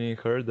something in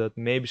her that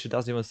maybe she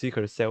doesn't even see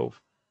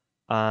herself.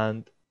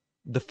 And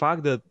the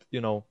fact that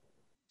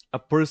a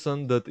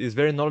person that is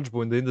very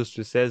knowledgeable in the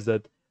industry says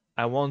that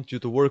I want you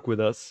to work with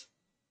us,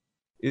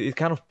 it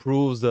kind of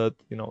proves that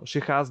she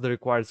has the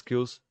required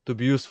skills to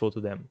be useful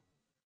to them.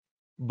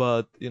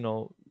 But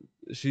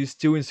she's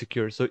still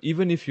insecure. So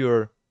even if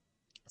you're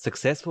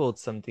successful at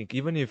something,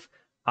 even if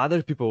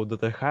other people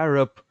that are higher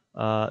up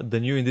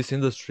than you in this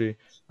industry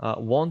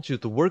want you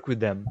to work with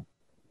them,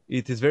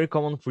 it is very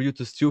common for you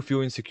to still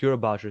feel insecure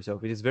about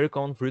yourself. It is very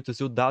common for you to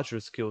still doubt your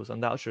skills and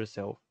doubt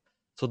yourself.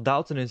 So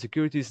doubts and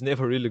insecurities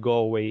never really go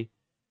away.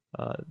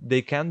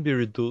 They can be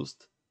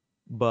reduced,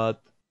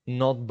 but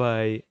not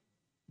by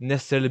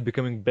necessarily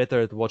becoming better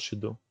at what you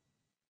do.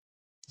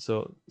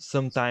 So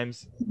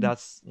sometimes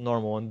that's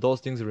normal and those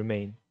things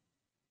remain.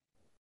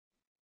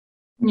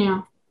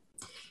 yeah.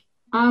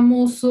 I'm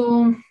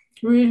also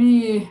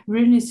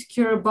really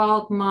secure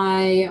about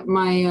my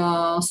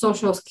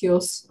social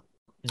skills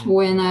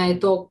when I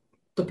talk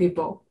to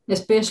people,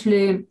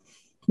 especially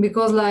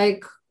because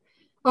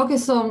okay,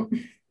 so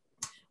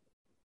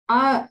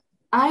I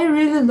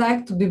really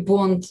like to be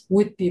bond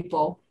with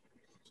people,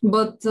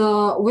 but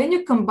when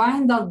you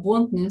combine that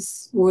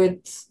bondness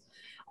with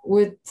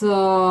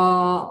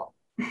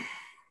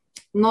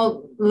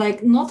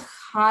not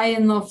high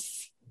enough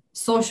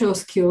social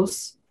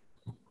skills,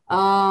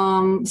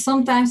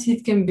 sometimes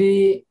it can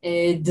be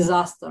a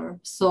disaster.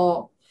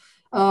 So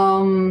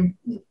in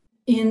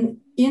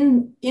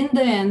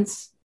the end,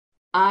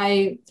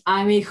 I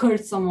may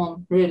hurt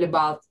someone really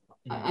bad.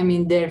 I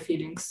mean their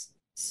feelings.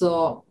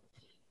 So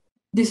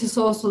this is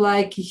also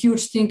like a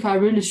huge thing I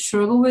really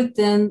struggle with,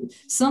 and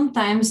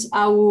sometimes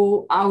I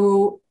will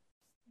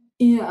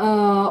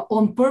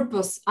on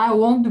purpose I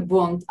won't be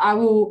blunt. I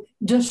will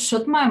just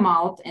shut my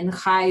mouth and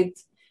hide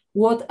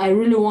what I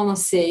really want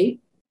to say,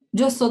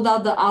 just so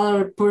that the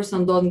other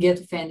person don't get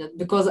offended,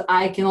 because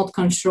I cannot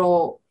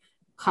control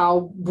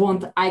how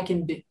blunt I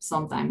can be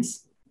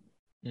sometimes.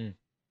 Mm.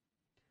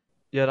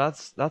 Yeah,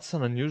 that's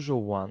an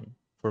unusual one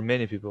for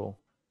many people.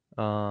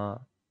 Uh,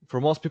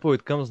 for most people,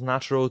 it comes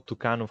natural to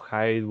kind of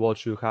hide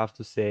what you have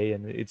to say,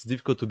 and it's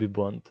difficult to be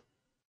blunt.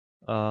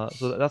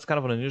 So that's kind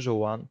of an unusual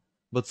one.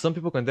 But some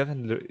people can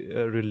definitely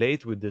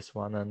relate with this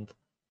one, and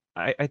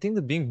I think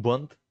that being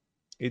blunt,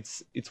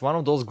 it's one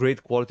of those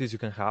great qualities you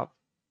can have.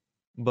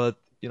 But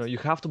you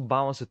have to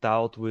balance it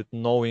out with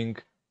knowing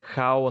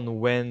how and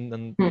when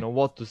and Hmm.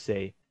 what to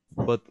say.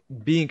 But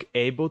being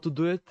able to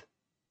do it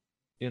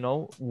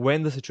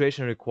when the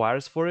situation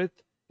requires for it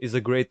is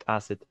a great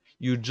asset.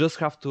 You just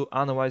have to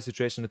analyze the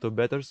situation a little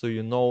better so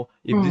you know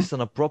if this Hmm. is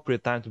an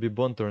appropriate time to be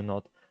blunt or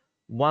not.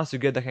 Once you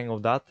get the hang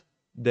of that,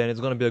 then it's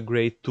going to be a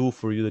great tool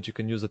for you that you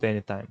can use at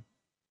any time.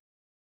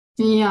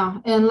 Yeah,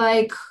 and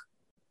like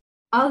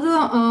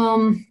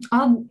other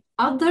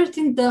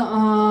thing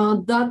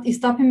that is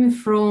stopping me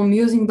from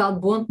using that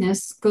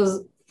bluntness,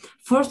 because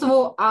first of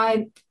all,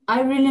 I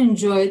really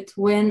enjoy it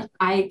when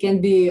I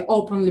can be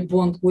openly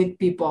blunt with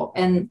people,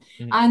 and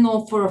Mhm. I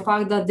know for a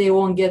fact that they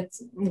won't get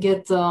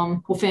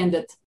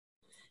offended.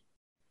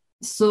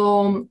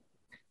 So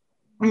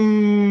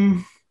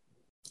um,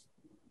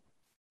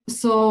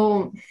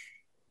 so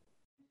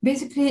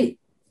basically,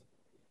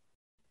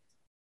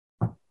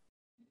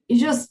 it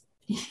just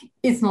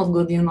it's not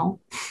good, you know.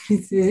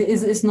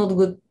 It's not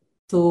good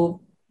to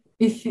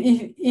if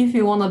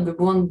you want to be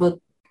blunt, but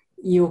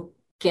you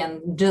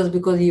can just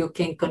because you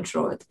can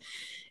control it.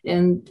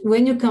 And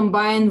when you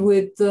combine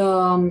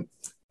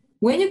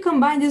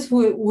this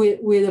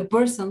with a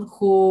person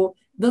who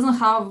doesn't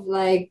have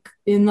like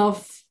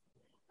enough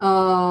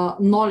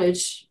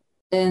knowledge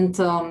and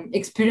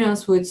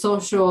experience with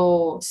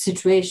social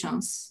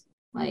situations,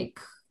 like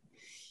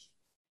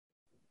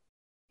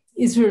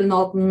it's really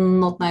not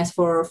nice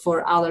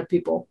for other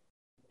people.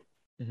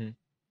 Mhm.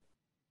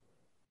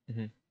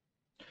 Mhm.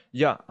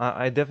 Yeah,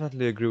 I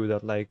definitely agree with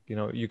that. Like,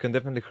 you can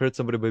definitely hurt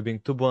somebody by being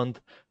too blunt.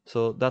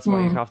 So that's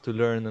why you Hmm. have to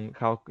learn and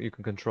how you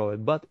can control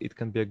it. But it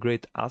can be a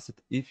great asset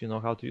if you know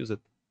how to use it.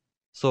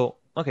 So,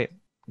 okay,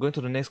 going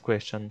to the next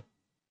question.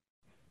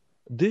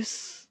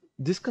 This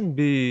can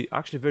be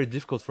actually very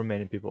difficult for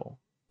many people.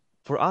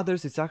 For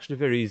others, it's actually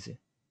very easy.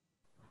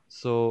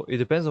 So it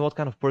depends on what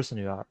kind of person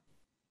you are.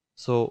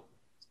 So,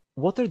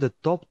 what are the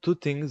top two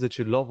things that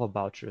you love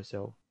about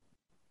yourself?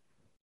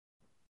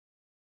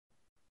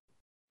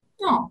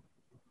 No,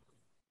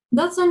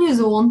 that's an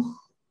easy one.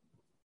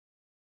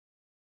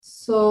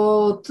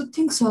 So two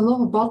things I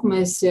love about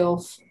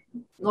myself.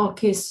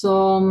 Okay,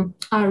 so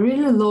I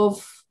really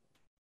love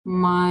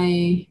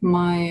my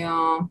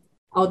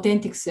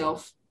authentic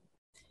self.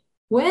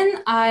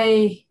 When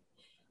I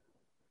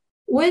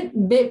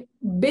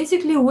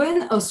basically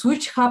when a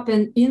switch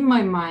happened in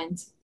my mind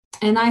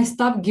and I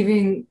stopped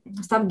giving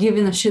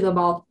a shit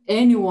about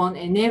anyone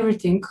and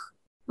everything,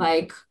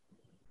 like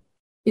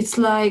it's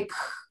like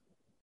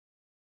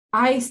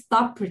I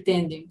stopped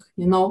pretending,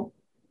 you know.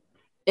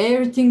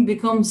 Everything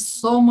becomes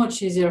so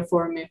much easier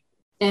for me.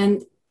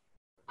 And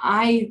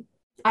I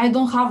I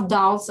don't have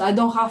doubts, I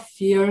don't have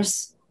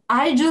fears.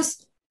 I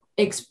just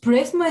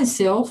express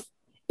myself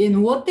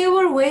in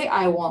whatever way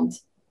I want.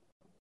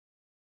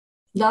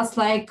 That's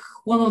like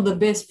one of the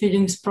best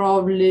feelings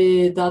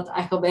probably that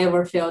I have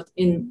ever felt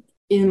in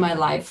my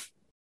life.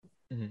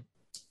 Mhm.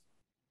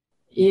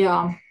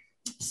 Yeah.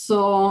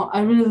 So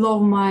I really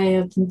love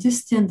my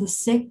authenticity. And the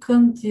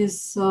second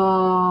is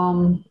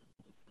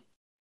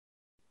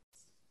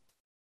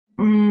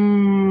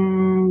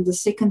the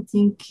second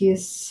thing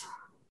is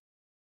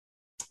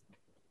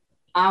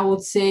I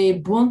would say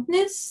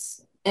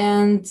bluntness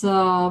and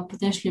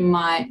potentially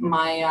my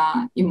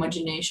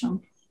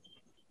imagination.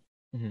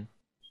 Mhm.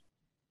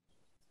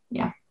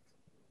 Yeah.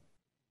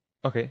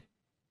 Okay.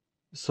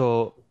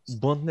 So,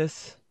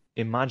 bluntness,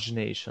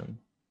 imagination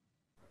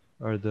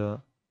are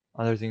the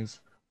other things.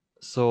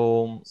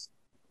 So,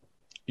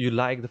 you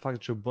like the fact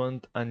that you're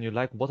blunt and you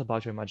like what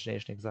about your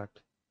imagination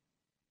exactly?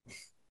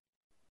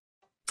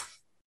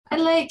 I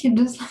like it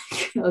just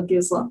like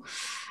okay, so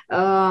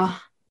uh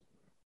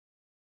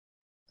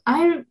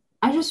I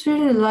I just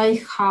really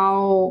like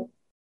how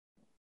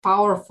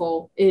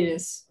powerful it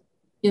is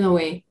in a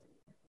way.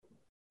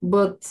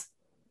 But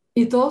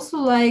it also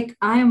like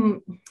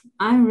I'm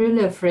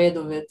really afraid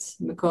of it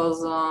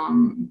because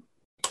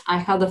I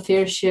had a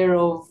fair share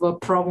of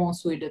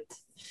problems with it.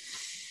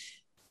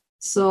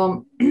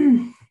 So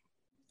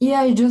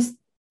yeah,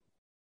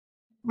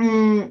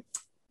 mm,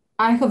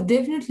 I have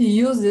definitely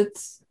used it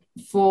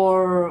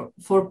for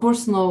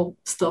personal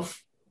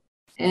stuff,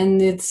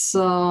 and it's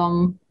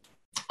I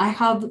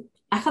had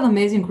I had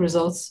amazing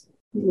results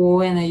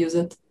when I use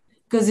it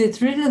because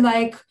it's really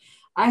like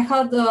I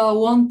had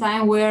one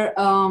time where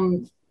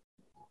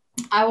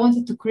I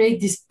wanted to create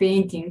this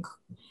painting,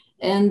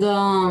 and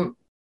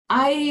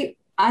I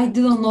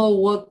didn't know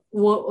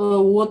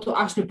what to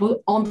actually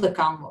put on the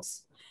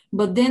canvas,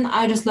 but then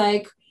I just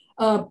like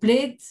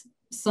played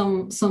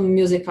some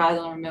music I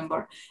don't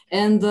remember,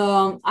 and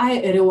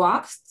I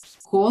relaxed,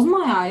 closed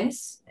my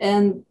eyes,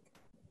 and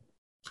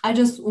I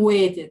just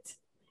waited,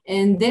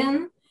 and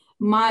then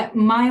my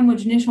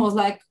imagination was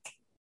like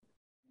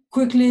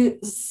quickly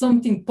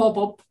something pop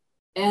up,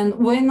 and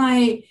when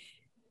I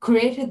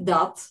created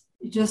that,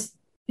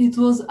 it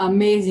was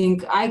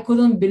amazing. I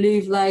couldn't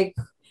believe like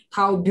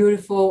how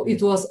beautiful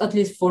it was, at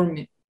least for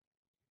me.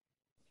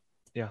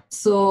 Yeah.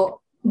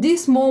 So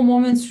these small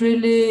moments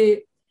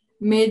really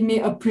made me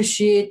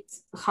appreciate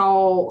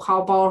how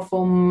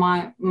powerful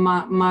my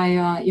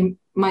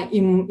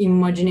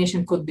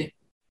imagination could be.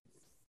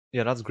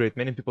 Yeah, that's great.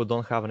 Many people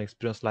don't have an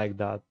experience like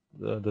that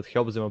that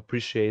helps them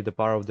appreciate the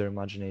power of their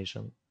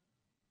imagination.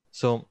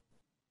 So,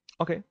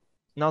 okay,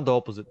 now the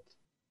opposite.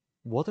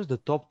 What are the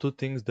top two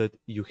things that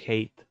you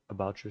hate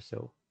about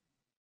yourself?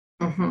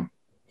 Mhm.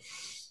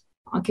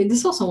 Okay,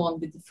 this also won't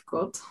be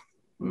difficult.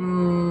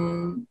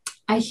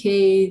 I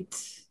hate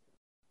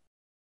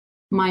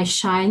my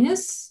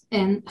shyness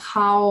and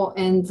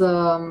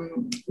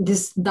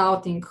this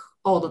doubting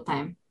all the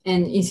time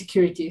and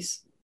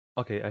insecurities.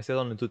 Okay, I said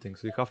only two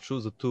things. So you have to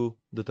choose the two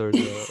that are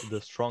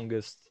the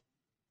strongest.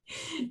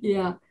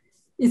 Yeah,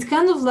 it's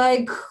kind of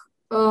like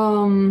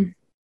um,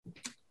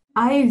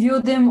 I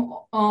view them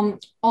on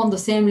the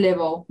same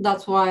level.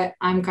 That's why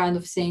I'm kind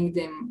of saying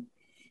them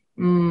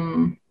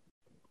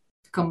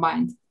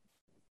combined.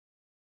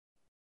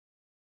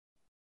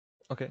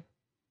 Okay.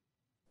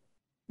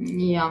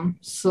 Yeah,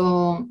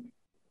 so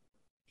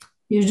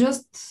you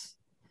just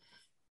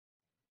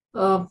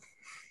uh,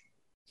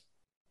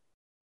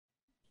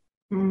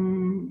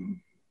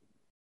 mm,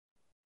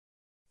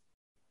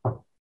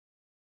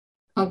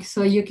 okay,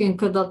 so you can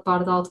cut that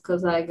part out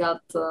because I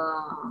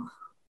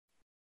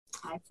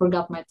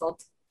forgot my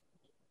thought.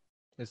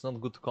 It's not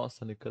good to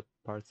constantly cut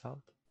parts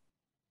out.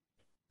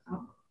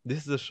 Oh.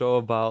 This is a show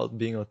about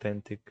being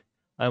authentic.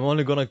 I'm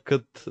only gonna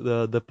cut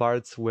the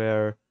parts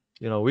where,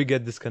 we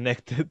get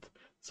disconnected.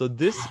 So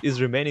this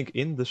is remaining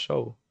in the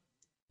show.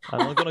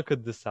 I'm not gonna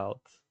cut this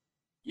out.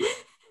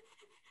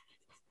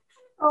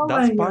 Oh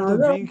That's my part god, of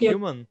being okay.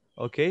 human,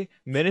 okay?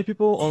 Many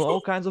people on all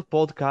kinds of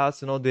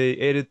podcasts, they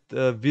edit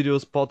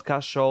videos,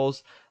 podcast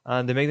shows,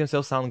 and they make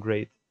themselves sound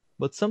great.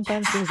 But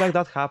sometimes things like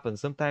that happen.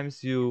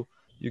 Sometimes you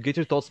get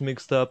your thoughts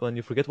mixed up and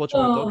you forget what you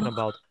were talking Oh.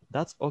 about.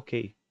 That's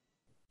okay.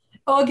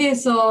 Okay,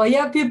 so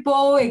yeah,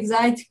 people,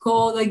 anxiety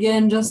called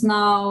again just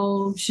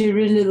now. She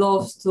really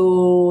loves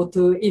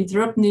to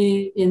interrupt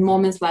me in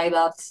moments like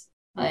that.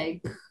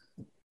 Like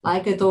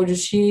like I told you,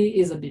 she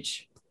is a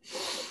bitch.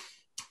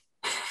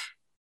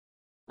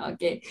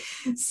 Okay,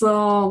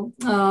 so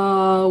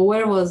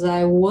where was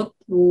I? What?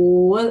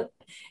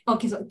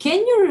 Okay, so can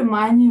you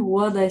remind me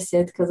what I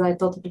said because I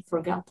totally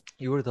forgot.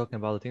 You were talking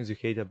about the things you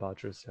hate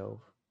about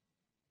yourself.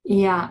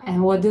 Yeah,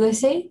 and what did I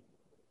say?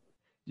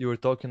 You were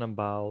talking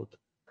about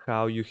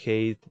how you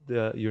hate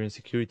your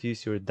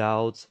insecurities, your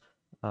doubts,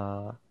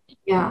 uh,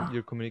 Yeah,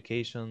 your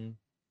communication.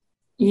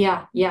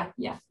 yeah.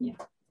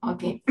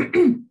 Okay,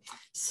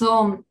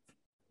 so.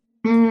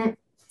 mm,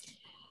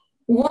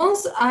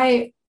 once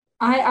I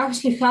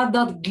actually had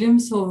that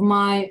glimpse of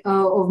my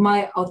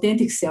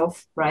authentic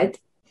self, right?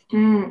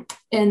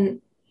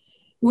 And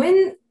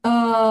when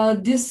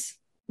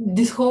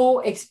this whole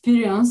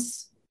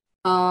experience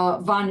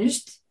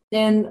vanished,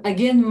 and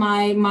again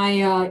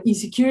my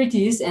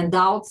insecurities and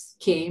doubts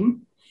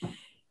came.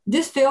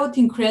 This felt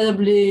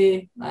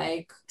incredibly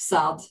like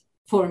sad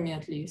for me,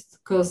 at least,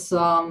 because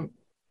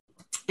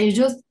it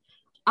just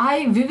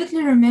I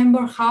vividly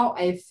remember how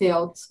I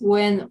felt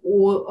when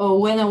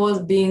I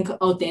was being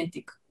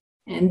authentic,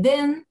 and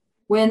then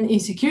when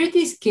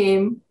insecurities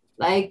came,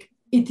 like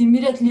it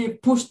immediately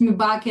pushed me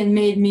back and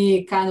made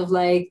me kind of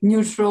like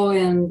neutral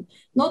and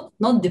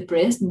not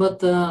depressed,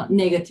 but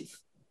negative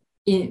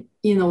in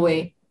a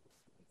way.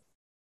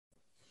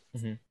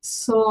 Hmm.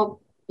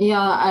 So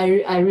yeah,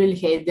 I really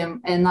hate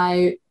them, and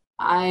I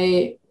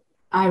I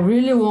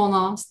really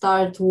wanna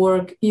start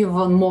work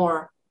even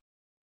more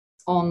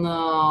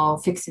on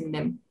fixing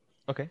them.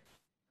 Okay,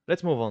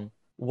 let's move on.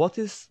 What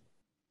is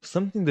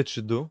something that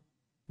you do,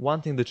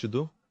 one thing that you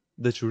do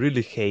that you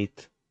really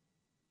hate?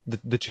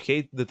 That you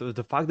hate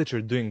the fact that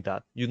you're doing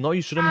that. You know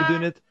you shouldn't be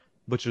doing it,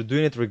 but you're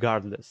doing it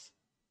regardless.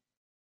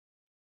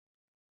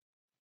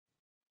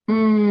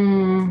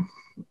 Mm,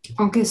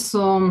 okay,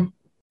 so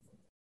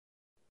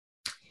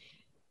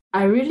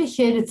I really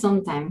hate it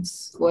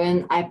sometimes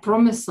when I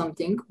promise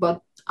something,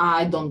 but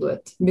I don't do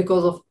it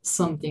because of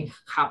something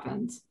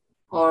happened,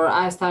 or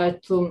I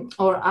started to,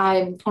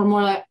 or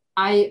more like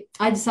I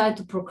decide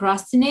to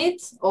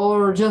procrastinate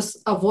or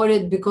just avoid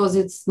it because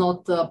it's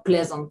not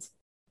pleasant.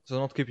 So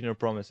not keeping your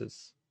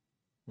promises,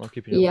 not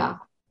keeping your word. Yeah,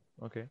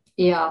 Okay.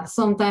 yeah.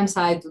 Sometimes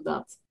I do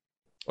that.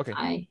 Okay.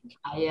 I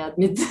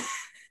admit.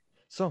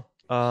 So,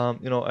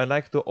 I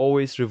like to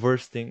always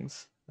reverse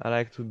things. I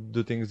like to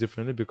do things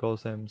differently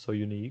because I'm so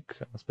unique,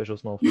 I'm a special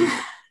snowflake.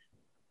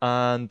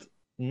 And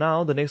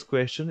now the next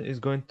question is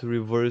going to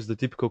reverse the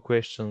typical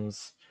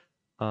questions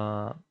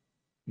uh,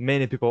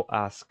 many people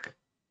ask,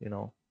 you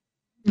know.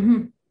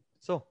 Mhm.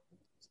 So,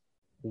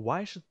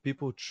 why should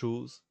people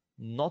choose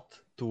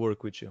not to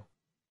work with you?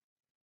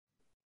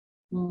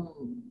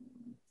 Mm.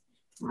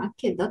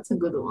 Okay, that's a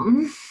good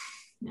one.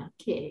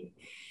 Okay.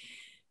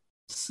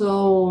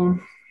 So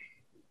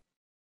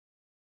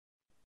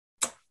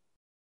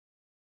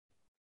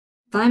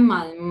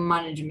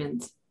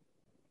management.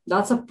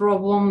 That's a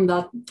problem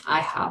that I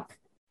have.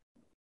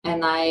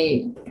 And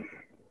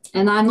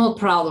I'm not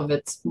proud of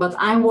it, but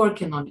I'm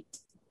working on it.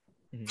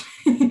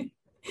 Mhm.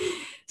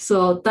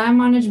 So time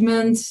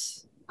management,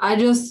 I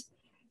just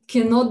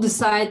cannot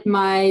decide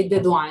my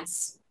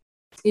deadlines.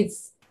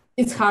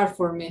 It's hard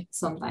for me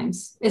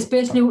sometimes,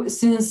 especially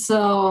since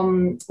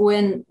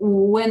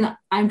when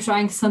I'm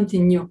trying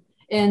something new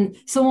and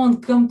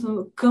someone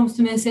comes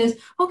to me and says,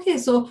 "Okay,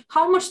 so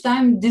how much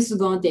time this is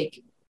gonna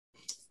take?"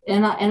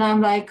 And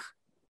I'm like,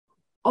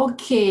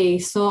 "Okay,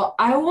 so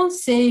I won't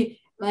say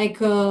like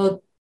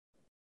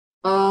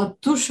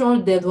too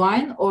short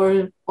deadline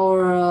or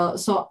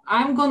so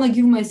I'm gonna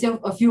give myself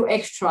a few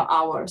extra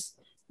hours,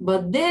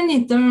 but then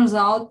it turns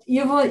out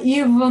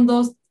even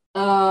those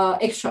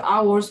extra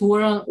hours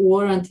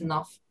weren't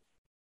enough.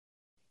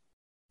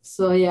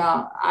 So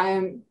yeah,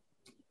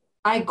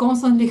 I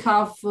constantly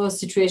have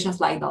situations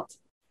like that.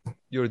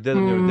 Your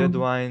Mm,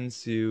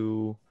 deadlines,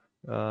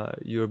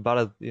 you're bad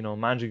at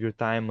managing your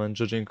time and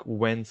judging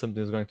when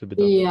something is going to be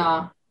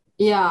done.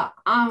 yeah.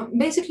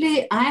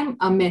 Basically I'm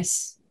a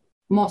mess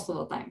most of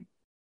the time.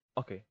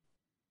 Okay.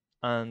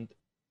 And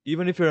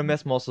even if you're a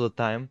mess most of the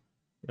time,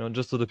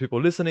 just to the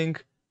people listening,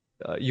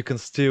 you can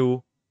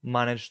still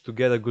manage to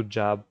get a good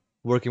job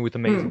working with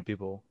amazing Mm,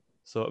 people.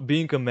 So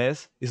being a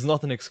mess is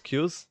not an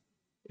excuse.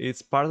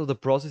 It's part of the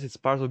process. It's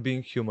part of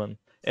being human.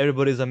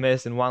 Everybody's a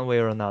mess in one way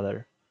or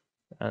another,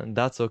 and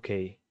that's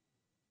okay.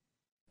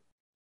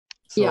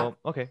 yeah. So,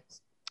 okay,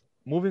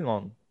 moving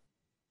on.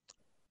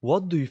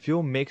 What do you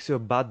feel makes you a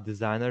bad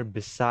designer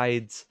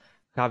besides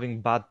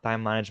having bad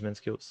time management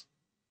skills?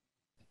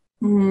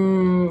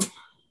 Mm,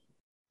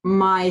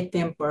 my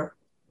temper,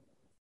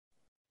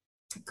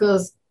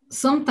 because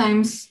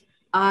sometimes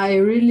I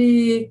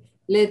really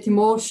let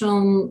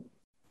emotion,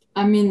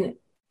 I mean,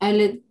 I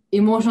let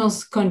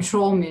emotions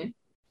control me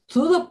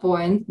to the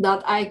point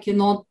that I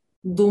cannot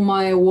do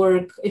my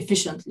work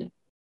efficiently.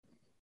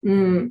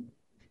 Mm,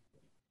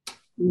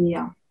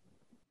 yeah,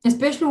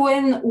 especially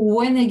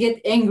when I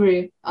get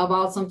angry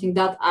about something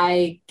that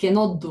I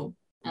cannot do,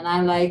 and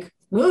I'm like,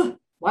 "Ugh,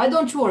 why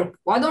don't you work?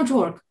 Why don't you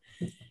work?"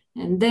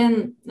 And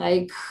then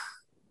like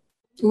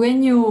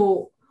when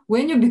you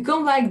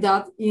become like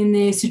that in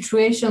a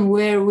situation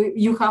where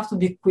you have to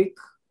be quick,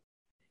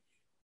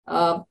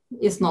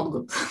 it's not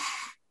good.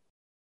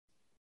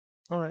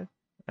 All right,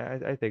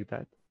 I take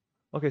that.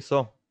 Okay,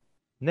 so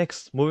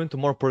next, moving to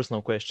more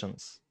personal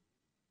questions.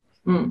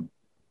 Mm.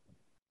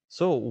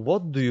 So,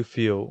 what do you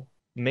feel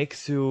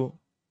makes you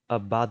a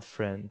bad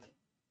friend?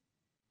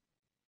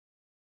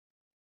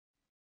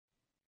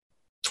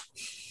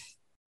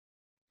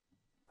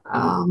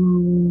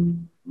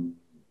 Um,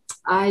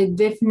 I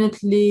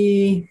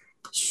definitely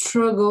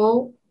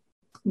struggle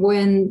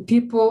when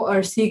people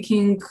are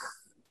seeking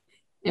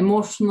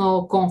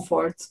emotional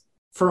comfort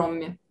from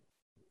me.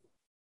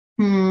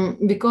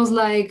 Because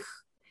like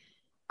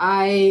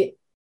I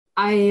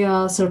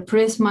I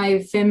suppress my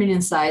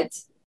feminine side,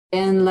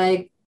 and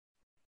like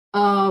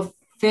uh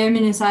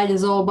feminine side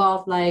is all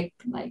about like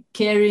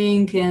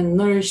caring and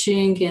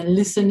nourishing and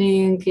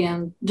listening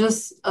and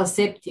just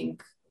accepting,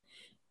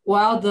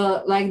 while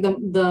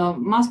the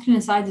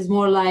masculine side is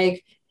more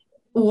like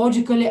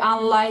logically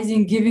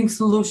analyzing, giving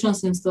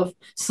solutions and stuff.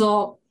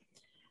 So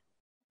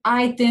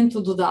I tend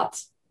to do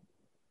that.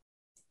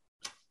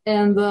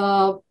 And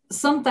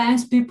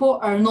sometimes people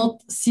are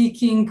not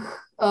seeking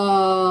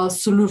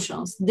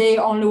solutions. They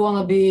only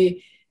want to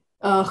be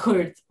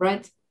heard,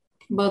 right?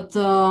 But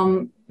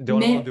They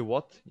only want to be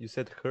what? You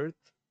said hurt?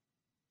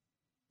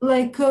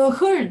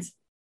 heard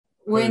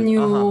when Hurt.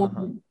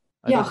 you,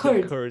 I yeah, thought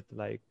you said heard. hurt,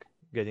 like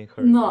getting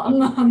hurt. No,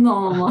 no, Okay. no,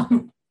 no,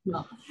 no,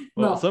 no,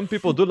 Well, no. some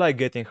people do like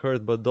getting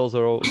hurt, but those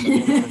are all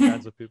different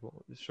kinds of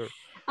people. Sure.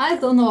 I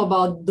don't know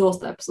about those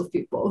types of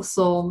people.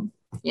 So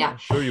yeah.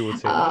 Sure, you would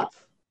say Uh,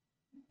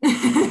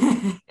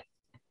 that.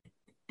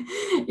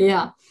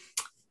 yeah.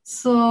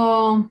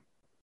 So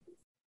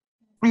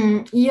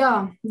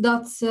yeah,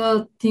 that's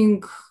a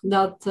thing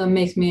that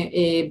makes me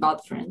a bad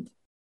friend.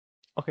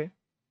 Okay,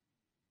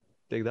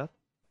 take that.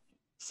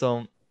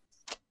 So,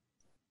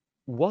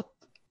 what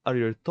are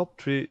your top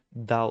three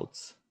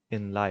doubts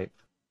in life?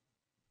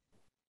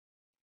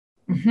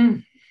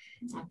 Mhm.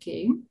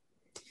 Okay.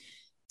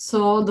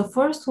 So the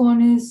first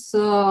one is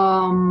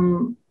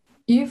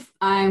if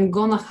I'm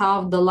gonna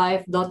have the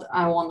life that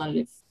I wanna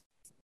live.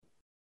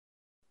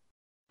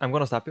 I'm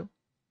gonna stop you.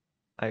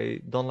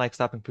 I don't like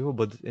stopping people,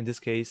 but in this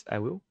case, I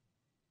will.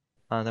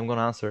 And I'm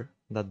gonna answer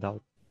that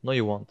doubt. No,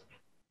 you won't.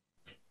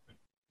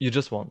 You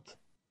just won't.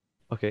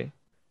 Okay?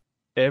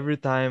 Every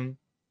time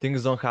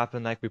things don't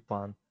happen like we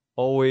plan,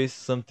 always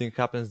something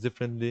happens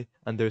differently,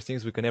 and there's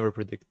things we can never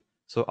predict.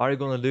 So, are you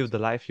gonna live the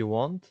life you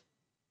want?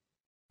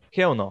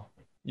 Hell no,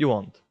 you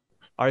won't.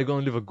 Are you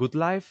gonna live a good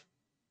life?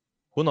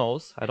 Who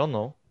knows? I don't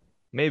know.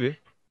 Maybe.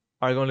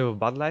 Are you gonna live a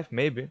bad life?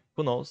 Maybe.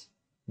 Who knows?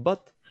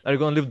 But Are you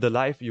gonna live the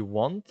life you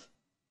want?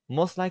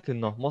 Most likely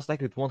no. Most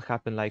likely it won't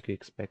happen like you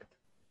expect.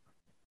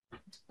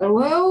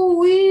 Well,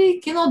 we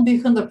cannot be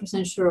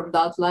 100% sure of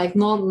that. Like,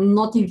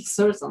 nothing is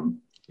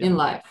certain in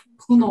life.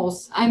 Who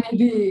knows? I may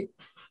be.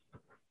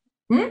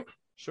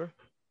 Sure.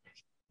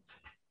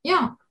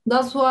 Yeah,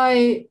 that's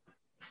why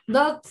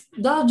that's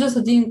just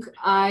a thing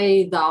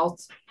I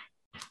doubt,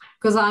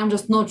 because I'm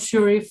just not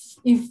sure if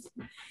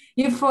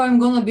I'm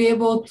gonna be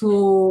able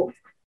to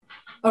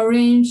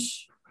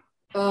arrange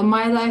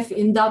my life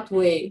in that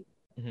way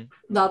Mhm.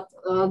 that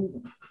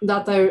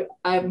that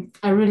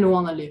I really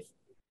want to live.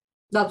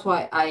 That's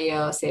why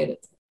I said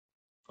it.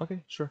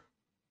 Okay, sure.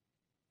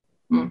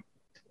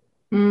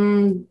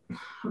 Mm,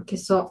 okay,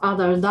 so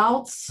other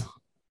doubts.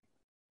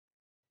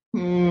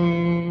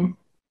 Mm,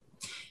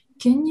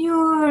 can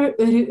you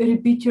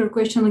repeat your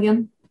question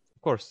again?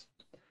 Of course.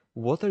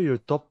 What are your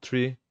top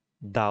 3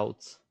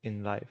 doubts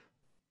in life?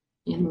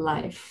 In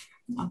life.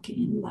 Okay,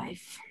 in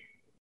life.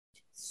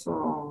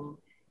 So,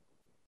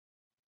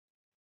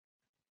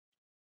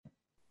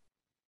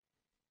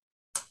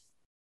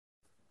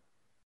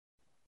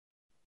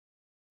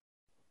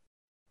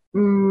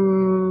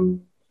 mm,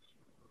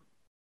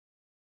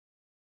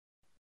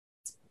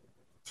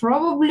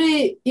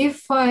 probably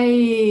if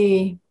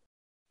I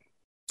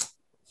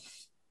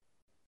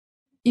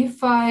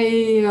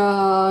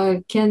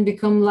can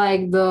become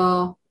like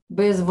the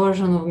best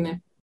version of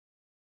me,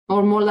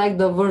 or more like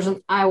the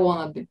version I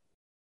wanna be.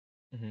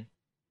 Mhm.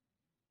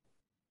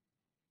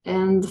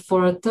 And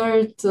for a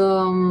third,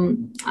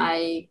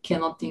 I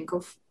cannot think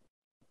of.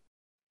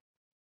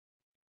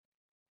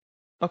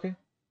 Okay,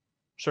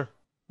 sure.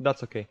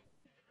 That's okay.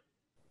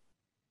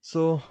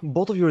 So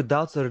both of your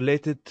doubts are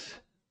related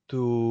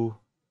to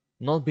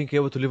not being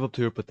able to live up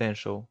to your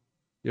potential.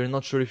 You're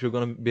not sure if you're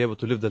gonna be able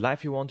to live the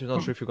life you want. You're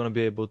not sure if you're gonna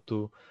be able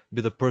to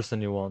be the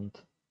person you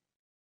want.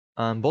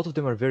 And both of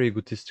them are very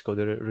egotistical.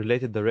 They're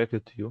related directly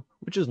to you,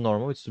 which is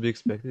normal. It's to be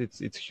expected.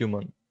 It's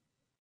human.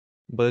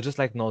 But I just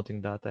like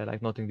noting that. I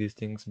like noting these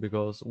things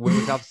because when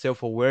we have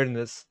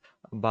self-awareness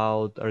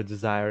about our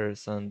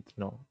desires and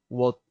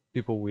what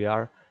people we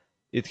are,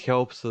 it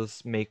helps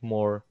us make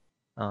more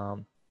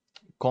um,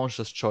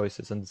 conscious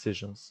choices and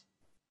decisions.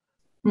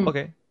 Hmm.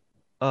 Okay.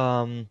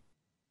 Um,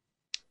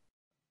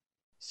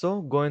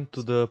 so going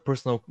to the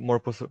more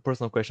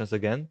personal questions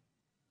again.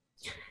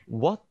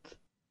 What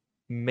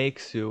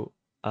makes you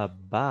a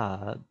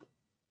bad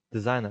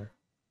designer?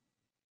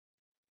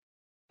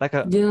 Like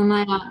a Didn't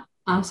I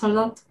answer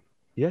that?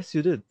 Yes,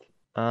 you did,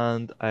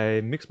 and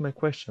I mixed my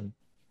question.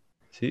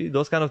 See,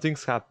 those kind of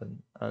things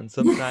happen, and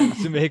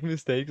sometimes you make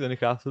mistakes and you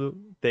have to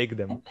take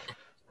them.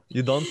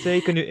 You don't say,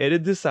 "Can you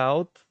edit this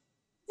out?"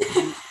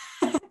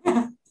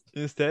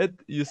 Instead,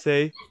 you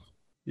say,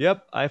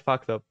 "Yep, I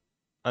fucked up,"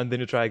 and then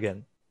you try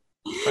again,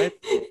 right?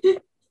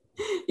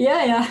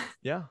 Yeah, yeah,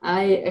 Yeah,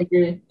 I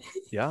agree.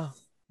 yeah.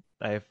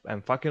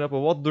 I'm fucking up a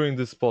lot during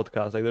this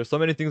podcast. Like, there's so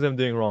many things I'm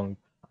doing wrong,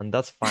 and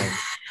that's fine.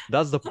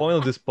 That's the point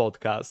of this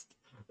podcast.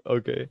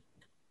 Okay.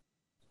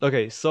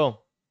 Okay,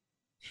 so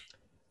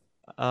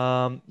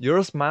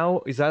your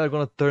smile is either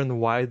gonna turn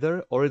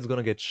wider or it's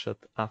gonna get shut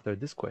after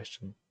this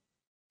question.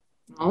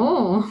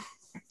 Oh,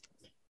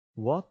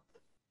 What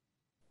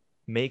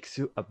makes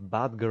you a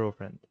bad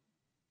girlfriend?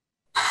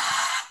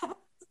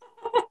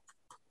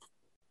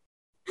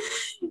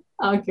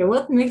 okay.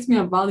 What makes me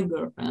a bad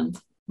girlfriend?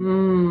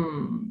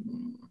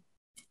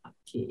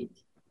 Okay.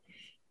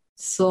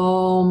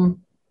 So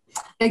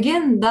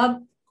again,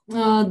 that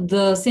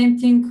the same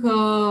thing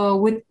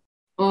with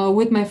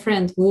my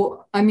friend.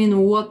 I mean,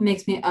 what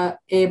makes me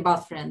a bad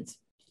friend?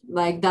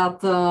 Like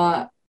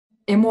that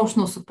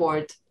emotional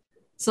support.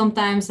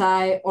 Sometimes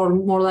or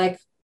more like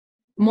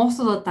most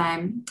of the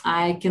time,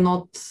 I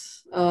cannot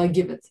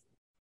give it.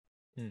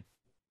 Hmm.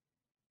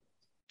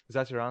 Is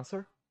that your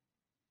answer?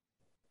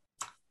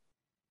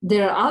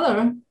 There are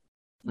other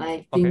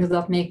like Okay. things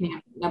that make me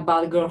a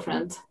bad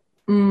girlfriend.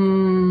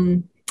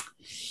 Mm,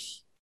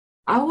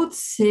 I would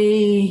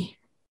say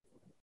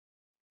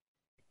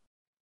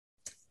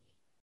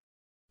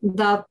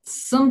that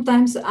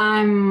sometimes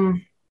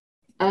I'm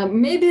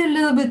maybe a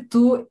little bit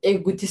too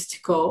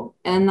egotistical,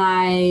 and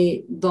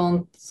I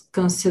don't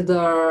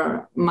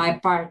consider my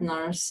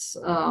partner's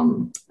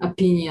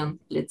opinion,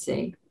 let's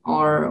say,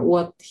 or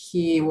what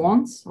he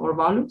wants or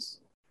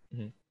values.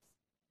 Mhm.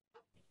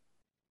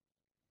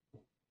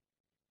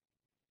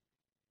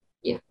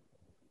 Yeah.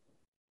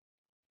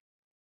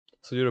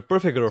 So you're a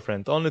perfect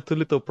girlfriend, only two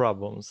little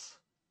problems.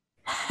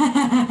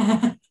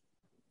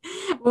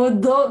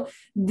 Well,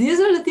 these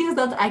are the things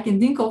that I can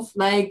think of.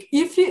 Like,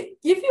 if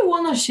you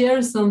want to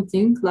share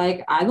something,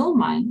 like, I don't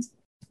mind.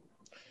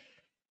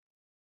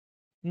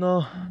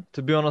 No,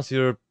 to be honest,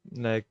 you're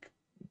like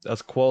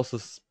as close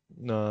as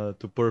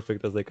to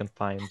perfect as they can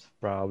find,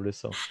 probably.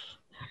 So,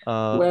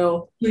 uh,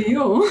 Well, to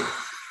you.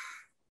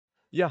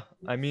 yeah,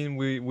 I mean,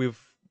 we've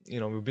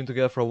been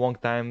together for a long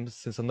time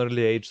since an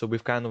early age, so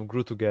we've kind of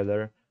grew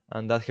together,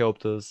 and that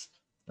helped us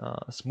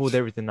smooth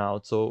everything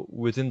out. So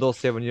within those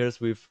 7 years,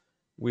 we've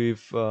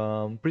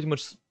pretty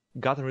much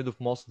gotten rid of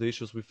most of the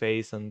issues we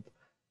face, and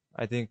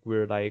I think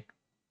we're like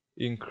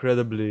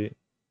incredibly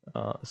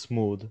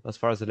smooth as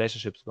far as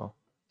relationships go.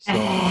 So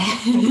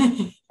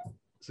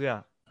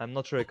yeah, I'm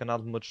not sure I can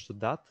add much to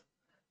that,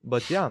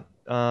 but yeah,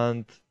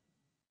 and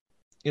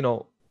you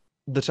know,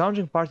 the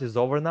challenging part is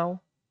over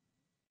now,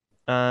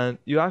 and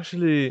you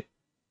actually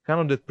kind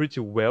of did pretty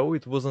well.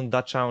 It wasn't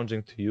that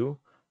challenging to you,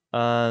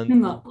 and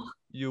No.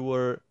 you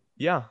were,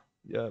 yeah,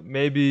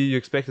 maybe you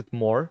expected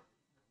more,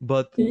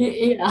 but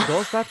Yeah.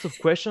 those types of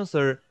questions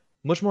are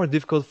much more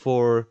difficult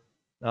for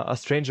a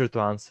stranger to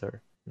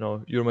answer. You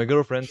know, you're my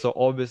girlfriend, so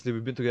obviously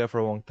we've been together for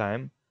a long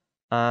time,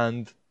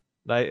 and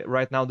like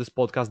right now this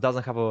podcast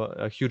doesn't have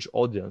a huge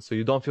audience, so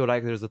you don't feel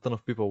like there's a ton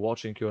of people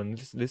watching you and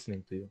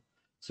listening to you.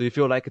 So you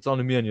feel like it's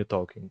only me and you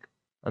talking,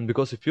 and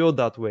because you feel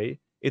that way,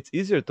 it's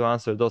easier to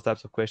answer those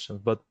types of questions.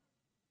 But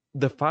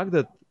the fact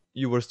that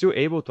you were still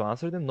able to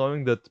answer them,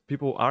 knowing that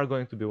people are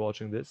going to be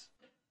watching this,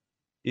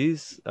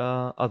 is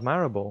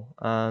admirable.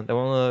 And I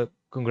want to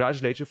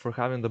congratulate you for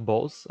having the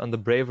balls and the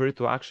bravery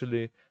to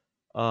actually.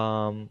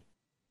 And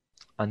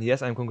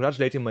yes, I'm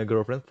congratulating my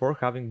girlfriend for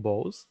having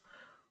balls.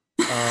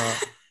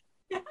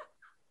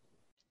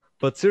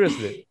 But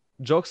seriously,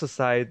 jokes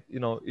aside, you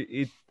know,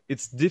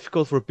 it's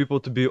difficult for people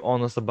to be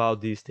honest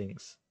about these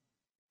things.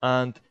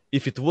 And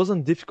if it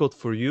wasn't difficult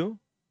for you,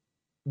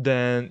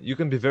 then you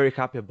can be very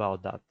happy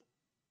about that.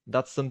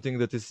 That's something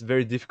that is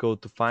very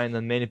difficult to find,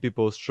 and many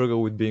people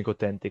struggle with being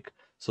authentic.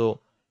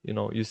 So, you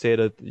know, you say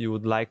that you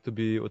would like to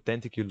be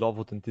authentic, you love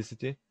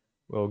authenticity.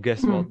 Well,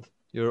 guess what?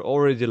 You're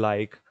already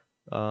like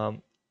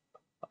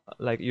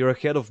you're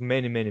ahead of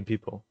many, many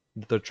people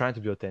that are trying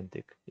to be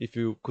authentic. If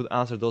you could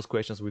answer those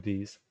questions with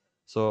ease.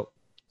 So,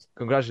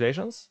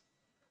 congratulations.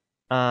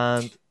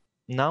 And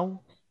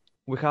now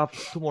we have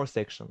two more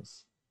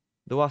sections.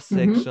 The last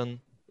section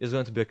is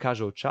going to be a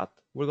casual chat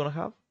we're going to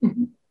have,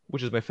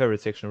 which is my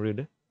favorite section,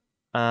 really.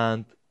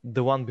 And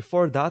the one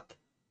before that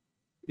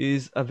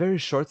is a very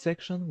short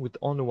section with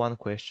only one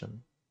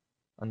question.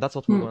 And that's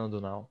what we're going to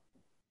do now.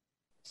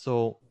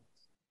 So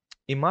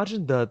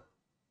imagine that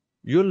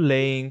you're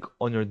laying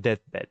on your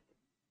deathbed,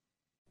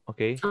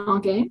 okay?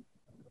 Okay.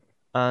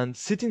 And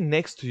sitting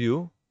next to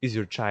you is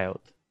your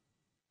child.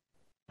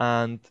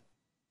 And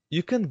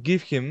you can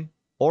give him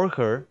or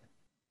her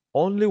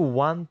only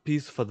one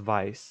piece of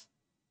advice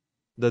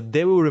that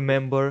they will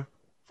remember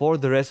for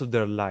the rest of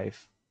their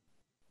life.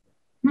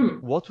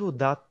 What would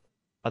that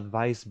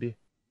advice be?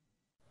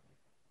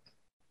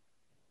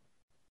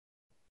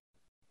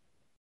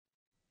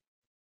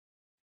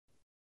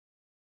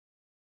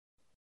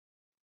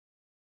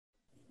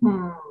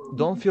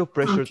 Don't feel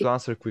pressure to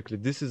answer quickly.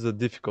 This is a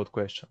difficult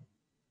question.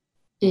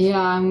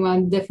 Yeah,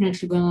 I'm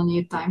definitely gonna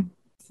need time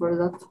for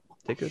that.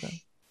 Take your time.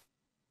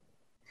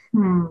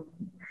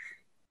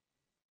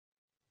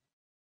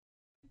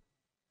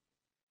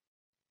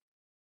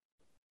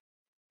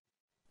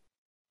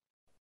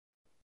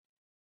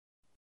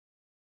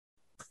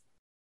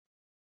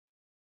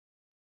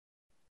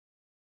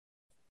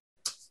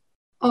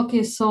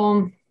 Okay,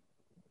 so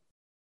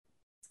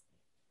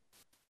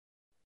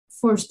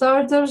for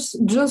starters,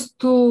 just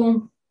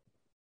to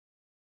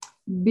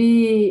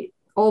be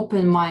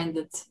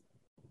open-minded,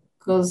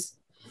 because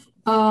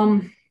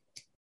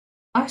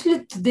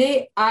actually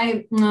today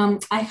I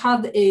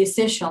had a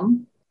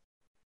session,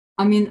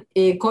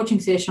 a coaching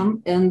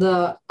session, and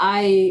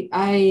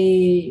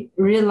I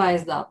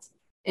realized that,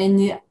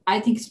 and I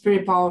think it's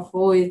pretty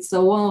powerful. It's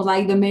one of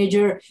like the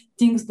major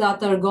things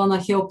that are gonna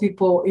help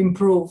people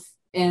improve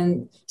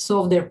and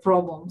solve their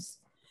problems.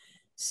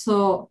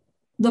 So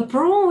the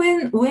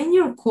problem when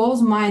you're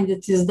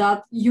close-minded is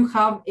that you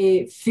have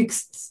a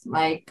fixed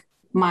like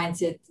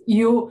mindset.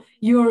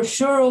 You're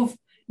sure of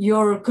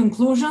your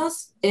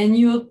conclusions and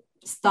you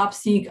stop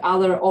seeing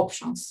other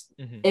options.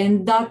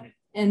 And that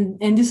and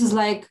this is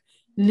like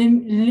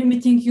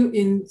limiting you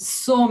in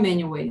so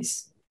many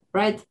ways,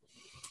 right?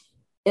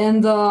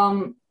 And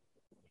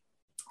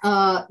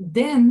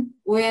then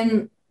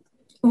when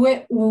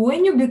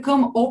you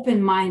become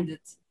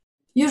open-minded,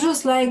 you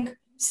just like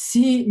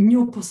see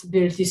new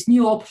possibilities,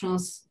 new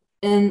options,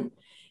 and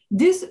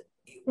this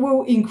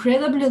will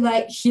incredibly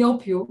like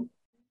help you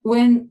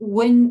when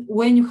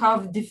you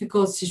have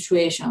difficult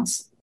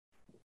situations,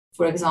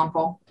 for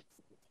example.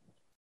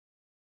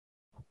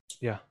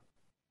 Yeah.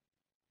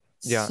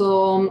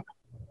 So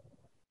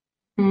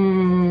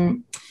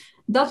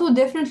that would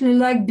definitely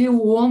like be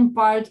one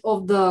part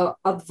of the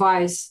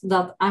advice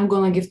that I'm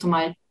gonna give to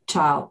my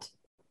child.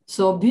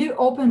 So be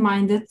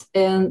open-minded,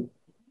 and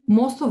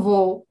most of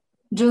all,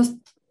 just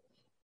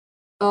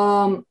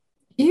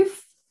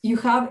if you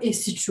have a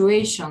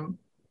situation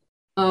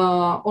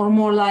or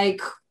more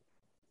like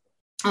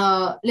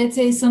let's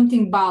say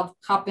something bad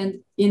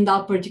happened in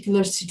that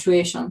particular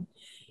situation,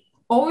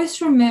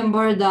 always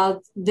remember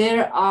that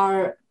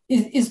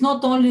it's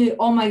not only,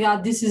 oh my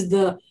god, this is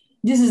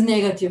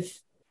negative.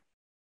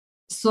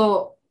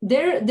 So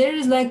there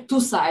is like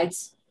two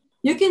sides.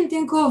 You can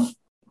think of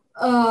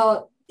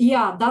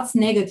yeah, that's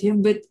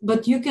negative,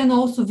 but you can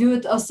also view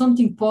it as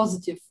something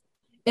positive.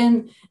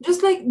 And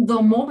just like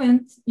the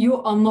moment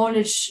you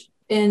acknowledge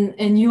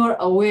and you're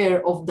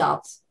aware of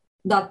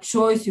that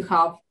choice you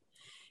have,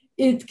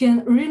 it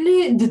can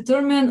really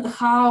determine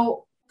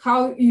how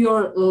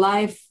your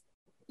life,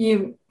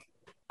 if,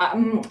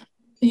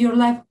 your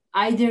life,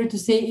 I dare to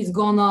say, is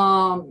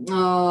gonna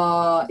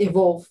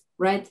evolve,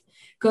 right?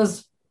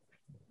 Because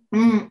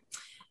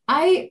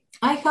I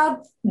had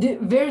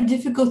very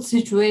difficult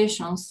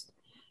situations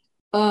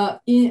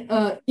in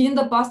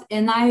the past,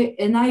 and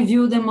I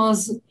view them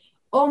as,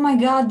 oh my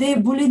god, they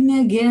bullied me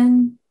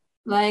again.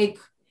 Like,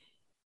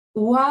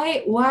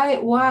 why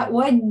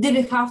did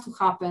it have to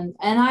happen?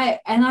 And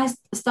I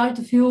start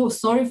to feel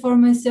sorry for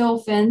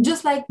myself, and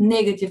just like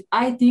negative,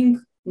 I think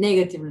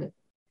negatively.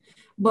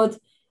 But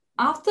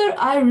after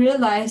I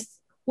realized,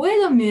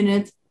 wait a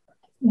minute,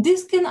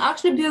 this can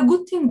actually be a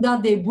good thing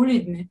that they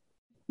bullied me,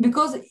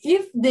 because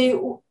if they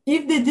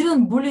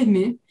didn't bully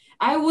me,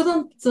 I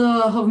wouldn't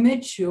have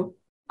met you.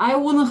 I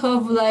wouldn't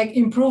have like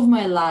improved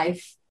my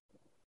life,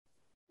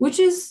 which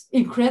is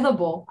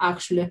incredible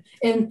actually.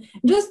 And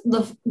just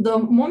the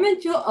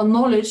moment you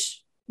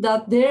acknowledge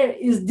that there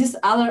is this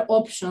other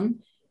option,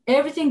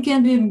 everything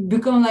can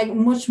become like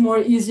much more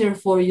easier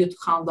for you to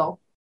handle.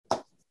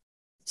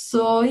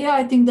 So yeah,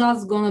 I think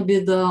that's gonna be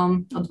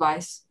the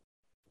advice.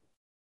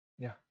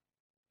 Yeah.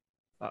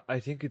 I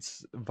think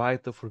it's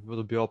vital for people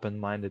to be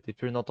open-minded.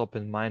 If you're not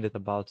open-minded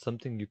about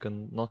something, you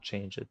cannot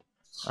change it.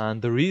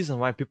 And the reason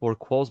why people are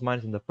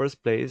closed-minded in the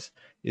first place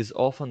is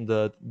often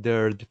that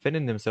they're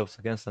defending themselves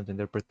against something,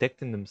 they're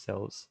protecting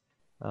themselves.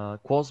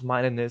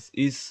 Closed-mindedness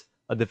is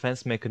a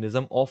defense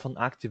mechanism often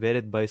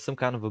activated by some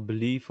kind of a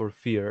belief or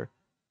fear.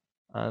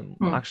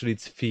 Actually,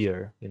 it's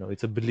fear.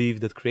 It's a belief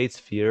that creates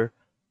fear,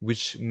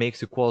 which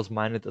makes you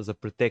closed-minded as a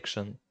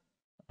protection.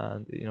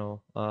 And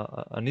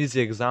an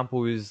easy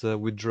example is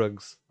with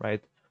drugs,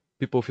 right?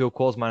 People feel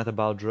close-minded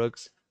about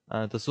drugs,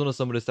 and as soon as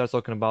somebody starts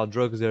talking about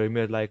drugs, they're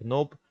immediately like,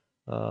 nope,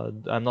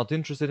 I'm not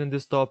interested in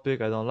this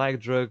topic. I don't like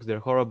drugs. They're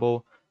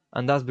horrible.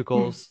 And that's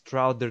because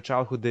throughout their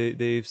childhood,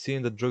 they've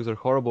seen that drugs are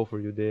horrible for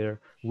you.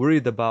 They're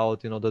worried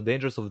about, the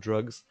dangers of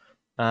drugs.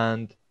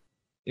 And,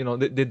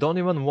 they don't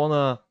even want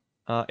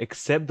to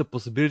accept the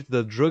possibility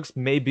that drugs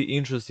may be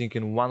interesting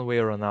in one way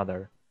or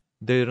another.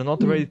 They're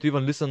not ready to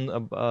even listen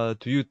to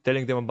you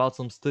telling them about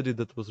some study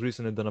that was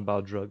recently done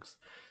about drugs,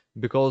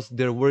 because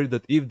they're worried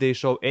that if they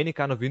show any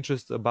kind of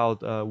interest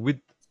about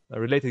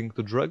relating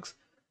to drugs,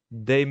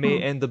 they may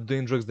end up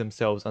doing drugs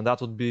themselves, and that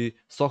would be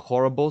so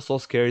horrible, so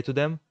scary to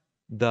them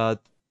that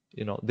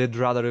they'd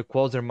rather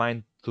close their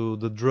mind to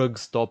the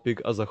drugs topic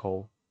as a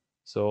whole.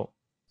 So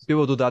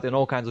people do that in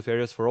all kinds of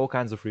areas for all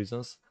kinds of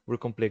reasons. We're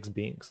complex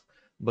beings,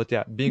 but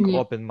yeah, being Yeah.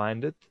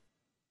 open-minded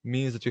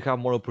means that you have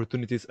more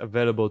opportunities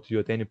available to you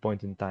at any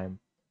point in time.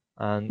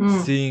 And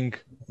seeing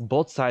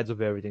both sides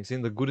of everything,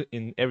 seeing the good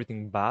in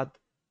everything bad,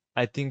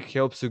 I think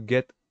helps you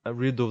get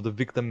rid of the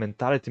victim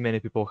mentality many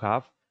people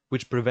have,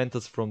 which prevents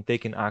us from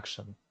taking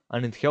action.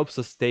 And it helps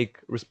us take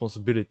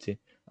responsibility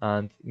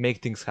and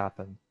make things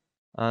happen.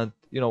 And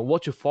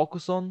what you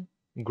focus on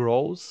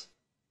grows.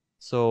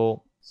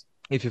 So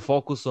if you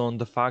focus on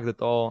the fact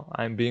that, oh,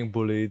 I'm being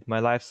bullied, my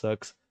life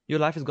sucks, your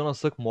life is gonna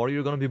suck more,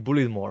 you're gonna be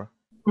bullied more.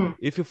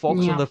 If you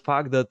focus on Yeah. the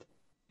fact that,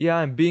 yeah,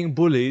 I'm being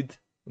bullied,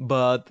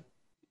 but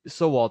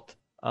so what?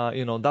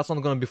 That's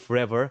not gonna be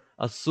forever.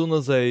 As soon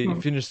as I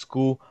finish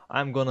school,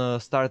 I'm gonna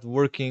start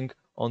working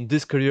on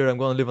this career. I'm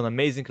gonna live an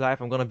amazing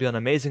life. I'm gonna be an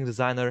amazing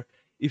designer.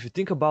 If you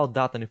think about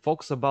that and you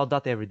focus about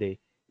that every day,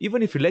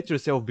 even if you let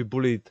yourself be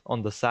bullied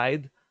on the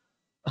side,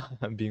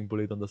 I'm being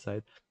bullied on the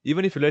side.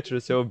 Even if you let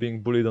yourself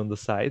being bullied on the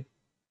side,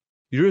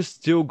 you're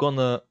still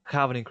gonna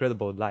have an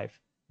incredible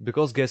life.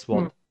 Because guess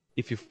what?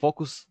 If you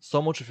focus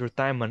so much of your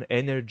time and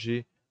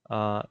energy,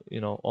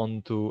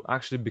 onto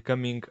actually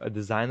becoming a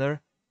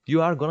designer, you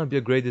are gonna be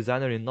a great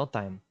designer in no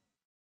time.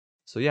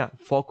 So yeah,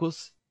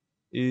 focus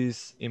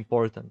is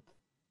important.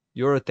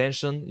 Your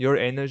attention, your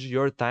energy,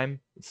 your time,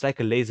 it's like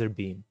a laser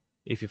beam.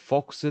 If you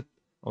focus it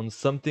on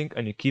something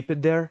and you keep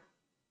it there,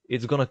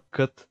 it's gonna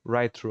cut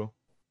right through.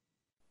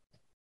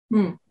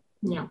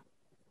 Yeah.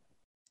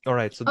 All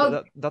right, so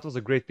that was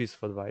a great piece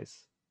of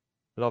advice.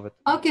 Love it.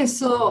 Okay,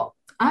 so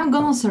I'm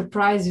gonna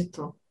surprise you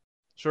too.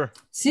 Sure.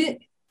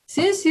 See,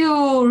 since you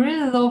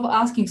really love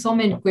asking so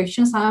many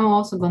questions, I'm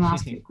also gonna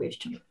ask you a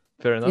question.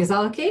 Fair enough. Is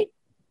that okay?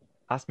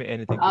 Ask me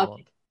anything you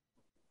want.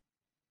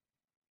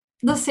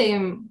 The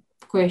same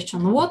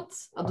question. What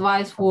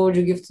advice would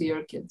you give to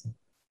your kids?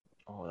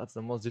 Oh, that's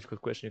the most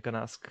difficult question you can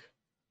ask.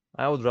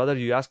 I would rather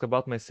you ask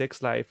about my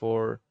sex life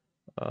or,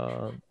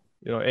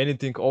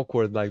 anything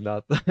awkward like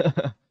that.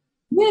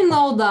 We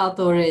know that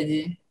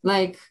already.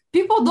 Like,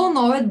 people don't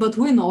know it, but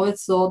we know it,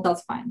 so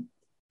that's fine.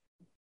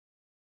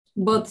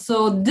 But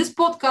so this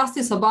podcast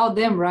is about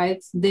them,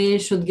 right? They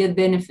should get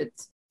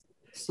benefits.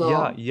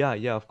 So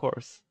Yeah, of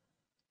course.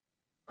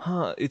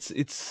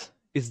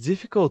 It's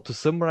difficult to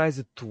summarize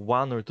it to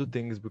one or two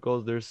things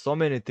because there's so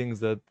many things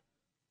that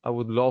I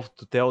would love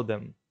to tell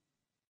them.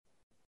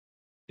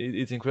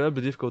 It's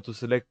incredibly difficult to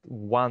select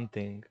one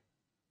thing.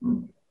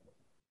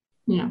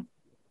 yeah.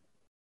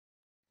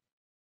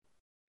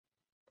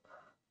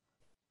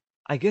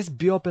 I guess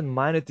be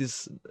open-minded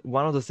is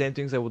one of the same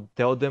things I would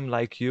tell them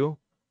like you,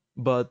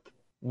 but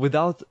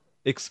without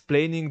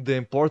explaining the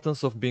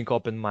importance of being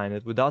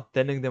open-minded, without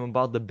telling them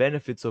about the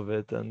benefits of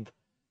it and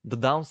the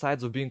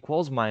downsides of being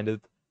close-minded,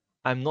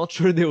 I'm not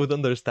sure they would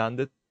understand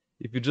it.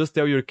 If you just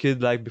tell your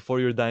kid like before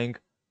you're dying,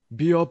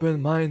 be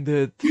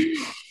open-minded,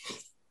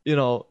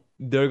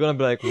 they're gonna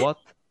be like, what?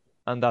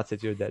 And that's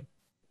it, you're dead,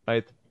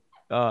 right?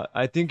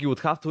 I think you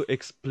would have to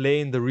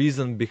explain the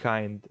reason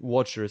behind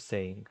what you're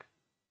saying.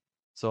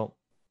 So,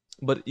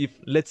 but if,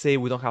 let's say,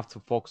 we don't have to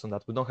focus on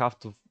that, we don't have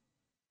to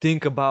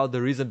think about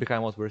the reason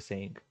behind what we're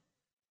saying,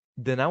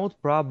 then I would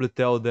probably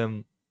tell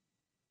them,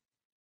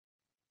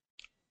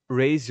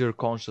 raise your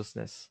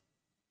consciousness.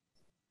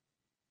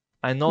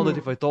 I know that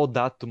if I told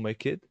that to my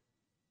kid,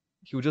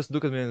 he would just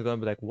look at me and he's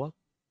gonna be like, what?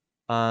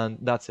 And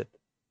that's it.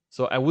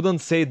 So I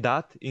wouldn't say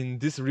that in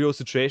this real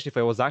situation if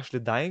I was actually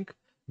dying,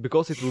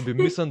 because it will be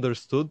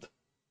misunderstood.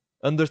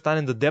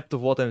 Understanding the depth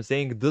of what I'm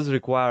saying does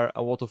require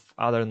a lot of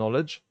other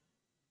knowledge.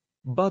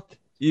 But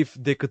if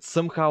they could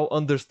somehow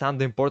understand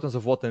the importance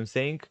of what I'm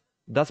saying,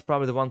 that's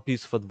probably the one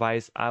piece of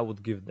advice I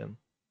would give them.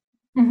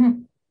 Mm-hmm.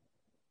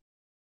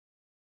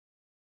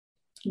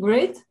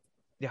 Great.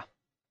 Yeah.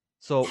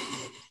 So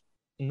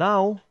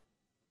now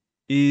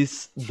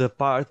is the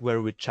part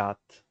where we chat.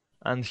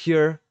 And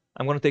here,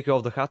 I'm going to take you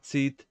off the hot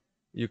seat.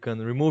 You can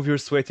remove your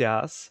sweaty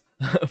ass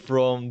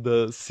from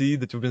the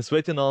seat that you've been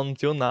sweating on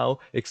till now,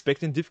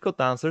 expecting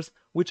difficult answers,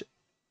 which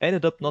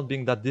ended up not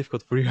being that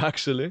difficult for you,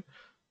 actually.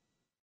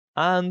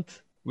 And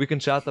we can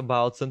chat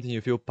about something you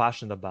feel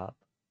passionate about.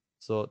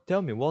 So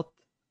tell me, what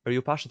are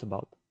you passionate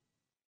about?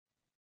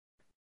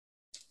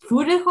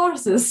 Food and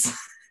horses.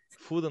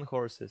 Food and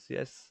horses,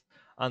 yes.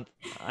 And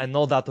I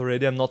know that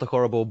already. I'm not a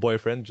horrible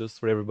boyfriend, just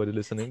for everybody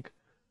listening.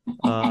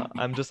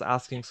 I'm just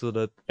asking so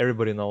that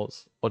everybody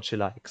knows what she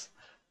likes.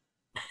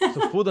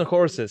 So food and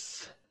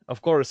horses,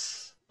 of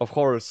course,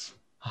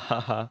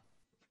 haha,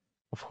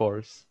 of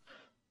course.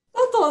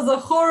 That was a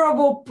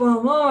horrible pun.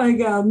 Oh my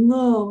god,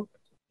 no.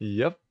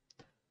 Yep.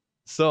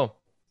 So,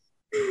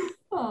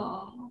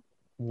 Oh.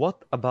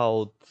 what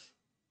about?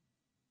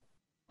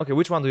 Okay,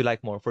 which one do you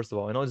like more? First of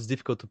all, I know it's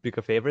difficult to pick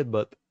a favorite,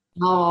 but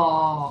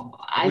No,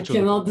 I which one?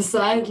 cannot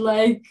decide.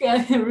 Like,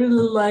 I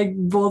really like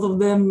both of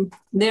them.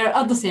 They're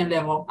at the same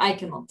level. I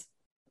cannot.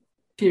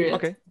 Period.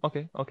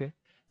 Okay.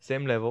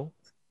 Same level.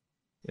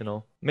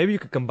 Maybe you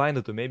could combine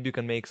the two. Maybe you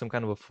can make some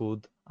kind of a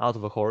food out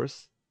of a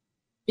horse.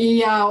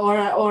 Yeah,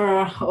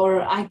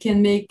 or I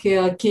can make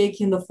a cake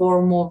in the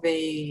form of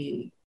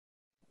a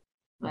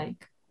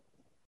like.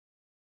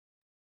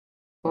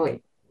 Oh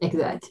wait,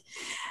 exactly.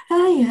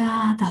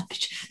 Yeah, that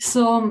bitch.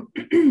 So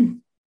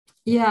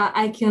yeah,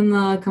 I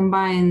can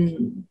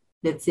combine.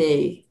 Let's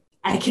say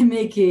I can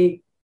make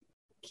a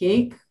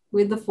cake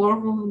with the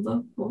form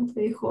of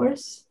a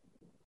horse.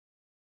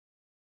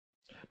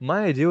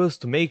 My idea was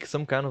to make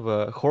some kind of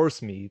a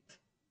horse meat,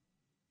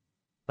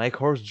 like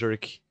horse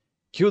jerky.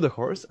 Kill the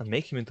horse and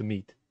make him into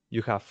meat.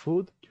 You have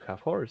food, you have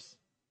horse,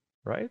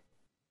 right?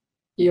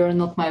 You're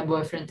not my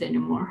boyfriend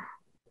anymore.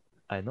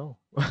 I know.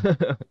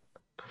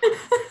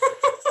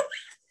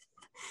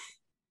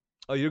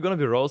 Oh, you're gonna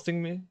be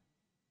roasting me?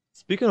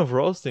 Speaking of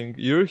roasting,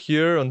 you're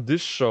here on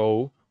this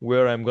show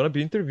where I'm gonna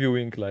be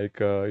interviewing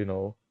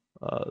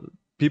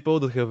people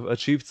that have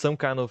achieved some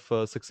kind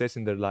of success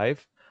in their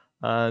life,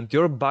 and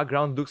your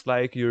background looks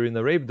like you're in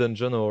a rape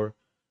dungeon, or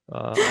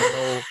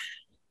I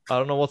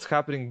don't know what's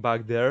happening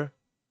back there,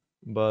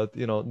 but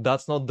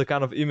that's not the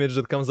kind of image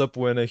that comes up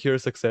when I hear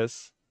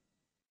success.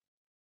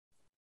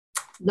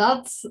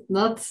 That's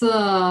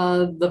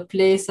the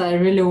place I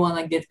really want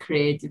to get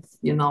creative,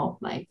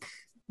 like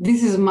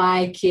this is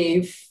my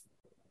cave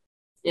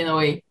in a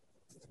way.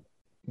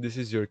 This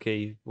is your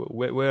cave.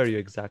 Where are you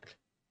exactly?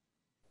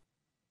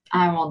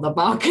 I'm on the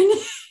balcony.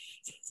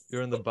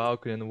 You're on the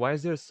balcony, and why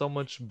is there so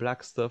much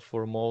black stuff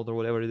or mold or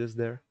whatever it is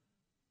there?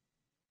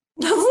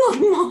 That's not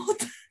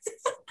mold.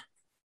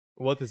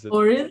 What is it?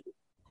 Or it?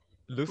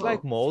 Looks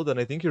like mold, and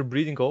I think you're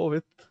breathing all of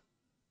it.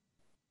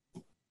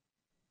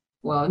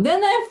 Well,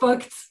 then I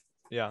fucked.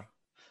 Yeah.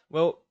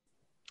 Well,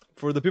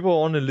 for the people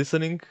only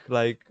listening,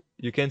 like,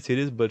 you can't see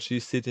this, but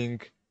she's sitting,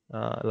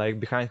 like,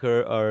 behind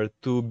her are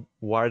two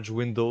large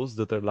windows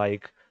that are,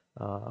 like,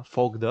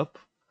 fogged up,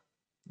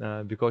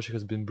 because she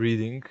has been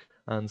breathing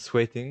and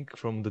sweating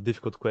from the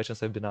difficult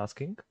questions I've been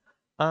asking.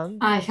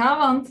 And I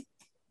haven't.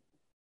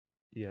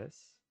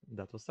 yes,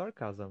 that was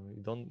sarcasm.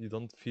 You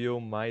don't feel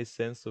my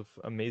sense of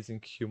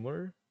amazing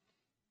humor?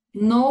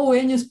 No,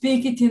 when you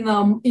speak it in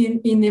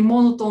a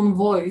monotone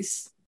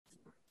voice.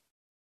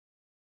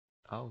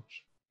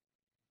 Ouch.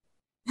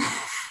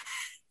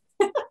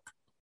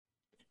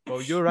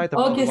 Well, you're right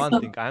about Okay, one so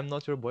thing. I'm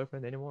not your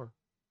boyfriend anymore.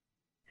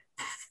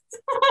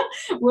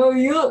 well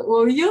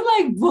you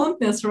like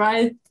bluntness,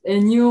 right?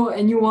 And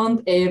you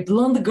want a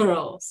blonde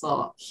girl.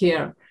 So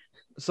here.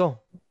 So,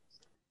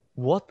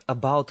 what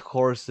about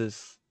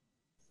horses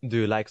do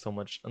you like so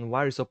much, and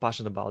why are you so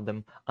passionate about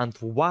them, and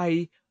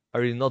why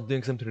are you not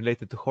doing something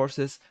related to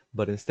horses,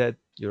 but instead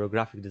you're a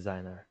graphic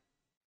designer?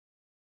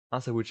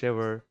 Answer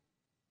whichever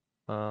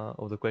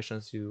of the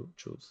questions you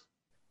choose?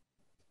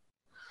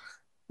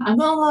 I'm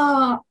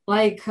gonna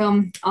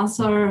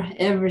answer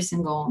every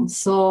single one.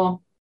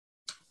 So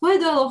why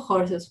do I love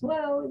horses?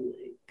 Well,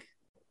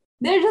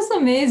 they're just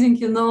amazing,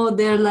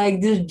 They're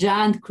like these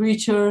giant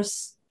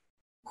creatures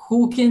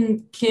who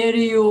can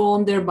carry you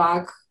on their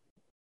back.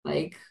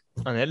 Like,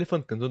 An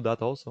elephant can do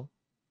that also.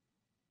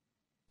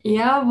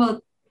 yeah,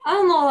 but I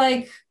don't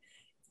know,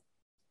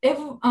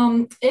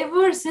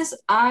 ever since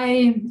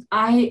I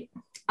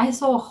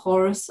saw a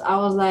horse, I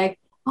was like,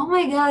 oh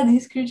my God,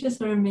 these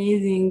creatures are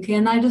amazing.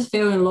 And I just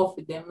fell in love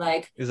with them.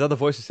 Like, Is that the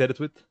voice you said it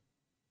with?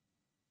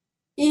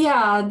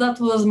 yeah, that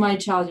was my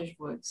childish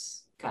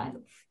voice, kind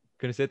of.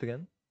 Can you say it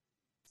again?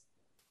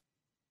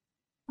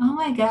 Oh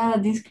my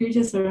God, these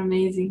creatures are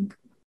amazing.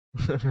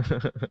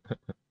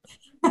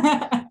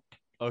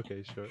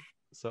 Okay, sure.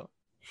 So,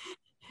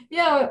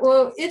 Yeah,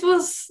 well, it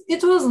was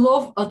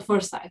love at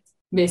first sight,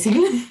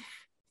 basically.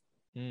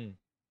 mm,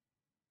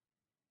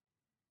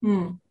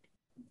 Hmm.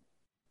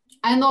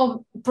 I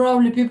know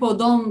probably people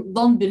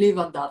don't believe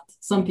in that,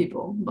 some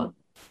people, but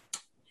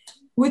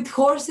with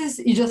horses,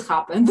 it just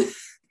happened.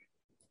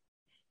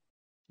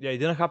 yeah, it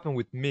didn't happen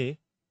with me,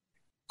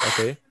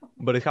 okay,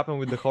 but it happened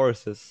with the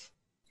horses.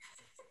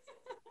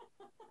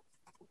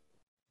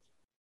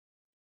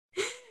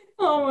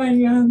 Oh my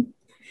God.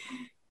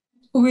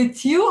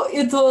 With you,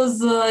 it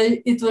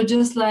was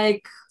just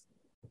like,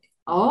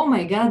 oh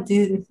my God,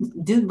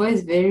 this boy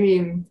is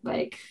very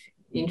like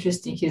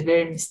interesting. He's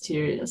very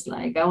mysterious.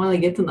 Like, I want to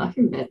get to know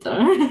him better.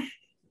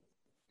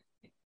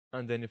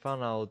 And then you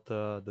found out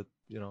that,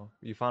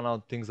 you found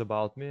out things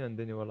about me, and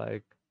then you were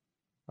like,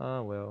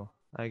 ah, well,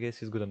 I guess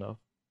he's good enough.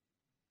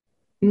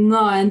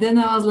 No, and then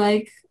I was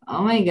like,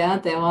 oh my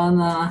God,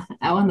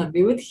 I wanna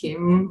be with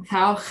him.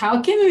 How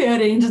can we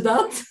arrange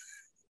that?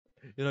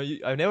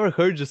 I've never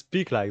heard you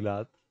speak like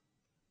that.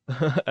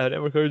 I've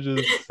never heard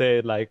you say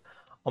it like,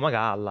 oh my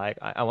God, like,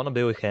 I want to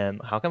be with him.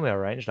 How can we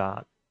arrange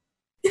that?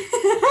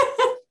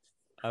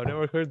 I've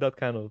never heard that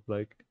kind of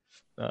like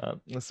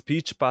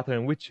speech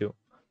pattern with you.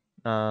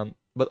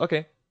 But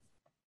okay.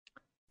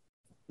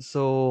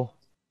 So,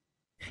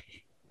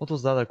 what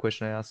was the other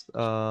question I asked?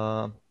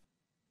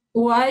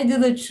 Why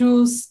did I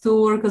choose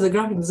to work as a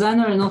graphic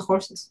designer and not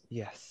horses?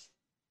 Yes.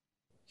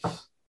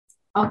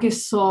 Okay,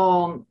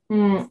 so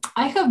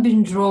I have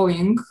been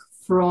drawing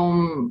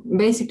from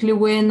basically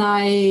when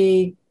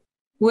I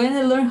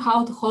learned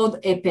how to hold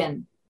a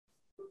pen.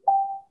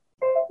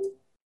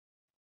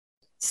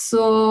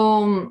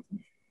 So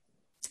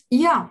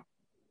yeah,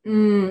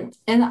 and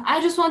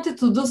I just wanted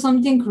to do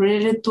something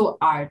related to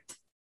art.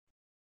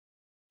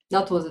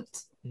 That was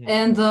it. Mhm.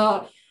 And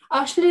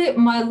actually,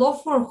 my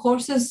love for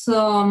horses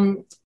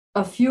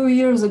a few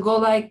years ago,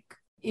 like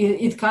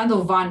it kind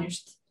of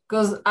vanished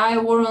because I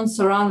wasn't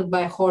surrounded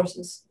by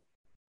horses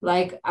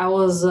like I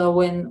was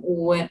when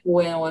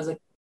I was a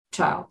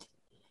child.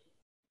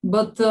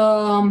 But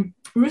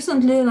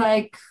recently,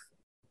 like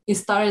it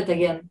started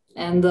again,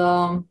 and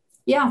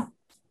yeah,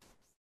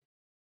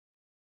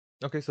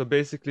 Okay, so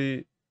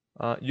basically,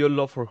 your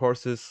love for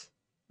horses,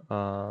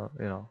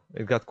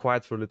 it got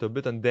quiet for a little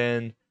bit, and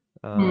then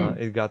hmm.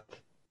 it got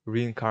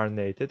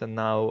reincarnated, and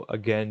now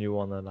again you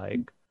wanna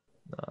like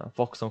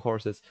focus on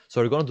horses. So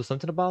are you gonna do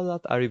something about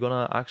that? Are you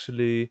gonna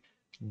actually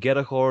get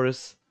a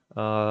horse,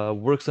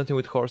 work something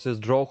with horses,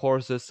 draw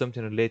horses,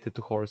 something related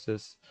to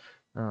horses,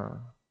 uh,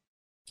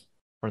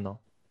 or no?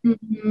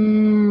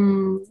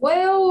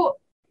 Well,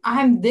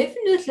 I'm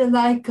definitely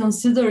like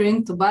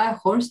considering to buy a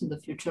horse in the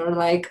future.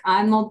 Like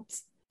I'm not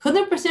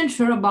 100%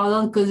 sure about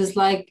that because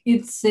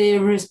it's a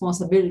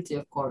responsibility,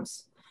 of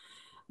course.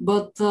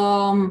 But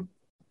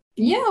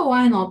yeah,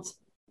 why not?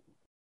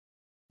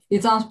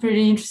 It sounds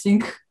pretty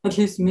interesting, at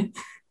least to me.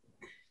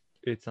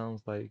 It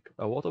sounds like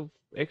a lot of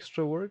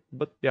extra work,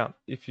 but yeah,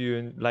 if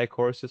you like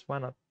horses, why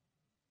not?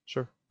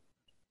 Sure.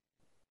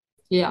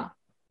 Yeah.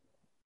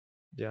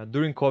 Yeah,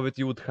 during COVID,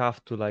 you would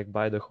have to like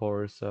buy the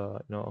horse,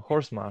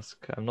 horse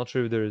mask. I'm not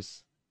sure if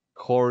there's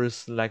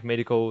horse like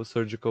medical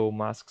surgical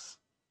masks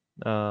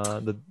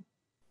that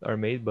are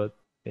made, but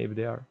maybe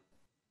they are.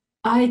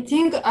 I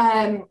think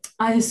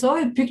I saw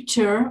a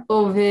picture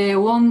of a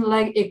one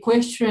like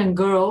equestrian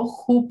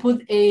girl who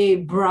put a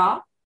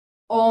bra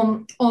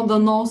on the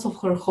nose of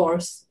her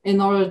horse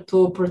in order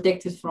to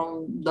protect it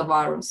from the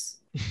virus.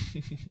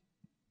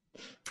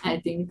 I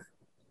think.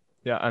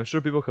 Yeah, I'm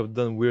sure people have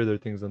done weirder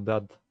things than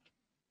that.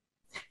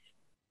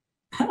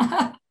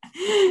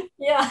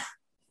 Yeah.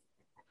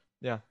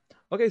 Yeah.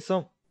 Okay,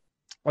 so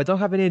I don't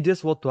have any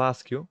ideas what to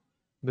ask you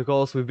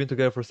because we've been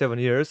together for 7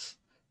 years.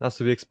 That's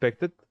to be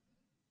expected.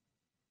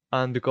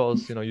 And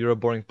because, you're a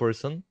boring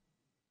person.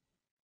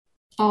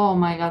 Oh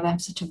my God, I'm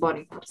such a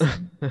boring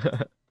person.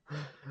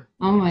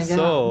 Oh my God.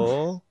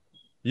 So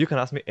you can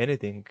ask me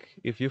anything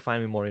if you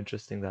find me more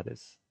interesting, that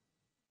is.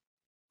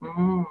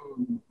 Mm,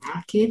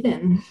 okay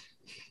then.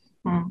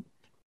 Mm.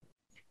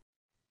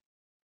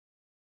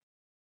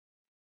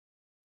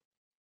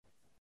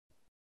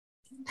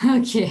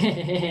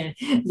 Okay,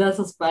 that's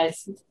a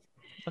spicy.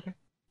 Okay,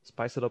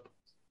 spice it up.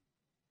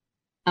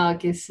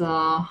 Okay,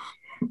 so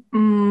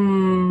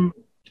Mm,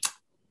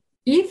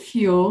 if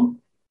you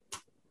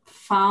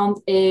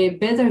found a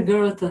better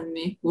girl than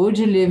me, would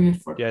you leave me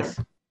for her? Yes.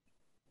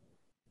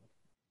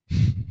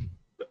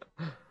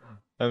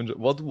 And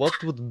what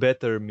would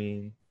better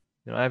mean?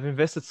 I've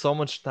invested so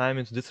much time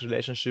into this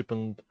relationship,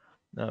 and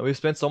we've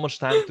spent so much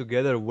time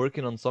together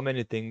working on so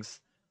many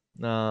things.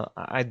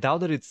 I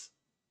doubt that it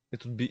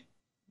would be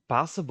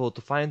possible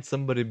to find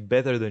somebody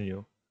better than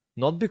you.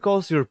 Not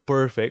because you're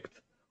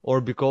perfect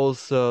or because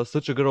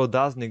such a girl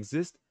doesn't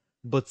exist,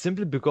 but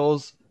simply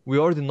because we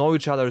already know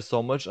each other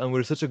so much and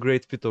we're such a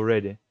great fit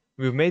already.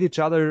 We've made each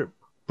other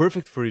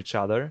perfect for each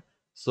other.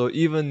 So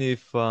even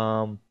if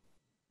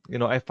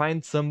I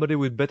find somebody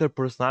with better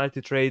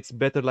personality traits,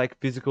 better like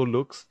physical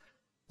looks,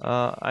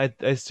 I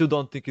still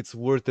don't think it's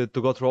worth it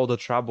to go through all the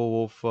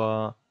trouble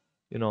of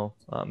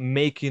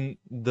making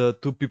the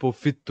two people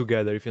fit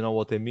together, if you know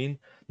what I mean.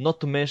 Not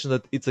to mention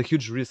that it's a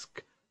huge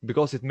risk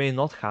because it may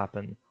not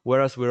happen,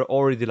 whereas we're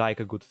already like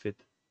a good fit.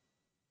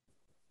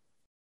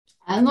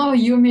 I don't know,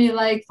 you may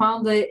like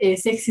found a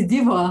sexy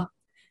diva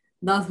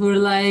that will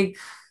like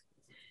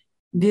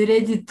be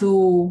ready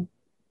to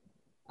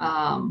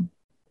um,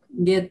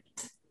 get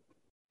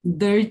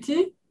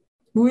dirty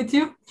with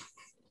you.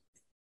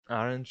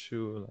 Aren't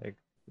you like?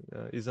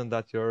 Isn't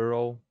that your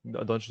role?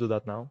 Don't you do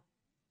that now?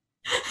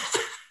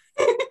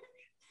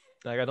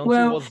 Like I don't see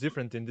Well, what's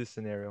different in this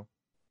scenario.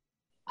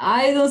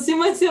 I don't see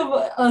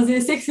myself as a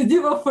sexy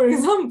diva, for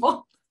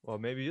example. Well,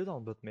 maybe you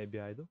don't, but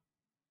maybe I do.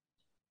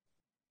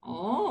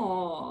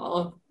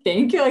 Oh,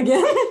 thank you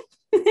again.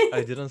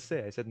 I didn't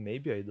say. I said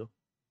maybe I do.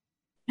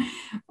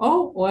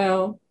 Oh,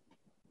 well,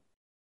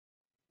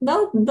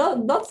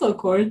 that's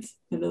awkward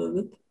a little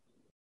bit.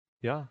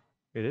 Yeah,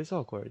 it is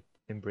awkward.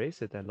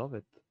 Embrace it. I love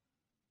it.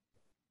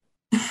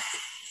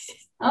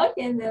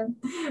 Okay, then.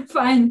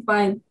 Fine,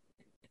 fine.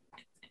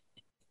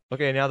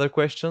 Okay, any other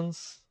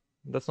questions?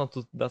 That's not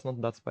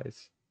that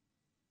spicy.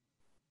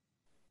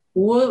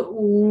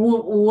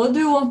 What do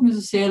you want me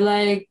to say?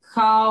 Like,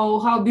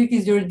 how big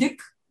is your dick?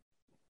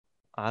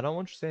 I don't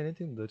want you to say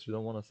anything that you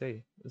don't want to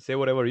say. Say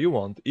whatever you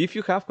want. If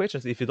you have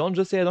questions, if you don't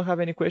just say I don't have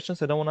any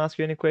questions, I don't want to ask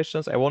you any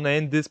questions, I want to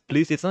end this,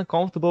 please. It's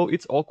uncomfortable,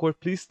 it's awkward,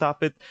 please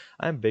stop it.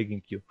 I'm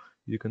begging you.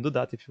 You can do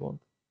that if you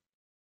want.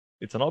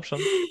 It's an option.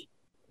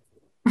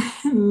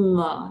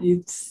 No,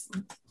 it's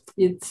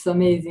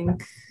amazing,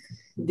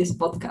 this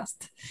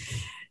podcast.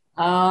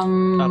 I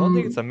don't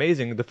think it's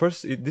amazing.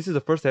 This is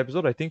the first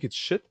episode. I think it's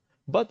shit,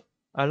 but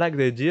I like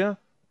the idea,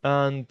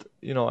 and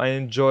I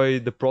enjoy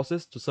the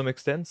process to some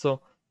extent. So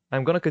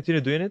I'm gonna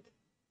continue doing it.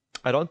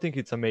 I don't think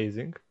it's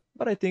amazing,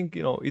 but I think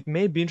it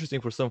may be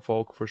interesting for some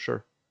folk for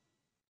sure.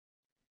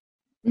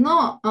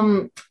 No,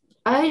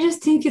 I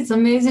just think it's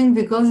amazing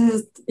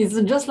because it's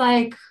just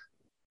like,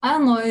 I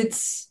don't know,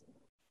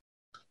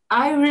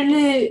 I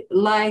really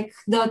like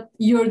that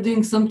you're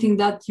doing something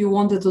that you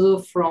wanted to do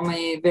from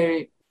a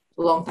very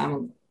long time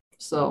ago.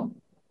 So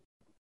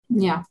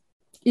yeah,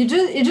 it's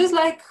just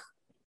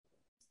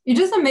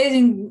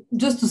amazing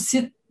just to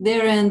sit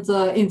there and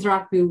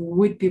interact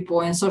with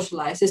people and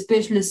socialize,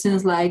 especially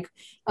since like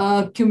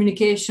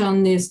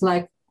communication is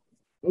like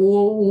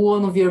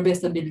one of your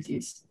best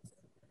abilities.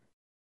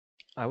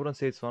 I wouldn't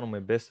say it's one of my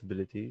best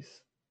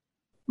abilities.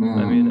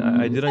 I mean,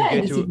 I didn't I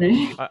get you.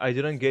 disagree. I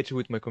didn't get you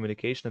with my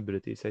communication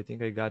abilities. I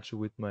think I got you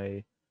with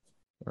my,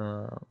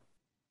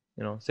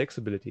 sex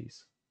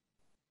abilities.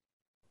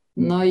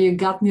 No, you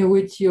got me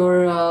with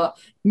your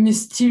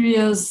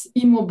mysterious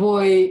emo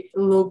boy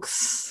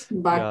looks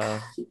back Yeah,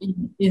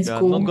 in yeah.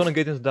 I'm not school. gonna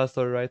get into that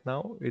story right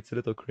now. It's a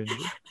little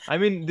cringy. I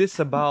mean, this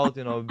about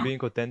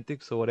being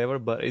authentic, so whatever.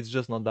 But it's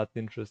just not that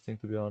interesting,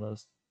 to be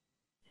honest.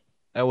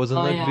 I was an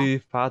Oh yeah. ugly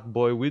fat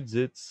boy with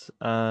zits,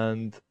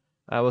 and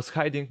I was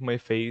hiding my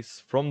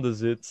face from the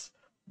zits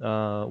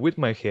with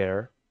my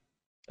hair.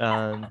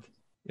 And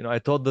I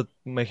thought that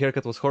my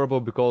haircut was horrible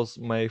because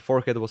my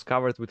forehead was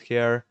covered with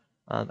hair,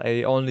 and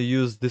I only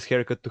used this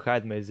haircut to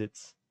hide my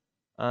zits.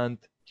 And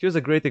here's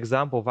a great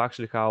example of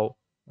actually how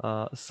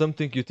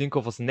something you think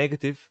of as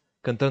negative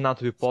can turn out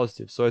to be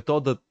positive. So I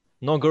thought that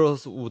no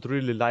girls would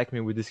really like me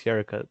with this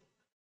haircut,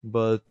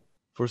 but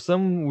for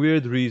some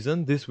weird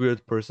reason, this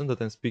weird person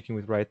that I'm speaking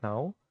with right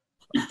now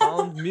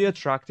found me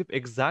attractive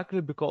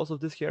exactly because of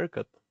this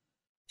haircut.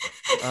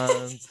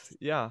 And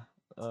yeah,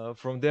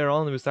 from there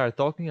on we started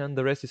talking, and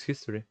the rest is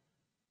history.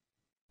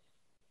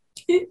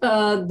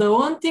 The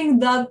one thing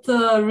that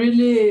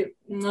really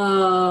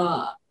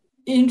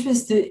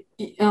interested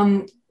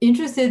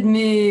interested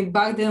me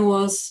back then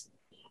was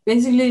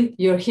basically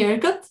your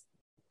haircut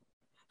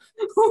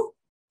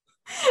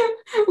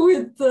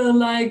with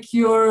like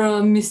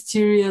your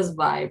mysterious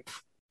vibe,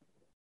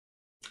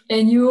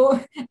 and you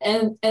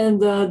and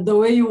the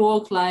way you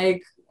walk,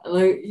 like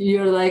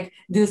you're like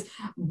this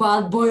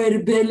bad boy,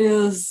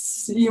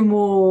 rebellious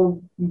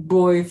emo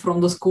boy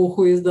from the school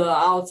who is the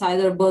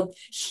outsider, but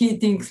he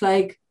thinks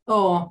like,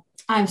 oh,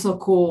 I'm so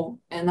cool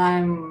and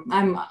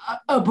I'm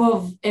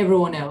above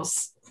everyone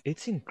else.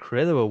 It's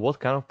incredible what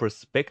kind of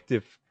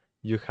perspective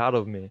you had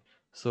of me.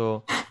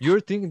 So you're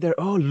thinking there,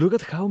 oh, look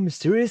at how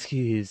mysterious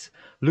he is.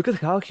 Look at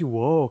how he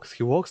walks.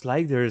 He walks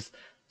like there's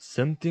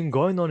something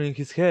going on in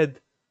his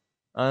head.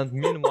 And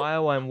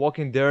meanwhile, I'm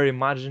walking there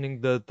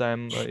imagining that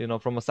I'm,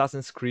 from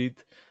Assassin's Creed.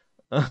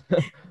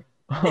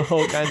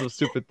 All kinds of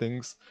stupid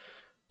things.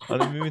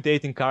 And I'm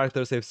imitating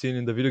characters I've seen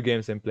in the video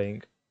games I'm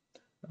playing.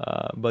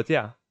 But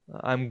yeah,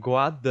 I'm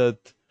glad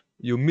that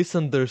you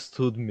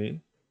misunderstood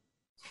me,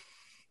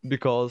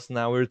 because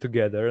now we're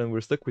together and we're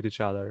stuck with each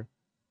other.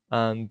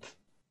 And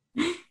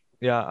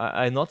yeah,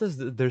 I noticed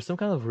that there's some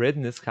kind of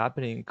redness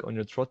happening on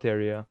your throat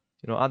area.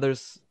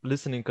 Others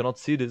listening cannot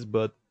see this,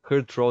 but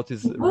her throat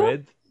is What?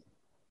 red.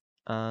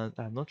 And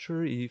I'm not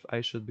sure if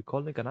I should be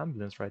calling an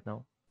ambulance right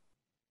now.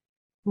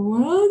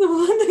 What?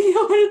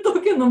 What are you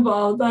talking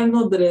about? I'm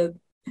not red.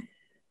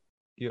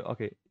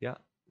 Okay, yeah.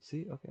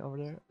 See, okay, over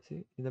there.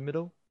 See, in the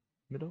middle.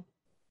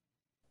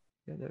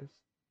 Yeah, there's.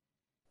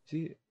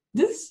 See,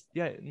 This?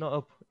 yeah, no,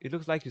 up. It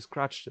looks like you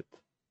scratched it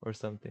or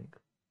something.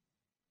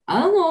 I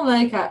don't know.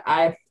 Like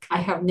I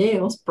have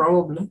nails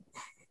probably.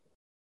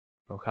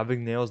 Well,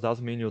 having nails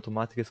doesn't mean you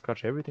automatically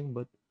scratch everything,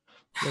 but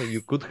yeah,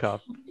 you could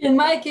have. In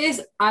my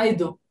case, I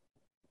do.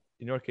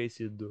 In your case,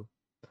 you do.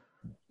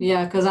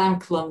 Yeah, because I'm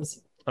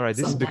clumsy. All right,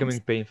 this is Sometimes. becoming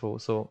painful.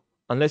 So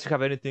unless you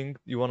have anything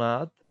you want to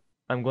add,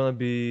 I'm gonna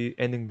be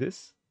ending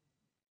this.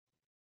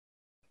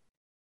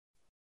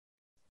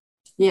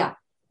 Yeah,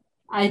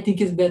 I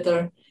think it's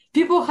better.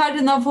 People had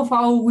enough of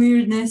our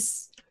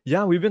weirdness.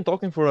 Yeah, we've been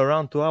talking for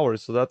around 2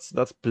 hours, so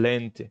that's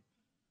plenty.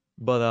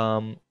 But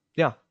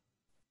yeah,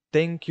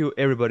 thank you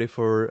everybody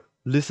for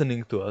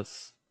listening to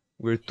us.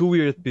 We're two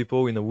weird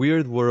people in a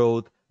weird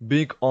world,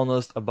 being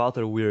honest about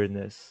our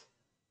weirdness.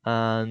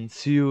 And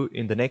see you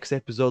in the next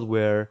episode,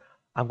 where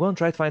I'm gonna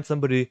try to find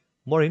somebody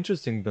more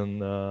interesting than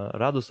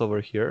Radus over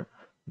here,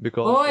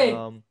 because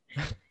Oi!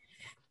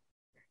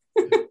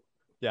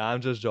 yeah,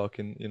 I'm just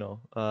joking.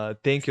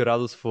 Thank you,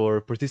 Radus,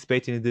 for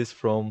participating in this.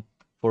 For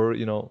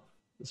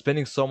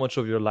spending so much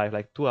of your life,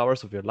 like 2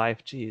 hours of your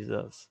life.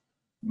 Jesus,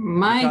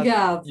 My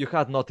God. you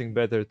had nothing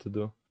better to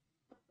do.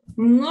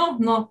 No,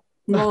 not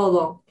at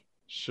all.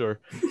 Sure.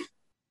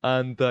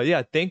 And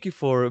yeah, thank you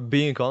for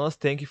being honest.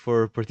 Thank you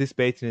for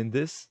participating in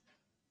this.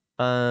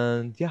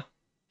 And yeah,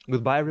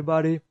 goodbye,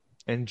 everybody.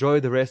 Enjoy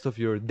the rest of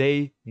your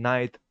day,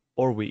 night,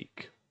 or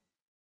week.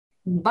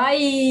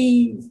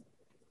 Bye.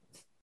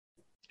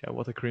 Yeah,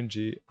 what a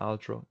cringy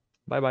outro.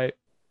 Bye bye.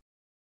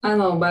 I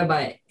know.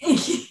 Bye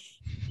bye.